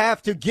think we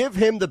have to give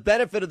him the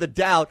benefit of the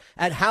doubt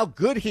at how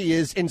good he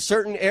is in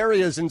certain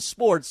areas in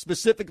sports,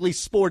 specifically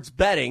sports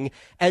betting,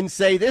 and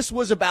say this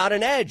was about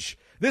an edge.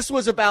 This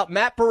was about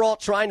Matt Perrault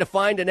trying to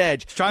find an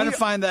edge. To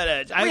find that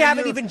edge. We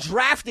haven't even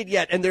drafted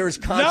yet, and there is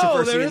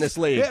controversy in this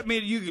league. Yeah, I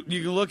mean, you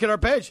can look at our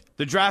page.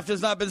 The draft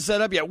has not been set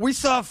up yet. We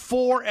saw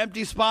 4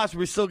 empty spots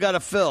we still got to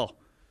fill.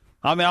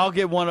 I mean, I'll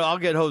get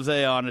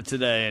Jose on it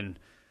today, and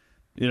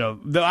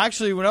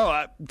technically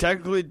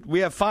we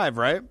have 5,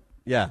 right?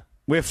 Yeah,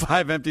 we have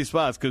 5 empty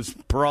spots because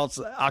Perrault's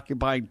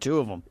occupying 2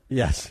 of them.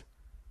 Yes.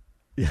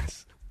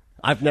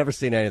 I've never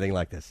seen anything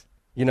like this.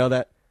 You know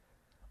that?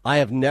 I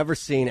have never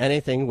seen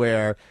anything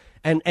where,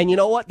 and you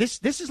know what?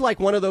 This is like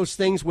one of those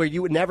things where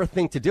you would never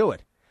think to do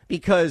it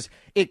because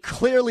it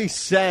clearly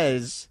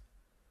says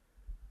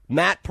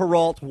Matt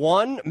Perrault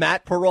 1,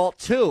 Matt Perrault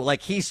 2.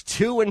 Like he's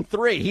 2 and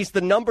 3. He's the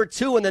number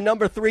 2 and the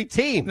number 3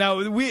 team.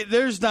 Now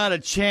there's not a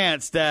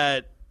chance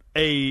that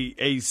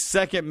a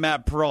second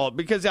Matt Perrault,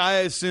 because I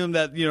assume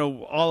that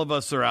all of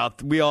us are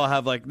out. We all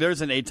have there's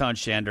an Eitan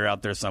Shander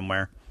out there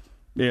somewhere.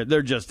 Yeah,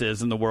 there just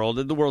is in the world.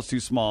 The world's too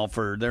small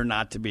for there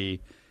not to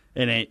be.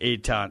 Another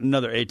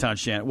Eitan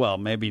Shander. Well,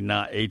 maybe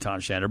not Eitan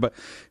Shander,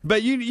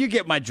 but you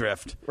get my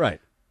drift.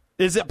 Right.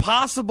 Is it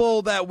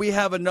possible that we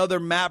have another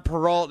Matt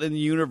Perrault in the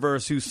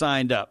universe who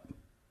signed up?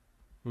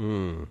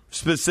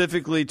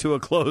 Specifically to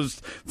a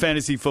closed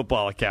fantasy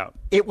football account?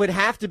 It would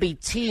have to be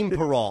Team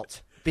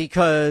Perrault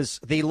because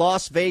the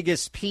Las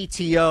Vegas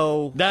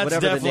PTO, that's is,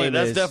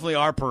 definitely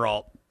our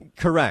Perrault.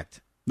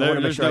 Correct.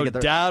 There's no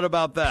doubt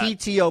about that.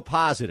 PTO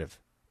positive.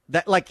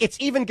 That it's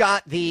even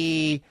got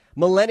the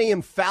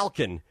Millennium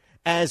Falcon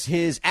as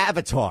his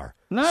avatar.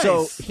 Nice.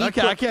 So I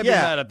can't be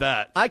mad at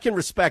that. I can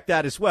respect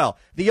that as well.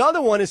 The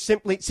other one is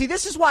simply,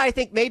 this is why I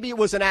think maybe it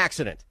was an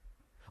accident.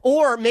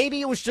 Or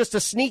maybe it was just a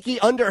sneaky,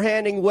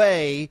 underhanding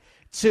way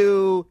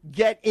to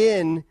get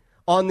in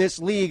on this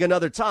league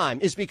another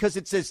time, is because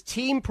it says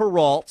Team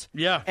Perrault.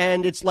 Yeah.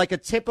 And it's like a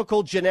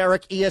typical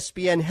generic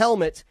ESPN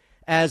helmet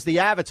as the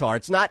avatar.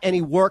 It's not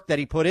any work that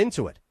he put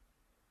into it.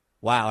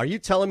 Wow, are you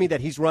telling me that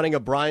he's running a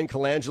Brian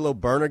Colangelo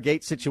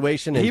Burnergate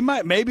situation? He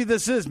might. Maybe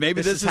this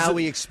is how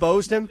we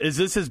exposed him. Is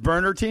this his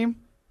burner team?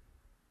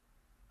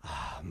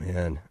 Oh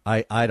man,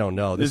 I don't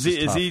know. Is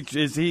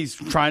he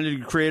trying to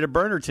create a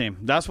burner team?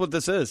 That's what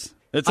this is.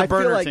 It's a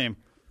burner team.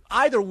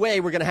 Either way,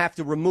 we're going to have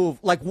to remove.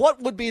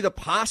 What would be the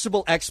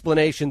possible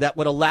explanation that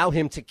would allow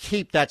him to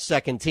keep that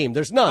second team?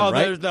 There's none,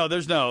 right?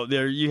 There's no.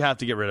 You have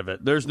to get rid of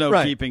it. There's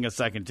no keeping a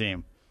second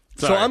team.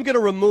 Sorry. So I'm going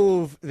to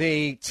remove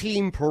the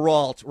Team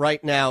Perrault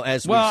right now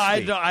as we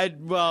speak.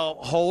 Well,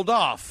 hold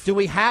off. Do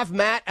we have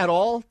Matt at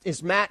all?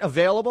 Is Matt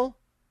available?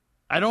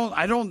 I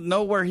don't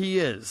know where he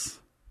is.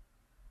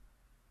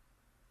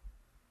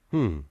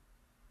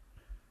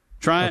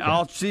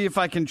 I'll see if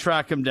I can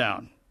track him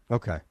down.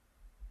 Okay.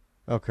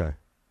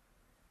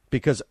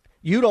 Because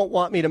you don't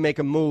want me to make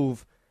a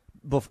move,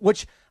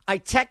 which I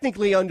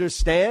technically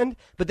understand,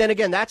 but then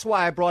again, that's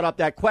why I brought up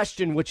that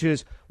question, which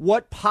is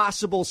what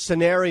possible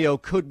scenario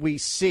could we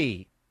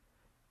see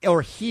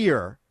or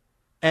hear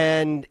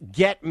and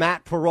get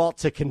Matt Perrault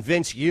to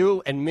convince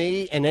you and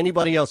me and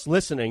anybody else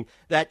listening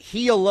that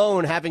he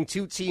alone having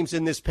 2 teams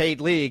in this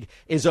paid league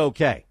is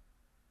okay.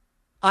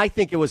 I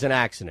think it was an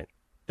accident.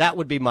 That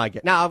would be my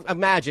guess. Now,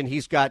 imagine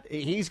he's going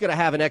to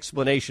have an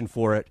explanation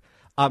for it.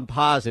 I'm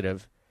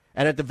positive.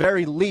 And at the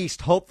very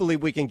least, hopefully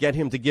we can get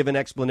him to give an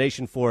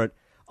explanation for it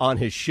on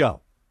his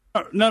show.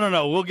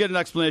 No. We'll get an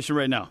explanation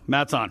right now.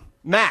 Matt's on.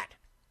 Matt.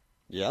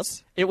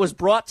 Yes? It was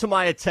brought to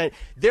my attention.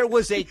 There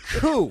was a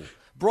coup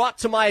brought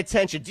to my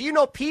attention. Do you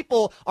know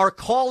people are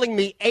calling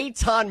me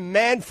Eitan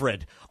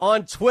Manfred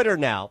on Twitter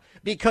now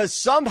because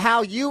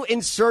somehow you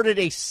inserted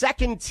a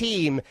second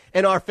team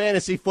in our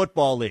fantasy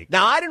football league?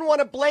 Now, I didn't want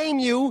to blame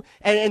you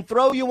and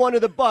throw you under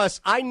the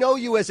bus. I know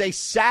you as a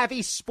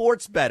savvy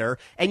sports bettor,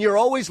 and you're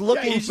always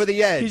looking for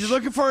the edge. He's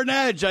looking for an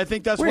edge. I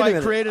think that's why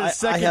he created a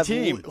second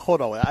team.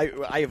 Hold on.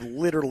 I have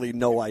literally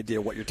no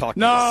idea what you're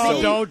talking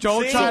about. No,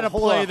 don't try to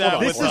play that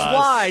with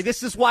us.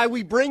 This is why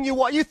we bring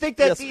you. You think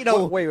that,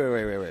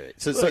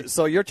 Wait.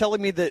 So you're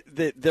telling me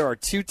that there are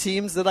 2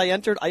 teams that I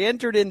entered? I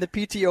entered in the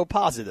PTO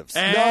positives.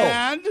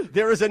 And? No.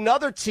 There is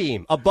another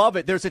team above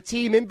it. There's a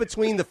team in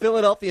between the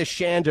Philadelphia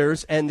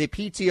Shanders and the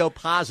PTO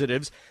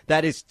positives.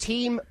 That is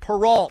Team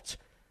Perrault.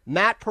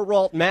 Matt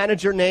Perrault,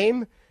 manager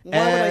name. Why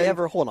would I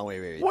ever? Hold on,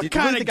 wait. What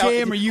kind of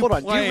game are you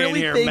playing here, Matt? Do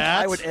you really think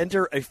I would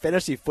enter a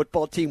fantasy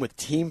football team with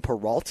Team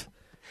Perrault?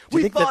 Do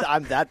you think that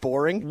I'm that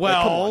boring?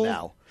 Well, come on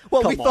now.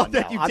 Well, we thought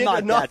that you did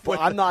enough.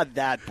 I'm not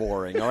that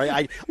boring, all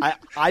right?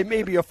 I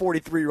may be a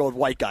 43-year-old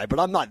white guy, but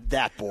I'm not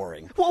that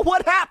boring. Well,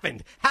 what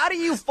happened? How do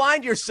you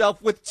find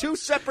yourself with 2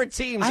 separate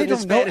teams in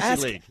this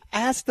fantasy league?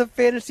 Ask the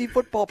fantasy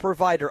football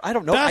provider. I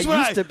don't know. I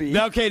used to be.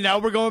 Okay, now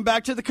we're going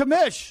back to the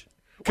commish.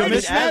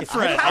 Commish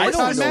Manfred. How is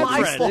this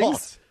my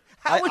fault?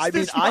 How is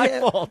this my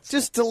fault?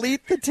 Just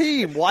delete the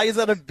team. Why is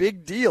that a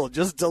big deal?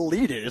 Just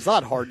delete it. It's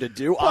not hard to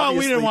do. Well,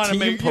 obviously, we didn't want to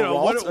make.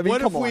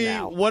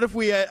 What if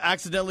we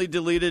accidentally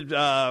deleted?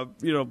 What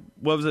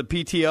was it?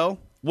 PTO.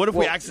 What if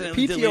we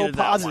accidentally deleted PTO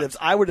positives?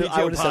 That I would have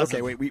said, positives.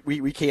 okay, wait,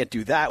 we can't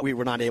do that. We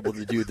were not able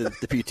to do the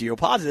PTO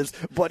positives.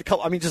 But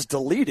just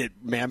delete it,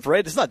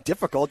 Manfred. It's not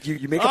difficult.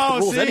 You make up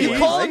the rules anyway. You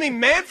calling right? me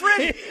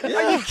Manfred? Yeah.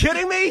 Are you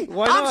kidding me?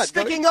 Why I'm not?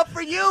 sticking up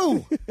for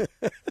you.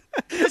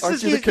 This Aren't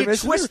is you the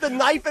commissioner? twist the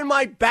knife in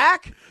my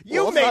back.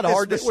 You Well, made not this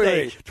hard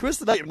mistake. Wait.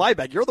 Twist the knife in my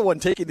back. You're the one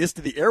taking this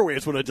to the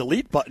airwaves when a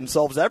delete button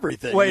solves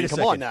everything. Wait a come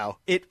second. on now.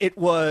 It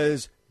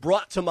was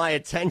brought to my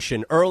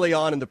attention early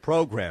on in the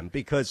program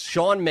because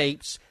Sean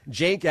Mapes,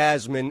 Jake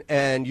Asman,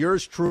 and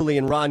yours truly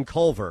and Ron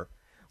Culver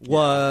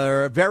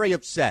were very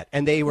upset,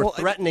 and they were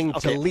threatening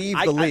to leave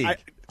the league.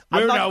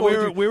 We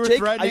were Jake,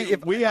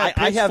 threatening.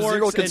 I have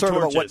zero pitchforks concern and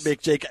about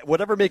torches.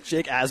 whatever makes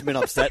Jake Asman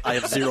upset. I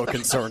have zero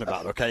concern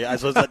about. Okay,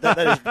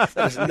 that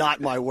is not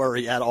my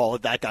worry at all.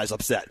 That guy's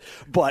upset.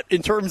 But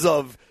in terms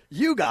of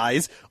you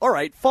guys, all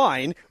right,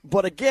 fine.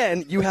 But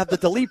again, you have the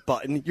delete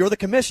button. You're the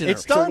commissioner.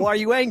 It's done. So why are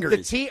you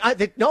angry?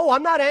 No,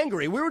 I'm not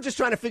angry. We were just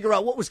trying to figure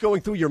out what was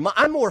going through your mind.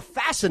 I'm more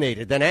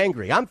fascinated than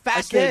angry. I'm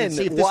fascinated to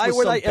see if this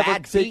was some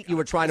bad beat you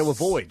were trying to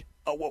avoid.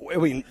 I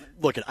mean,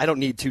 look, I don't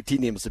need two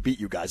team names to beat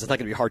you guys. It's not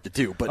going to be hard to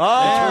do. But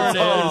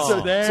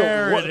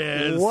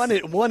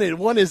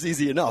one is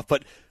easy enough.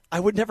 But I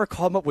would never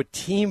come up with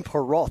Team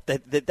Peralt.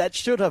 That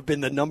should have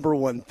been the number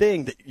one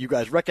thing that you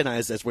guys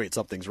recognized as, wait,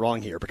 something's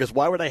wrong here. Because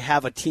why would I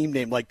have a team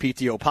name like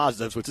PTO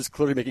Positives, which is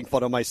clearly making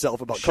fun of myself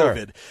about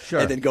COVID,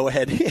 and then go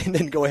ahead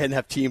and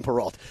have Team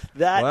Peralt?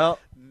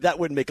 That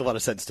wouldn't make a lot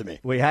of sense to me.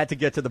 We had to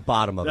get to the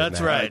bottom of it.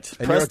 That's right.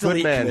 And Press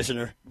delete,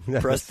 Commissioner.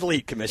 Press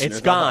delete, Commissioner. It's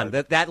gone.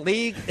 That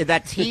league,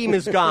 that team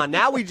is gone.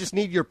 Now we just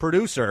need your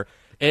producer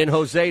and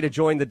Jose to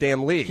join the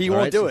damn league. He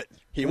won't do it.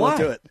 He won't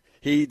do it.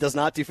 He does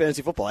not do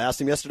fantasy football. I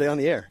asked him yesterday on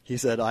the air. He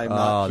said, "I'm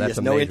not." He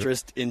has no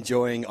interest in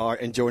joining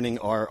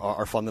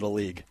our fun little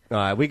league. All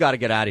right, we got to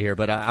get out of here,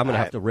 but I'm going to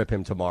have to rip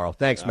him tomorrow.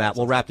 Thanks, Matt.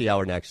 We'll wrap the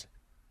hour next.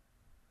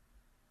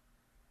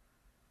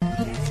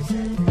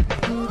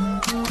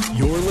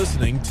 You're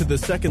listening to The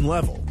Second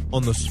Level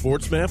on the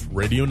SportsMap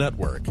Radio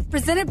Network.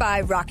 Presented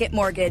by Rocket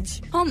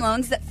Mortgage. Home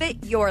loans that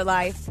fit your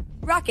life.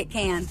 Rocket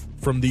can.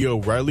 From the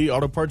O'Reilly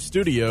Auto Parts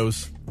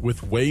Studios,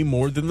 with way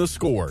more than the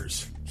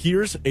scores,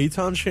 here's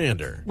Eitan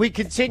Shander. We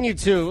continue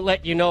to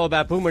let you know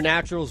about Boomer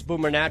Naturals,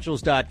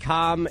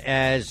 boomernaturals.com,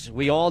 as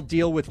we all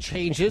deal with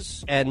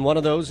changes, and one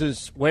of those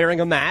is wearing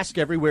a mask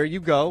everywhere you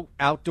go,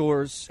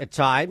 outdoors at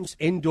times,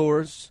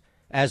 indoors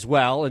as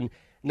well, and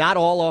not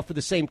all offer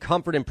the same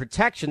comfort and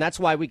protection. That's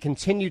why we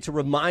continue to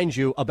remind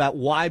you about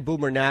why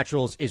Boomer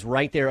Naturals is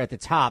right there at the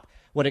top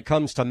when it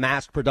comes to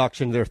mask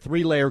production. Their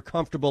 3-layer,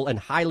 comfortable, and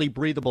highly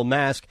breathable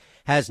mask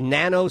has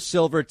nano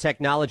silver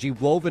technology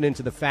woven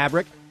into the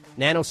fabric.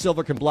 Nano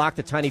silver can block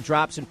the tiny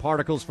drops and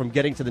particles from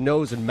getting to the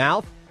nose and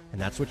mouth,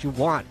 and that's what you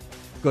want.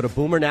 Go to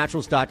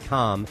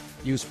boomernaturals.com.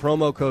 Use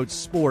promo code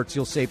SPORTS.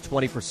 You'll save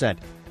 20%.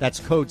 That's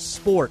code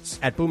SPORTS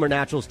at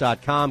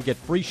boomernaturals.com. Get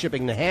free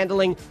shipping and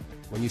handling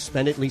when you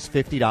spend at least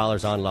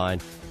 $50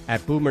 online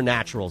at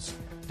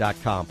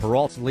boomernaturals.com.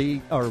 Peralt's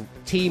league or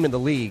team in the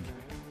league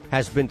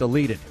has been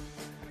deleted.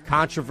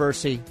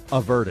 Controversy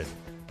averted.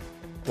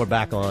 We're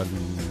back on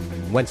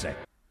Wednesday.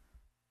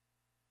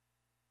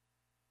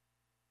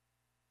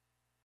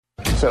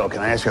 So, can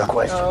I ask you a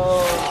question?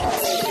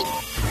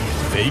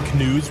 Fake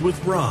news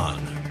with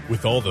Ron.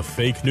 With all the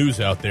fake news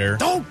out there,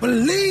 Don't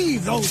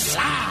believe those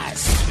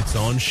lies. it's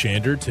on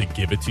Shander to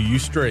give it to you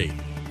straight.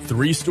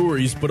 3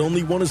 stories, but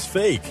only one is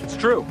fake. It's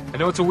true. I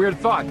know it's a weird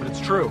thought, but it's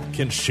true.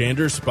 Can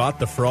Shander spot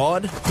the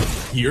fraud?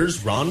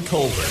 Here's Ron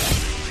Culver.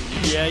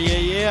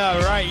 Yeah.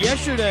 All right.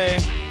 Yesterday,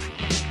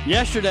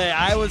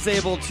 I was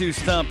able to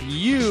stump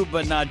you,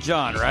 but not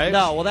John, right?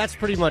 No, well, that's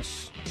pretty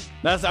much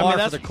that's par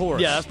for the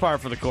course. Yeah, that's par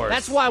for the course.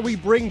 That's why we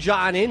bring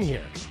John in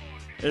here.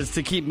 Is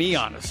to keep me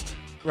honest.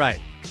 Right.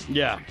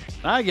 Yeah,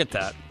 I get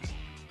that.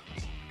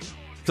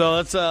 So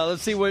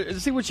let's see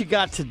what you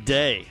got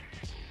today.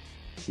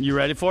 You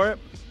ready for it?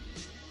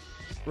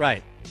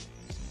 Right.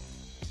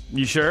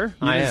 You sure?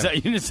 I am.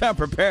 You didn't sound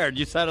prepared.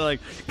 You sounded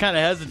like kind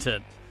of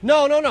hesitant.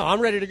 No.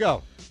 I'm ready to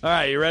go. All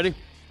right, you ready?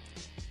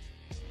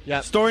 Yeah.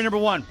 Story number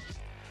 1.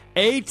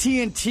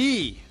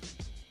 AT&T.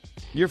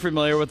 You're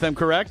familiar with them,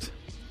 correct?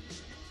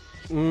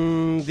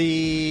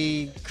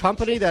 The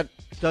company that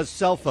does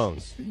cell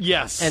phones.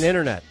 Yes. And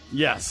internet.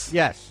 Yes.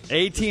 Yes.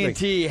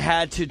 AT&T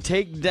had to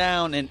take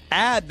down an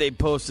ad they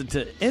posted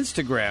to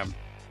Instagram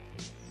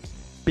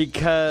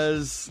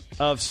because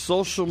of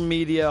social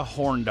media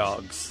horn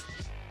dogs.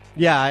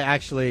 Yeah,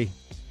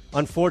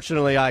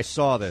 unfortunately, I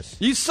saw this.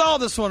 You saw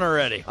this one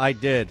already. I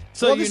did.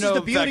 So well, you this know is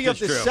the beauty of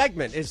this true.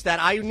 segment is that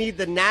I need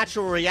the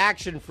natural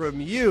reaction from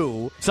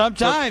you.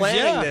 Sometimes, for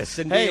planning yeah. this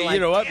and hey, being like, you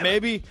know what?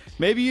 Damn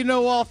Maybe you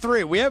know all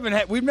 3. We've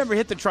never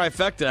hit the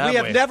trifecta. Have we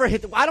have never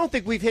hit. I don't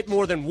think we've hit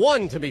more than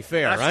 1. To be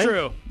fair, That's right?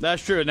 true.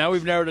 That's true. Now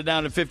we've narrowed it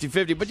down to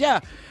 50-50. But yeah,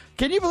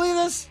 can you believe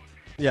this?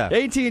 Yeah.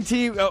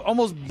 AT&T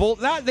almost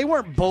they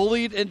weren't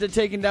bullied into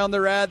taking down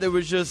their ad. There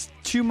was just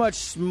too much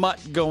smut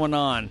going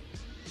on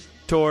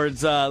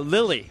towards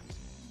Lily.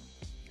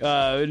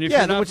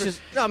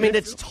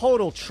 It's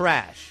total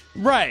trash.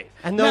 Right.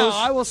 And now, those,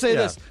 I will say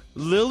this.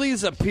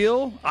 Lily's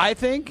appeal, I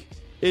think,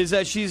 is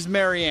that she's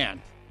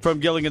Marianne from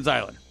Gilligan's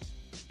Island.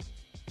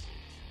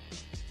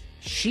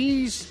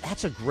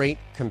 That's a great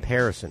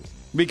comparison.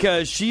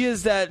 Because she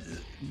is that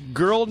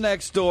girl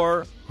next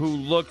door who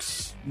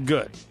looks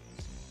good.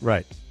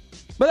 Right.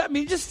 But, I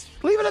mean, just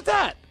leave it at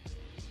that.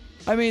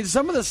 I mean,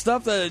 some of the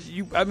stuff that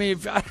I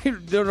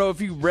don't know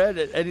if you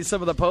read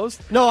some of the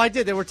posts. No, I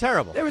did. They were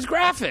terrible. It was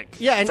graphic.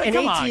 Yeah, and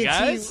come on, AT&T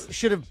guys.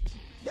 should have.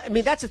 I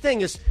mean, that's the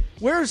thing is,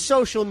 where's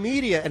social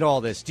media and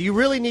all this? Do you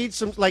really need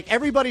some? Like,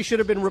 everybody should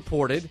have been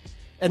reported,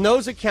 and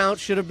those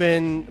accounts should have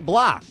been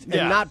blocked,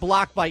 and not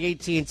blocked by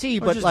AT&T,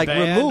 but just like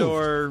banned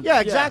removed. Yeah,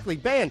 exactly,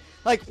 banned.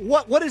 Like,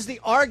 what is the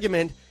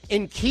argument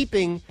in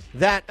keeping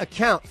that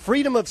account?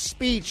 Freedom of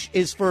speech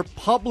is for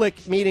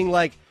public, meaning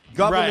like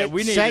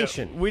government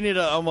sanction. We need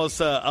to almost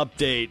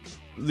update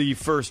the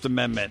First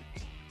Amendment.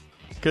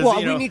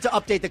 Well, we need to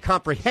update the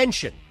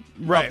comprehension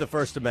of the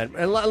First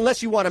Amendment,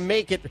 unless you want to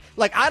make it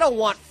like I don't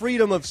want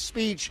freedom of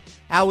speech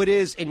how it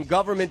is in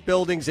government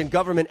buildings and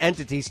government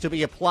entities to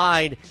be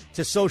applied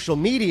to social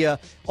media,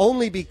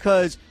 only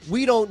because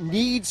we don't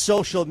need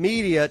social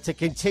media to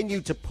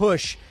continue to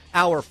push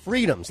our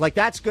freedoms. Like,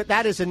 that's good.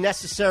 That is a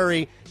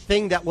necessary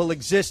thing that will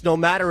exist no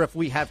matter if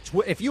we have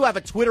if you have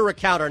a Twitter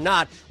account or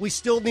not. We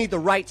still need the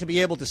right to be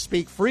able to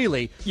speak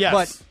freely. Yes.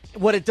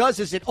 But what it does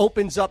is it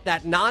opens up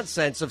that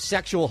nonsense of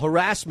sexual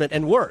harassment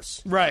and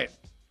worse. Right.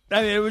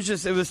 I mean, it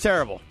was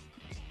terrible.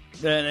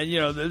 And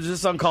it was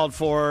just uncalled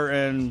for.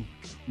 And,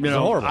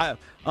 horrible.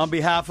 On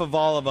behalf of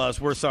all of us,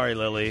 we're sorry,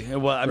 Lily.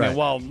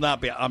 Well,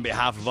 not on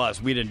behalf of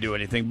us. We didn't do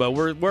anything. But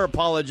we're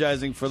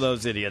apologizing for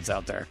those idiots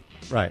out there.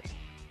 Right.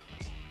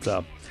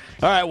 So,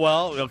 all right,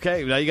 well,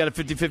 okay. Now you got a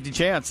 50-50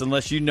 chance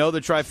unless you know the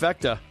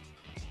trifecta.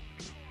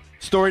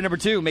 Story number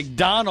 2,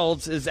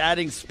 McDonald's is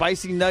adding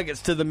spicy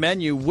nuggets to the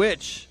menu,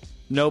 which,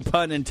 no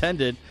pun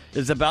intended,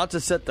 is about to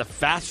set the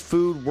fast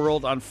food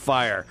world on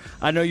fire.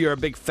 I know you're a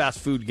big fast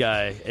food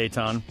guy,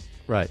 Eitan.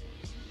 Right.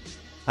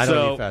 I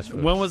don't eat fast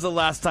food. When was the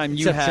last time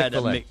you had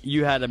a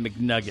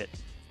McNugget?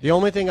 The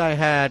only thing I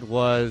had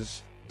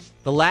was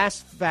the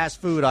last fast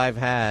food I've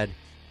had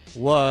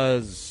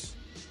was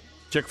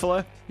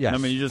Chick-fil-A? Yes. I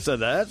mean, you just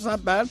said that. That's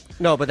not bad.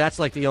 No, but that's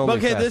like the only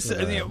fast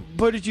food.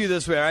 Put it to you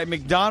this way, all right?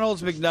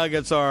 McDonald's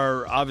McNuggets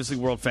are obviously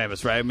world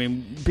famous, right? I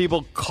mean,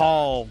 people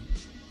call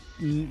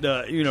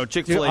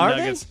Chick-fil-A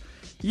nuggets.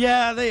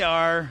 Yeah, they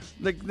are.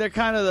 They're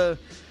kind of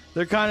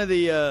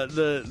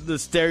the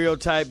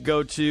stereotype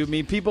go-to. I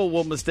mean, people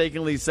will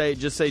mistakenly say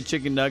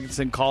chicken nuggets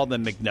and call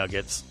them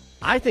McNuggets.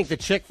 I think the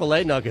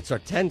Chick-fil-A nuggets are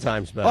 10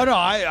 times better. Oh, no,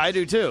 I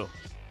do too.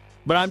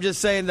 But I'm just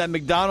saying that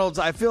McDonald's,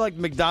 I feel like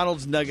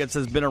McDonald's nuggets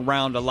has been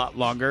around a lot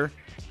longer.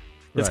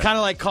 It's kind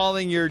of like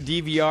calling your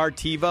DVR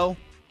TiVo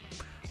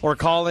or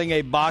calling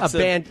a box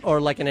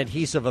or like an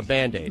adhesive a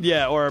Band-Aid.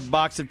 Yeah, or a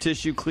box of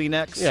tissue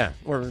Kleenex. Yeah,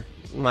 or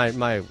my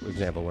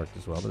example worked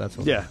as well, but that's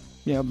okay.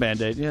 Yeah,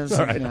 Band-Aid. Yeah,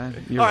 all right.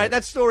 All right,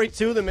 that's story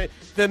 2.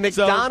 The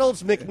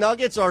McDonald's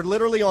McNuggets are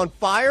literally on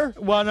fire?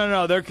 Well,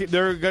 no. They're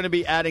going to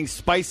be adding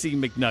spicy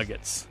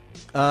McNuggets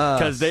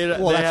because they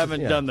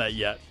haven't done that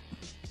yet.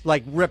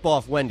 Like rip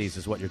off Wendy's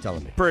is what you're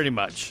telling me. Pretty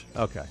much.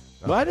 Okay.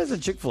 Why doesn't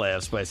Chick-fil-A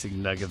have spicy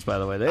nuggets, by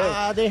the way?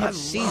 They have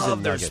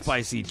seasoned their nuggets.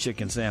 Spicy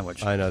chicken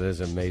sandwich. I know, that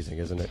is amazing,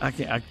 isn't it? I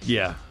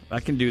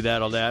can do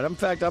that all day. In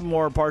fact, I'm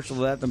more partial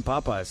to that than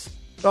Popeyes.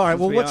 All right,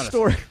 well, what's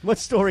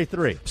story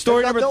 3?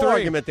 Story number 3. No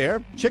argument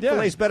there.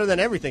 Chick-fil-A's better than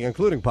everything,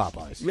 including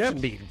Popeyes. Yep.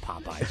 Shouldn't be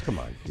Popeyes. Come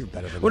on, you're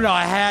better than Well, that. no,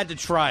 I had to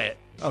try it.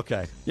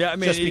 Okay. Yeah, I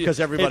mean, just because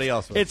everybody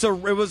else was.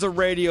 It was a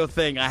radio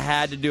thing. I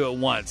had to do it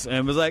once, and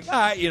it was like, all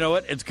right, you know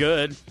what? It's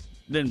good.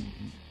 Then,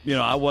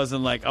 I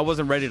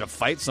wasn't ready to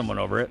fight someone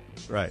over it.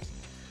 Right.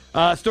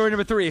 Story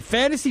number 3. A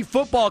fantasy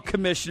football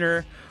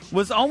commissioner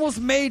was almost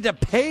made to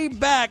pay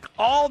back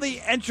all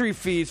the entry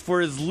fees for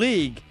his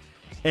league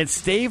and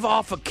stave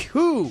off a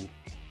coup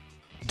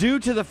due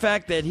to the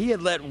fact that he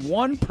had let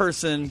one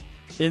person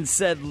in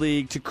said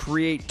league to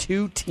create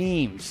 2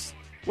 teams.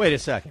 Wait a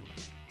second.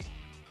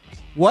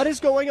 What is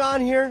going on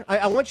here?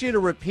 I want you to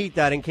repeat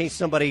that in case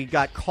somebody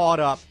got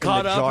caught up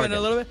in a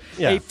little bit.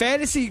 Yeah.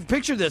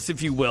 Picture this,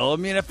 if you will. I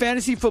mean, a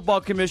fantasy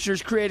football commissioner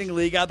is creating a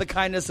league out of the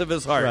kindness of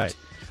his heart.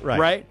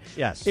 Right?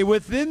 Yes.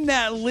 Within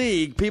that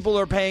league, people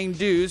are paying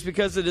dues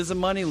because it is a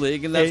money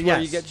league, and that's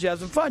where you have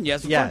some fun.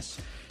 Yes.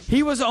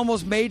 He was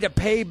almost made to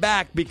pay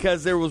back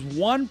because there was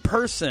one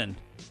person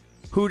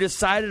who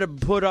decided to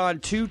put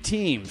on 2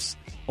 teams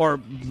or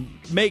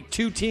make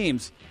 2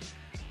 teams.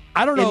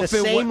 I don't know in if the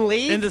it same went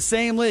league? in the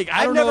same league.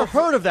 I've never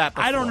heard of that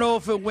before. I don't know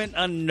if it went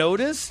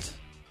unnoticed.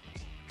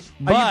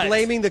 Are you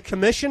blaming the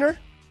commissioner?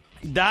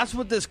 That's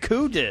what this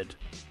coup did.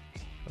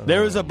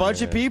 There was a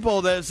bunch of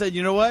people that said,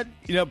 you know what?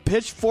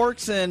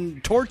 Pitchforks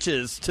and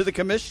torches to the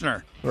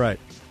commissioner. Right.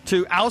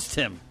 To oust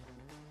him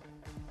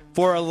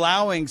for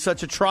allowing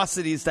such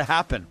atrocities to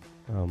happen.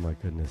 Oh, my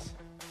goodness.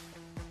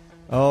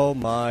 Oh,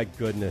 my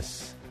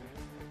goodness.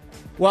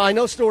 Well, I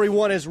know story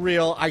 1 is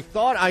real. I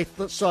thought I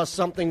saw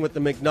something with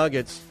the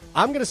McNuggets.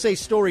 I'm going to say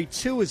story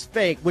 2 is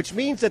fake, which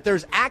means that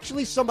there's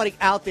actually somebody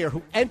out there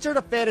who entered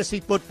a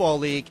fantasy football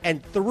league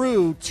and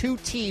threw 2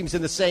 teams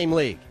in the same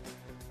league.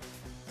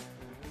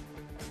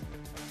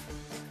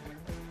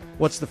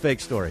 What's the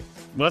fake story?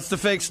 What's the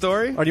fake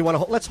story? Or do you want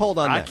to? Let's hold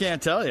on. I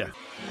can't tell you.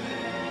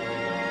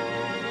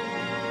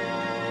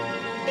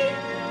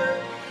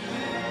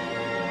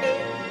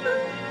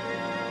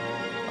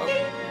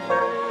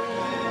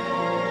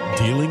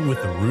 Dealing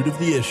with the root of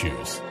the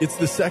issues. It's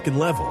the second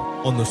level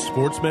on the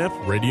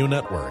SportsMap Radio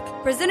Network.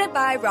 Presented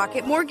by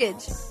Rocket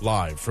Mortgage.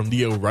 Live from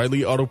the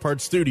O'Reilly Auto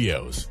Parts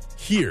Studios,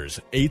 here's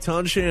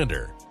Eitan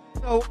Shander.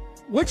 So,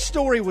 which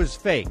story was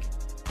fake?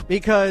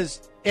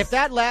 Because if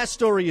that last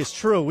story is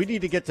true, we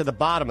need to get to the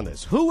bottom of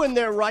this. Who in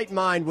their right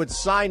mind would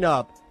sign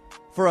up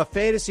for a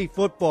fantasy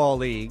football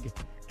league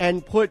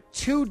and put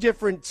 2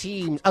 different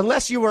teams,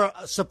 unless you were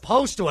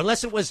supposed to,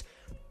 unless it was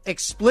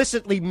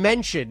explicitly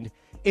mentioned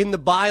in the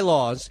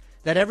bylaws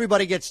that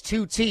everybody gets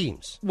 2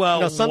 teams?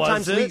 Well,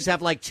 sometimes leagues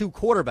have like 2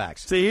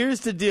 quarterbacks. So here's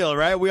the deal,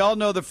 right? We all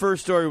know the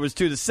first story was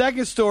 2. The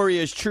second story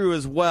is true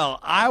as well.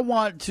 I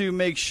want to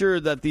make sure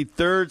that the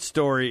third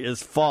story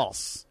is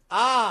false.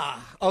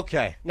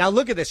 Okay. Now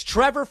look at this.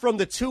 Trevor from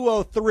the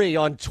 203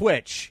 on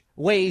Twitch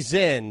weighs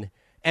in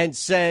and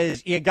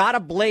says, you got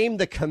to blame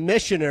the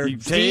commissioner.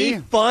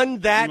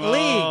 Defund that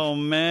league. Oh,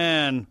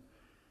 man.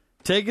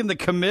 Taking the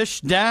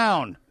commish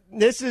down.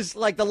 This is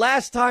like the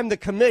last time the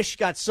commish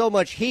got so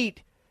much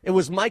heat. It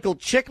was Michael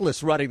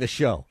Chiklis running the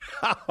show.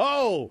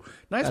 Oh,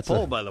 nice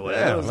poll, by the way.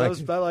 Yeah,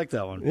 I like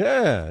that one.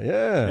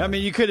 Yeah. I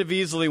mean, you could have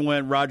easily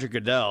went Roger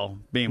Goodell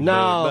being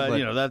no,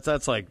 booed, but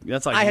that's like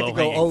I had to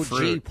go OG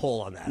fruit.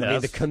 poll on that. Yeah, I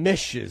mean, the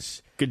commish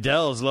is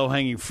Goodell is low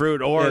hanging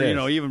fruit, or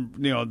even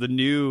the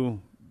new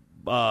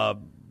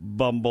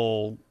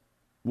Bumble,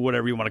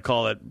 whatever you want to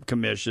call it,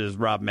 commish is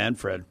Rob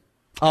Manfred.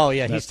 Oh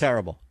yeah, he's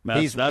terrible.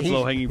 That's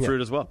low hanging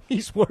fruit as well.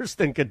 He's worse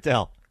than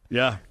Goodell.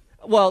 Yeah.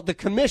 Well, the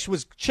commish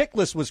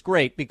Chiklis was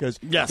great because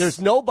there's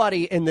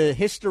nobody in the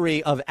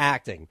history of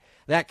acting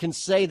that can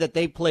say that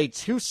they played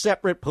 2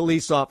 separate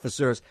police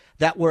officers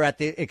that were at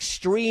the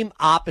extreme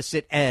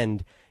opposite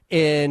end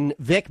in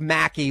Vic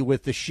Mackey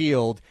with the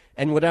Shield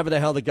and whatever the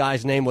hell the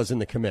guy's name was in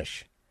the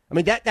commish. I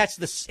mean,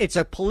 it's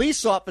a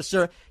police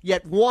officer,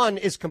 yet one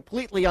is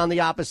completely on the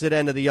opposite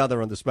end of the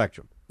other on the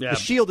spectrum. Yeah. The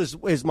Shield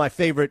is my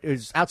favorite.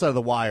 Is outside of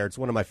The Wire. It's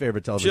one of my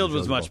favorite television Shield shows.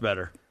 was much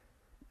better.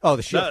 Oh,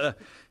 the Shield.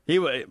 He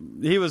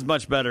was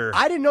much better.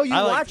 I didn't know you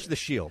watched The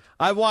Shield.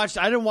 I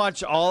didn't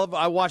watch all of.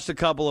 I watched a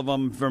couple of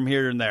them from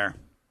here and there.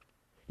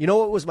 You know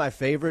what was my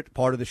favorite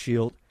part of The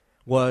Shield?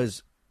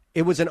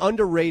 It was an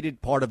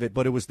underrated part of it,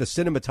 but it was the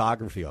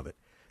cinematography of it.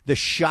 The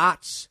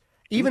shots,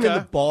 even in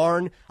the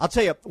barn. I'll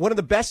tell you, one of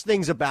the best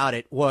things about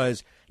it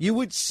was you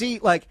would see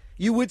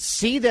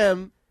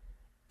them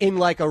in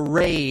like a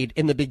raid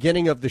in the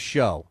beginning of the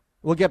show.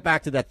 We'll get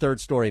back to that third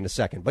story in a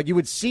second. But you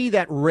would see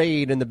that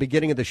raid in the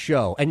beginning of the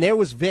show. And there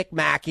was Vic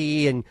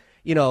Mackey and,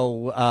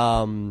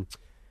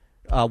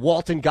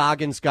 Walton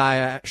Goggins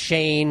guy,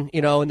 Shane,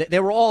 and they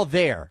were all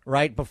there,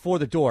 right, before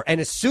the door. And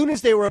as soon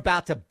as they were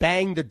about to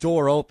bang the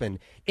door open,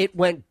 it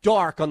went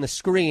dark on the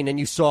screen and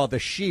you saw the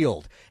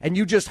Shield. And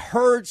you just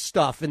heard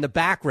stuff in the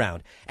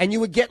background. And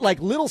you would get like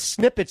little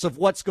snippets of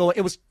what's going.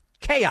 It was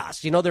chaos.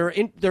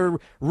 They're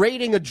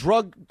raiding a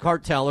drug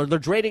cartel or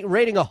they're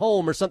raiding a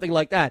home or something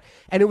like that.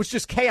 And it was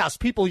just chaos.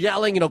 People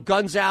yelling,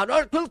 guns out,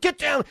 oh, get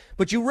down.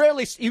 But you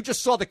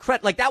just saw the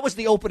credit. Like that was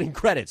the opening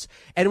credits.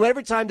 And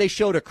every time they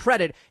showed a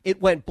credit,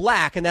 it went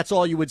black. And that's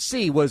all you would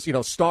see was,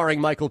 starring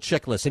Michael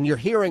Chiklis. And you're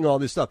hearing all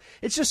this stuff.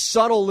 It's just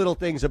subtle little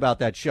things about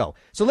that show.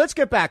 So let's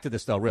get back to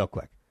this though, real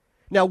quick.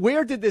 Now,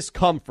 where did this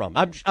come from?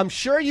 I'm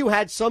sure you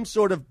had some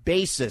sort of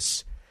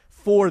basis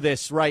for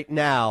this right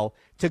now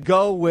to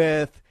go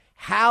with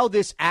how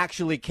this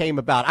actually came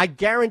about. I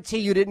guarantee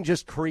you didn't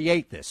just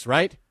create this,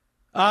 right?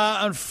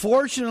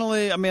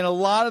 Unfortunately, I mean, a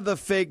lot of the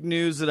fake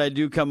news that I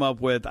do come up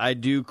with, I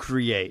do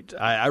create.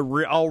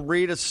 I'll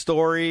read a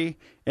story,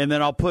 and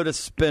then I'll put a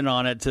spin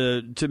on it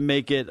to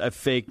make it a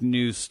fake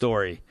news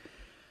story.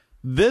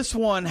 This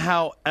one,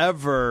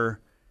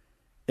 however,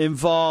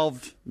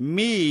 involved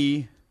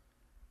me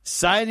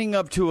signing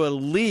up to a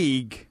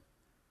league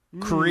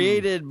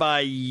created by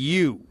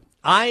you.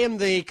 I am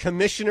the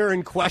commissioner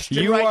in question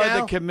right now? You are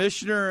the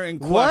commissioner in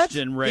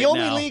question right now. The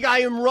only league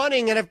I am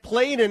running and have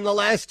played in the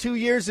last 2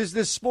 years is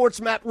this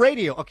Sports Map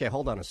Radio. Okay,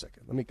 hold on a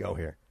second. Let me go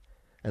here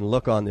and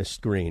look on this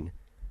screen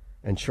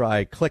and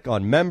click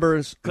on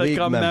members. Click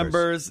on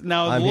members.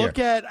 Now look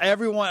at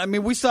everyone. I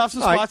mean, we still have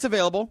some spots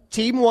available.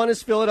 Team 1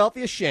 is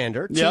Philadelphia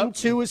Shander. Yep. Team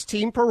 2 is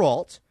Team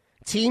Peralt.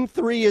 Team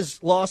 3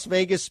 is Las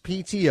Vegas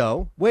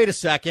PTO. Wait a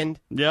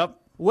second. Yep.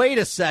 Wait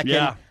a second.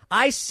 Yeah.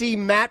 I see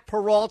Matt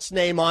Peralt's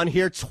name on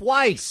here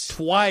twice.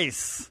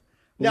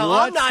 Now,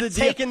 I'm not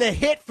taking the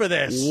hit for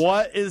this.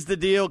 What is the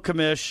deal,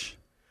 Commish?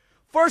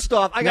 First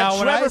off, I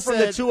got Trevor from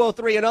the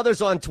 203 and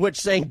others on Twitch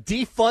saying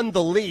defund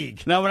the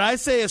league. Now, when I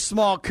say a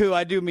small coup,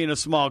 I do mean a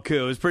small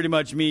coup. It's pretty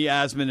much me,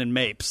 Asman, and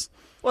Mapes.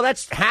 Well,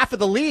 that's half of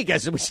the league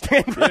as it would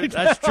stand right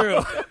now. That's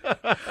true.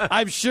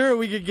 I'm sure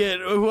we could get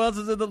 – who else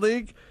is in the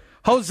league?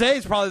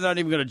 Jose's probably not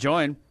even going to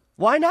join.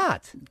 Why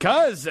not?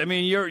 Because I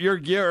mean,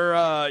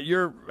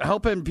 you're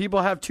helping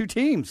people have two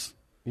teams.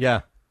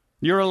 Yeah.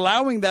 You're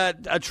allowing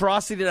that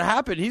atrocity to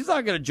happen. He's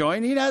not going to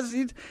join. He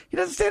doesn't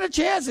stand a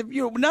chance.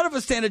 None of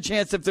us stand a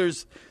chance if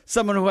there's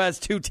someone who has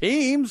two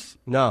teams.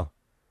 No,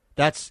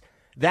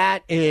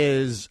 that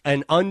is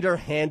an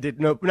underhanded.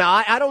 No,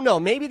 now I don't know.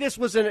 Maybe this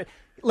was an.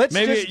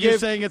 Maybe you're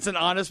saying it's an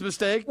honest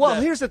mistake. Well,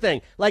 here's the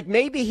thing. Like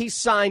maybe he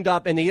signed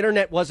up and the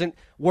internet wasn't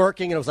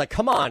working, and it was like,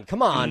 come on,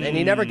 and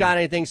he never got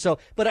anything. So,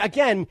 but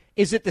again,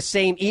 is it the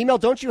same email?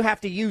 Don't you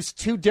have to use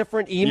two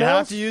different emails? You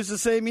have to use the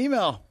same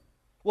email.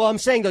 Well, I'm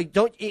saying,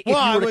 though, if you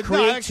were to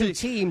create two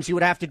teams, you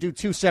would have to do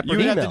two separate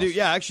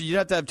emails. You'd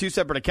have to have two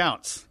separate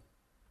accounts.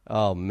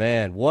 Oh,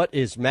 man. What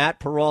is Matt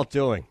Perrault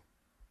doing?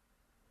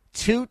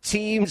 Two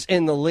teams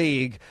in the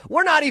league.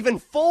 We're not even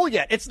full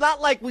yet. It's not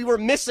like we were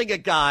missing a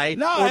guy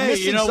or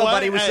missing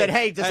somebody who said,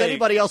 hey, does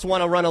anybody else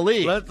want to run a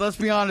league? Let's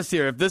be honest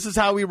here. If this is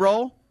how we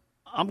roll,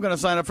 I'm going to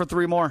sign up for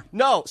 3 more.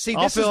 No, see,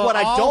 this is what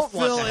I don't want to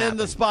happen. I'll fill in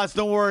the spots.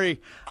 Don't worry.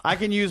 I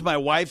can use my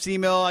wife's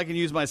email. I can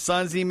use my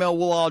son's email.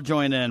 We'll all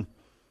join in.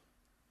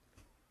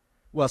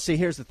 Well, see,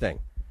 here's the thing.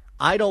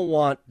 I don't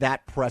want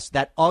that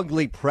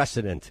ugly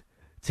precedent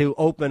to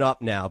open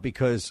up now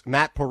because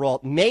Matt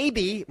Perrault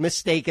maybe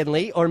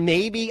mistakenly or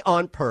maybe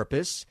on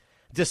purpose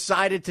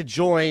decided to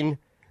join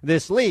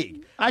this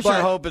league. I sure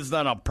hope it's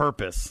not on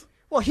purpose.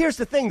 Well, here's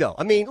the thing, though.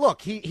 I mean,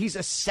 look, he's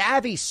a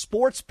savvy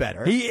sports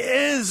bettor. He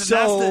is.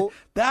 So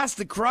that's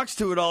the crux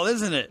to it all,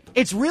 isn't it?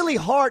 It's really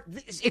hard.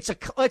 It's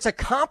a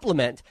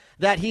compliment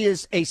that he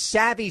is a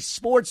savvy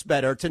sports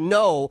bettor to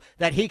know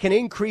that he can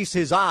increase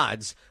his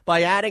odds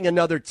by adding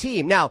another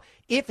team. Now,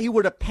 if he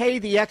were to pay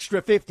the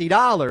extra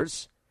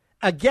 $50,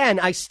 again,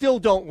 I still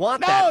don't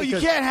want that. No, you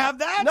can't have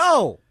that.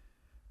 No.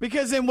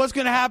 Because then what's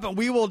going to happen?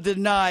 We will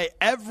deny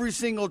every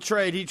single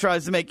trade he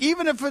tries to make,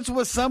 even if it's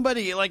with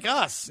somebody like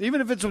us.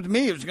 Even if it's with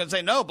me, he's going to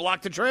say, no,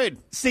 block the trade.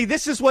 See,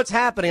 this is what's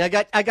happening. I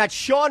got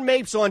Sean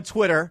Mapes on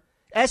Twitter,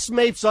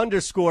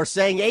 _,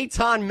 saying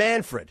Eitan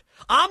Manfred.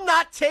 I'm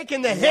not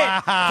taking the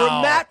hit for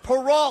Matt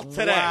Perrault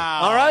today.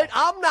 Wow. All right?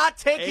 I'm not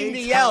taking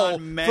the L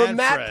for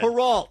Matt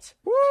Perrault.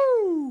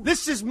 Woo!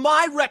 This is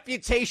my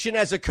reputation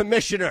as a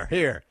commissioner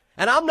here.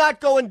 And I'm not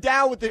going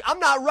down with it. I'm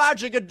not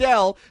Roger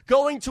Goodell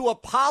going to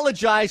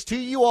apologize to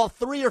you all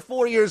 3 or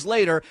 4 years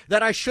later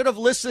that I should have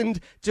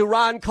listened to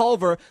Ron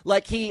Culver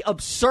like he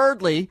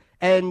absurdly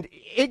and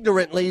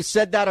ignorantly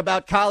said that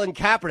about Colin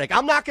Kaepernick.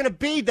 I'm not going to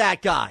be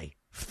that guy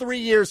 3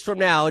 years from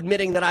now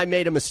admitting that I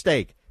made a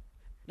mistake.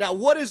 Now,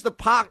 what is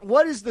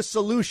the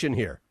solution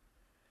here?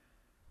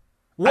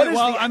 Where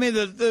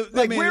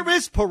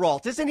is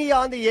Perrault? Isn't he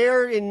on the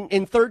air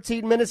in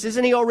 13 minutes?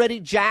 Isn't he already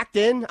jacked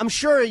in? I'm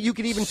sure you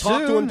could even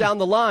talk to him down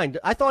the line.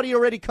 I thought he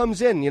already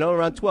comes in,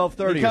 around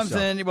 12:30. He comes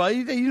in. Well,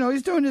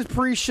 he's doing his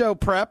pre-show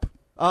prep.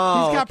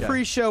 Oh, he's got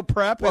pre-show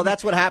prep. Well,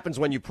 that's what happens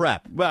when you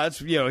prep. Well, it's,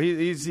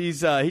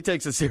 he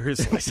takes it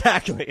seriously.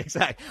 Exactly.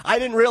 I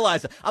didn't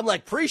realize that. I'm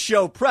like,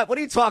 pre-show prep? What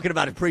are you talking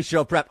about in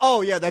pre-show prep?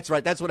 Oh, yeah, that's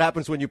right. That's what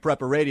happens when you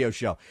prep a radio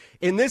show.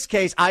 In this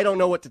case, I don't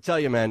know what to tell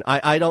you, man.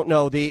 I don't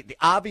know. The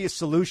obvious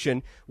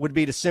solution would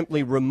be to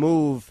simply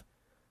remove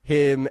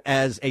him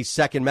as a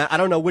second man. I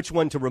don't know which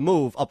one to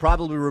remove. I'll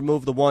probably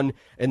remove the one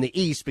in the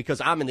East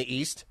because I'm in the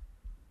East.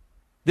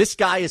 This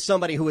guy is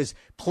somebody who has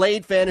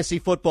played fantasy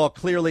football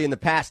clearly in the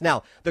past.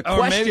 Now, the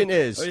question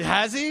is...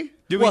 Has he?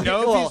 Do we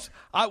know if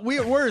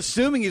he's... we're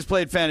assuming he's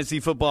played fantasy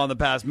football in the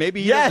past.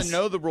 Maybe he doesn't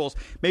know the rules.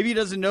 Maybe he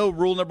doesn't know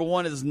rule number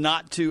 1 is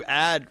not to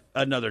add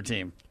another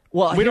team.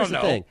 Well, we here's don't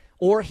know. The thing.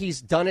 Or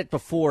he's done it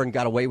before and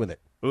got away with it.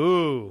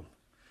 Ooh.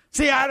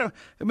 See,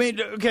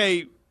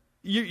 okay,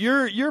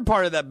 you're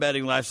part of that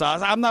betting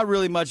lifestyle. I'm not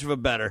really much of a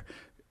bettor.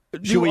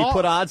 Should we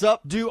put odds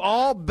up? Do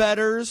all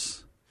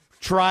bettors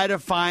try to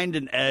find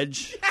an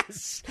edge?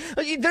 Yes.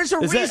 There's a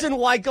reason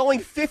why going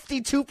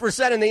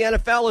 52% in the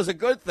NFL is a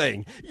good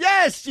thing.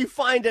 Yes, you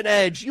find an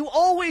edge. You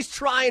always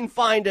try and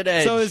find an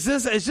edge. So is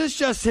this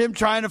just him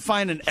trying to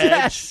find an edge?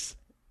 Yes.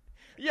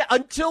 Yeah,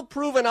 until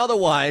proven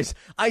otherwise,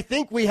 I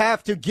think we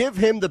have to give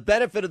him the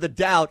benefit of the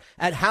doubt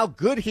at how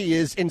good he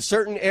is in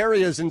certain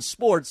areas in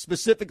sports,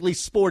 specifically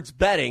sports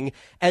betting,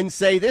 and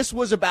say this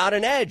was about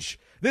an edge.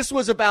 This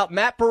was about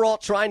Matt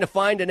Perrault trying to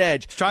find an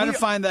edge. To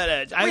find that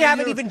edge. We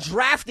haven't even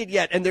drafted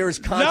yet, and there is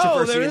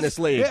controversy in this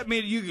league. Yeah, I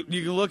mean, you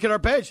can look at our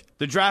page.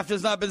 The draft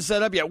has not been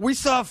set up yet. We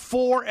still have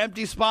 4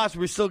 empty spots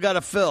we still got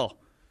to fill.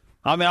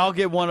 I mean, I'll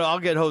get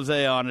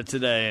Jose on it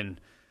today. And,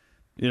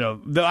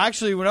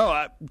 technically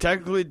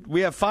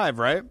we have 5,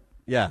 right?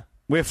 Yeah.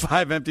 We have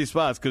 5 empty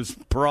spots because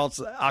Perrault's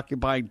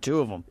occupying 2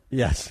 of them.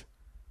 Yes.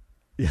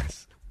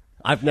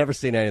 I've never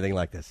seen anything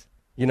like this.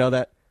 You know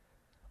that?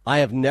 I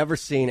have never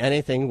seen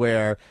anything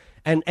where,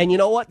 and you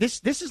know what?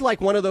 This is like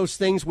one of those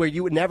things where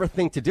you would never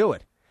think to do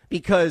it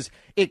because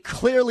it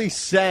clearly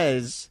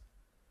says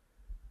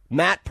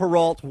Matt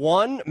Perrault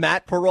 1,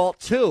 Matt Perrault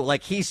 2.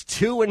 Like he's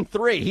 2 and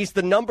 3. He's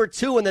the number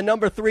 2 and the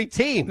number 3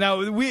 team.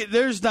 Now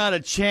there's not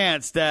a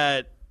chance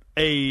that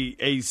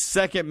a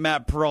second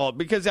Matt Perrault,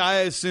 because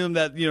I assume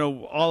that,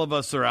 all of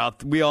us are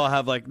out. We all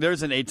have,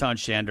 there's an Eitan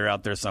Shander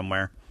out there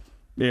somewhere.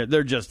 Yeah,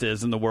 there just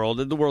is in the world.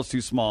 The world's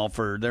too small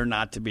for there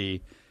not to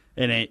be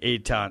another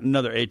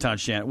Eitan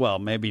Shander. Well,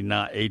 maybe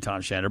not Eitan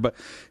Shander,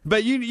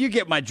 but you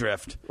get my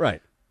drift.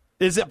 Right.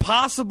 Is it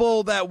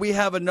possible that we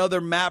have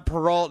another Matt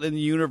Perrault in the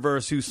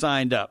universe who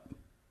signed up?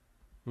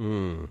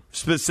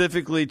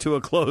 Specifically to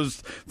a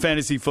closed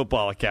fantasy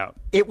football account?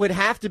 It would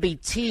have to be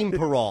Team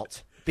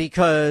Perrault.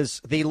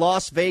 Because the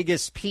Las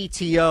Vegas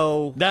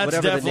PTO, that's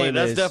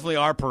definitely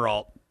our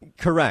Perrault.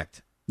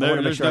 Correct.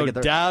 There's no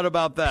doubt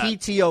about that.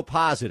 PTO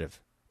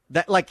positive.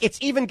 That it's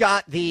even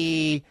got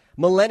the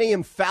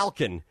Millennium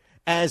Falcon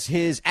as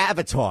his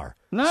avatar.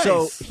 Nice.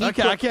 So I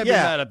can't be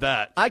mad at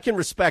that. I can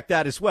respect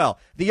that as well.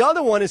 The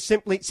other one is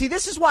simply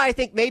this is why I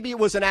think maybe it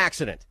was an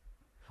accident,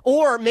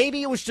 or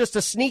maybe it was just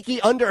a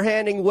sneaky,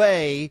 underhanding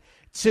way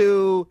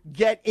to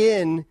get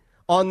in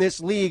on this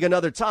league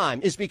another time,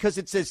 is because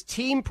it says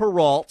Team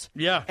Perrault,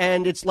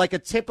 and it's like a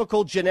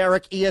typical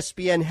generic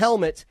ESPN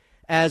helmet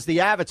as the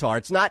avatar.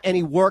 It's not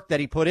any work that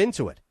he put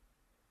into it.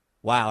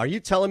 Wow, are you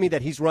telling me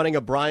that he's running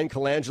a Brian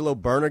Colangelo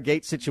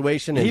Burnergate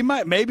situation? He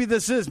might. Maybe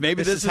this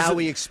is how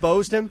we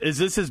exposed him. Is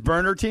this his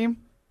burner team?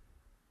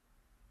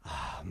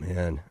 Oh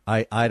man,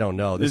 I don't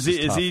know. Is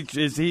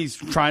he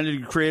trying to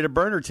create a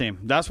burner team?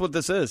 That's what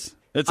this is.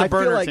 It's a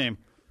burner team.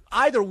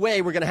 Either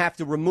way, we're going to have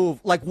to remove,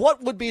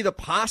 what would be the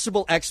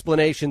possible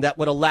explanation that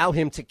would allow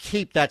him to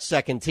keep that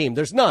second team?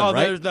 There's none,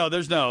 right?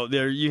 There's no.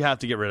 You have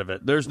to get rid of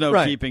it. There's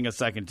no keeping a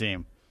second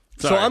team.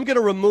 Sorry. So I'm going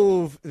to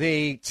remove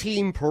the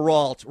Team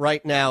Perrault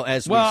right now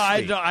as we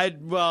speak.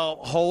 Well,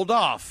 hold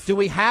off. Do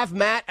we have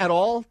Matt at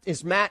all?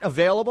 Is Matt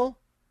available?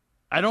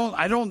 I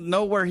don't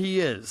know where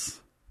he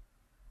is.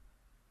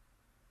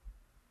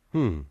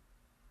 I'll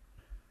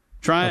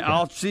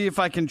see if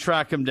I can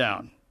track him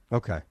down.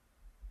 Okay.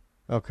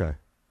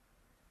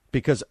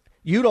 Because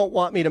you don't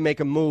want me to make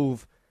a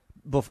move,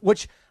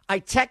 which I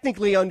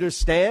technically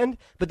understand.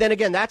 But then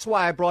again, that's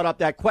why I brought up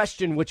that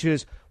question, which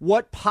is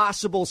what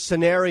possible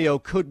scenario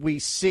could we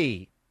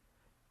see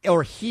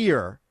or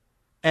hear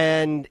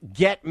and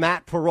get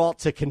Matt Perrault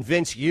to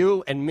convince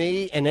you and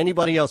me and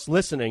anybody else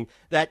listening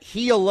that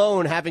he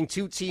alone having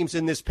two teams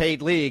in this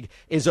paid league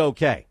is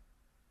okay.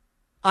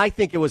 I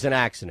think it was an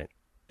accident.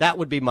 That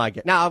would be my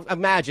guess. Now,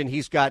 imagine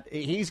he's going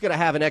to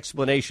have an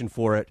explanation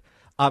for it.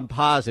 I'm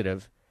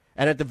positive.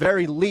 And at the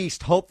very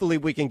least, hopefully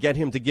we can get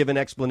him to give an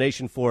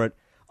explanation for it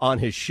on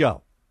his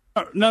show.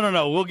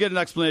 No. We'll get an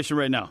explanation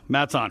right now.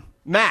 Matt's on.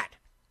 Matt.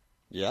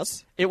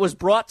 Yes? It was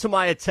brought to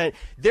my attention.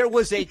 There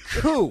was a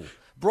coup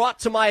brought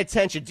to my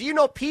attention. Do you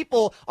know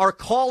people are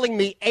calling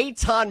me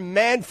Eitan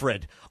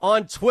Manfred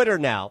on Twitter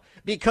now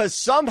because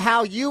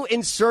somehow you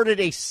inserted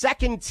a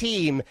second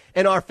team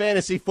in our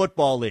fantasy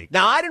football league?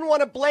 Now, I didn't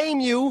want to blame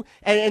you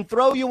and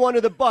throw you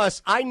under the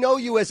bus. I know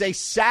you as a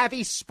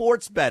savvy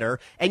sports bettor,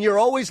 and you're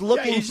always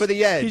looking for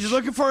the edge. He's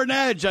looking for an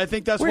edge. I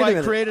think that's why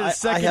he created a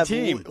second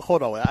team.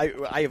 Hold on.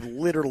 I have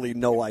literally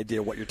no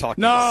idea what you're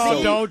talking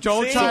about. No,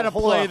 don't try to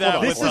play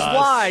that with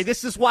us.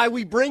 This is why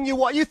we bring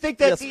you. You think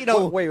that,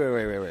 Wait.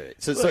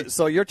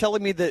 So you're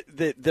telling me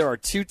that there are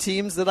two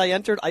teams that I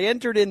entered? I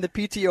entered in the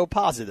PTO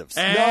positives.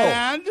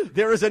 And? No,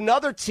 there is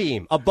another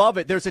team above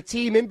it. There's a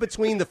team in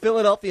between the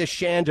Philadelphia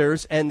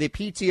Shanders and the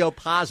PTO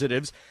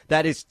positives.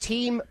 That is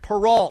Team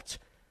Perrault.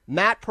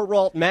 Matt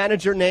Perrault,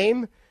 manager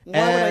name. Why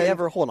would I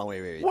ever? Hold on,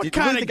 wait. What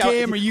kind of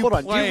game are you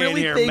playing here, Matt? Do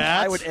you really think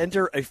I would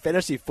enter a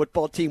fantasy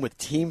football team with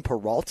Team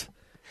Perrault?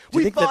 Do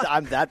you think that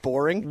I'm that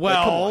boring?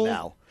 Well, come on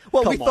now.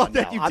 Well, we thought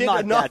that you did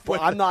enough.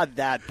 I'm not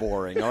that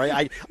boring, all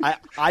right?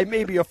 I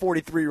may be a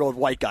 43-year-old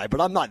white guy, but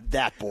I'm not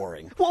that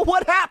boring. Well,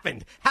 what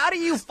happened? How do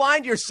you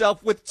find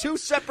yourself with two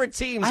separate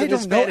teams in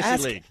this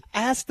fantasy league?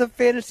 Ask the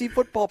fantasy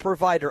football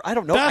provider. I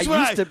don't know. That's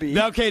I used to be.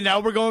 Okay, now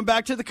we're going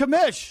back to the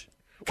commish.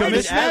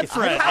 Commish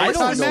Manfred. How is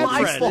this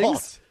my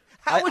fault?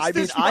 How is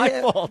this my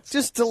fault?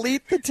 Just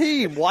delete the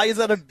team. Why is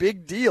that a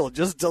big deal?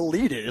 Just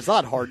delete it. It's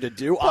not hard to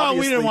do. Well,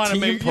 obviously, we didn't want to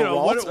make.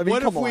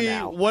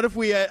 What if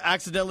we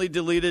accidentally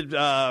deleted?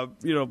 What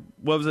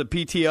was it?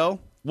 PTO.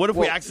 What if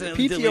we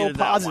accidentally deleted PTO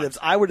positives?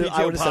 That I would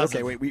have said,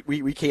 okay, wait,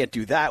 we can't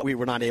do that. We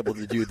were not able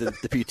to do the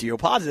PTO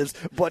positives.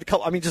 But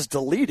just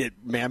delete it,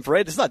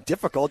 Manfred. It's not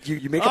difficult.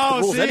 You make up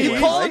the rules anyway. You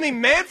calling me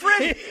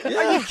Manfred? Yeah.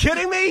 Are you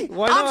kidding me?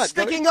 Why not? I'm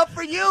sticking up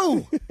for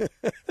you.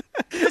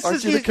 You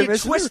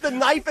twist the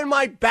knife in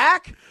my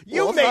back?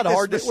 You made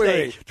this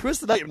mistake. Wait.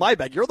 Twist the knife in my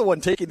back. You're the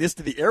one taking this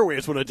to the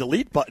airwaves when a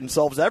delete button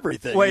solves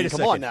everything. Wait a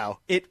second. Come on now.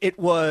 It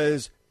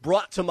was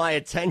brought to my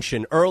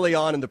attention early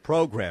on in the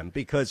program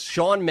because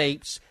Sean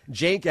Mapes,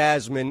 Jake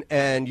Asman,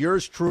 and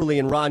yours truly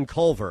and Ron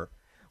Culver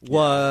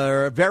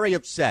were very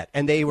upset,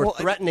 and they were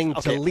threatening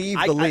to leave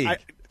the league.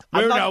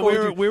 We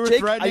were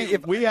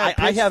threatening.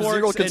 I have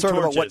zero concern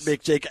about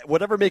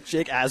whatever makes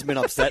Jake Asman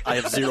upset. I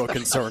have zero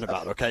concern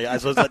about. Okay,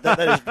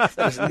 that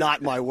is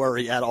not my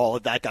worry at all.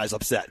 That guy's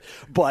upset.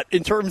 But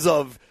in terms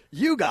of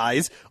You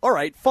guys, all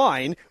right,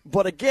 fine,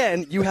 but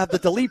again, you have the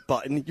delete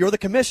button. You're the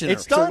commissioner.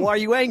 It's done. So why are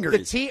you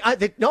angry?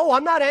 No,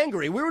 I'm not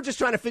angry. We were just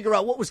trying to figure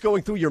out what was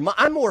going through your mind.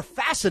 I'm more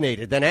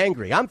fascinated than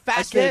angry. I'm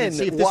fascinated to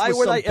see if this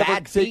was some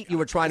bad feat you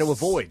were trying to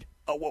avoid.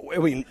 I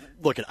mean,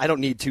 look, I don't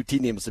need two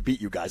team names to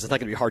beat you guys. It's not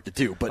going to be hard to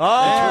do. But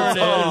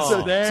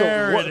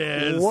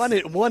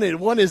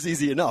one is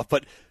easy enough.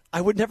 But I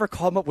would never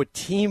come up with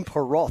Team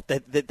Perrault.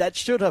 That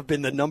should have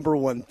been the number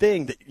one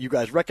thing that you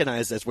guys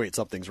recognize as, wait,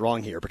 something's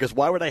wrong here. Because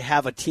why would I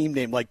have a team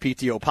name like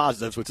PTO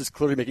Positives, which is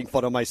clearly making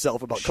fun of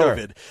myself about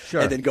COVID,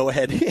 and then go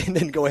ahead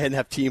and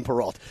have Team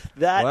Perrault?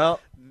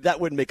 That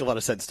wouldn't make a lot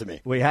of sense to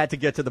me. We had to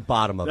get to the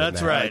bottom of it.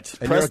 That's right.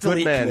 And Press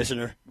delete,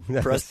 Commissioner.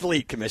 Press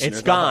delete, Commissioner.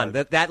 It's gone.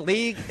 That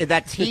league,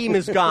 that team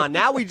is gone.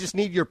 Now we just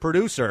need your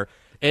producer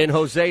and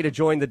Jose to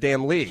join the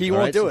damn league. He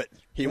won't do it.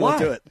 He won't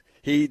do it.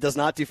 He does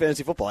not do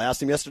fantasy football. I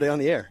asked him yesterday on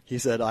the air. He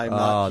said, "I'm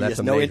not." He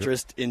has no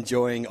interest in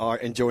joining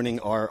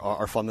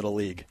our fun little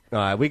league. All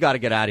right, we got to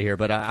get out of here,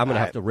 but I'm going to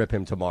have to rip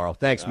him tomorrow.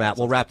 Thanks, Matt.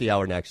 We'll wrap the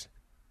hour next.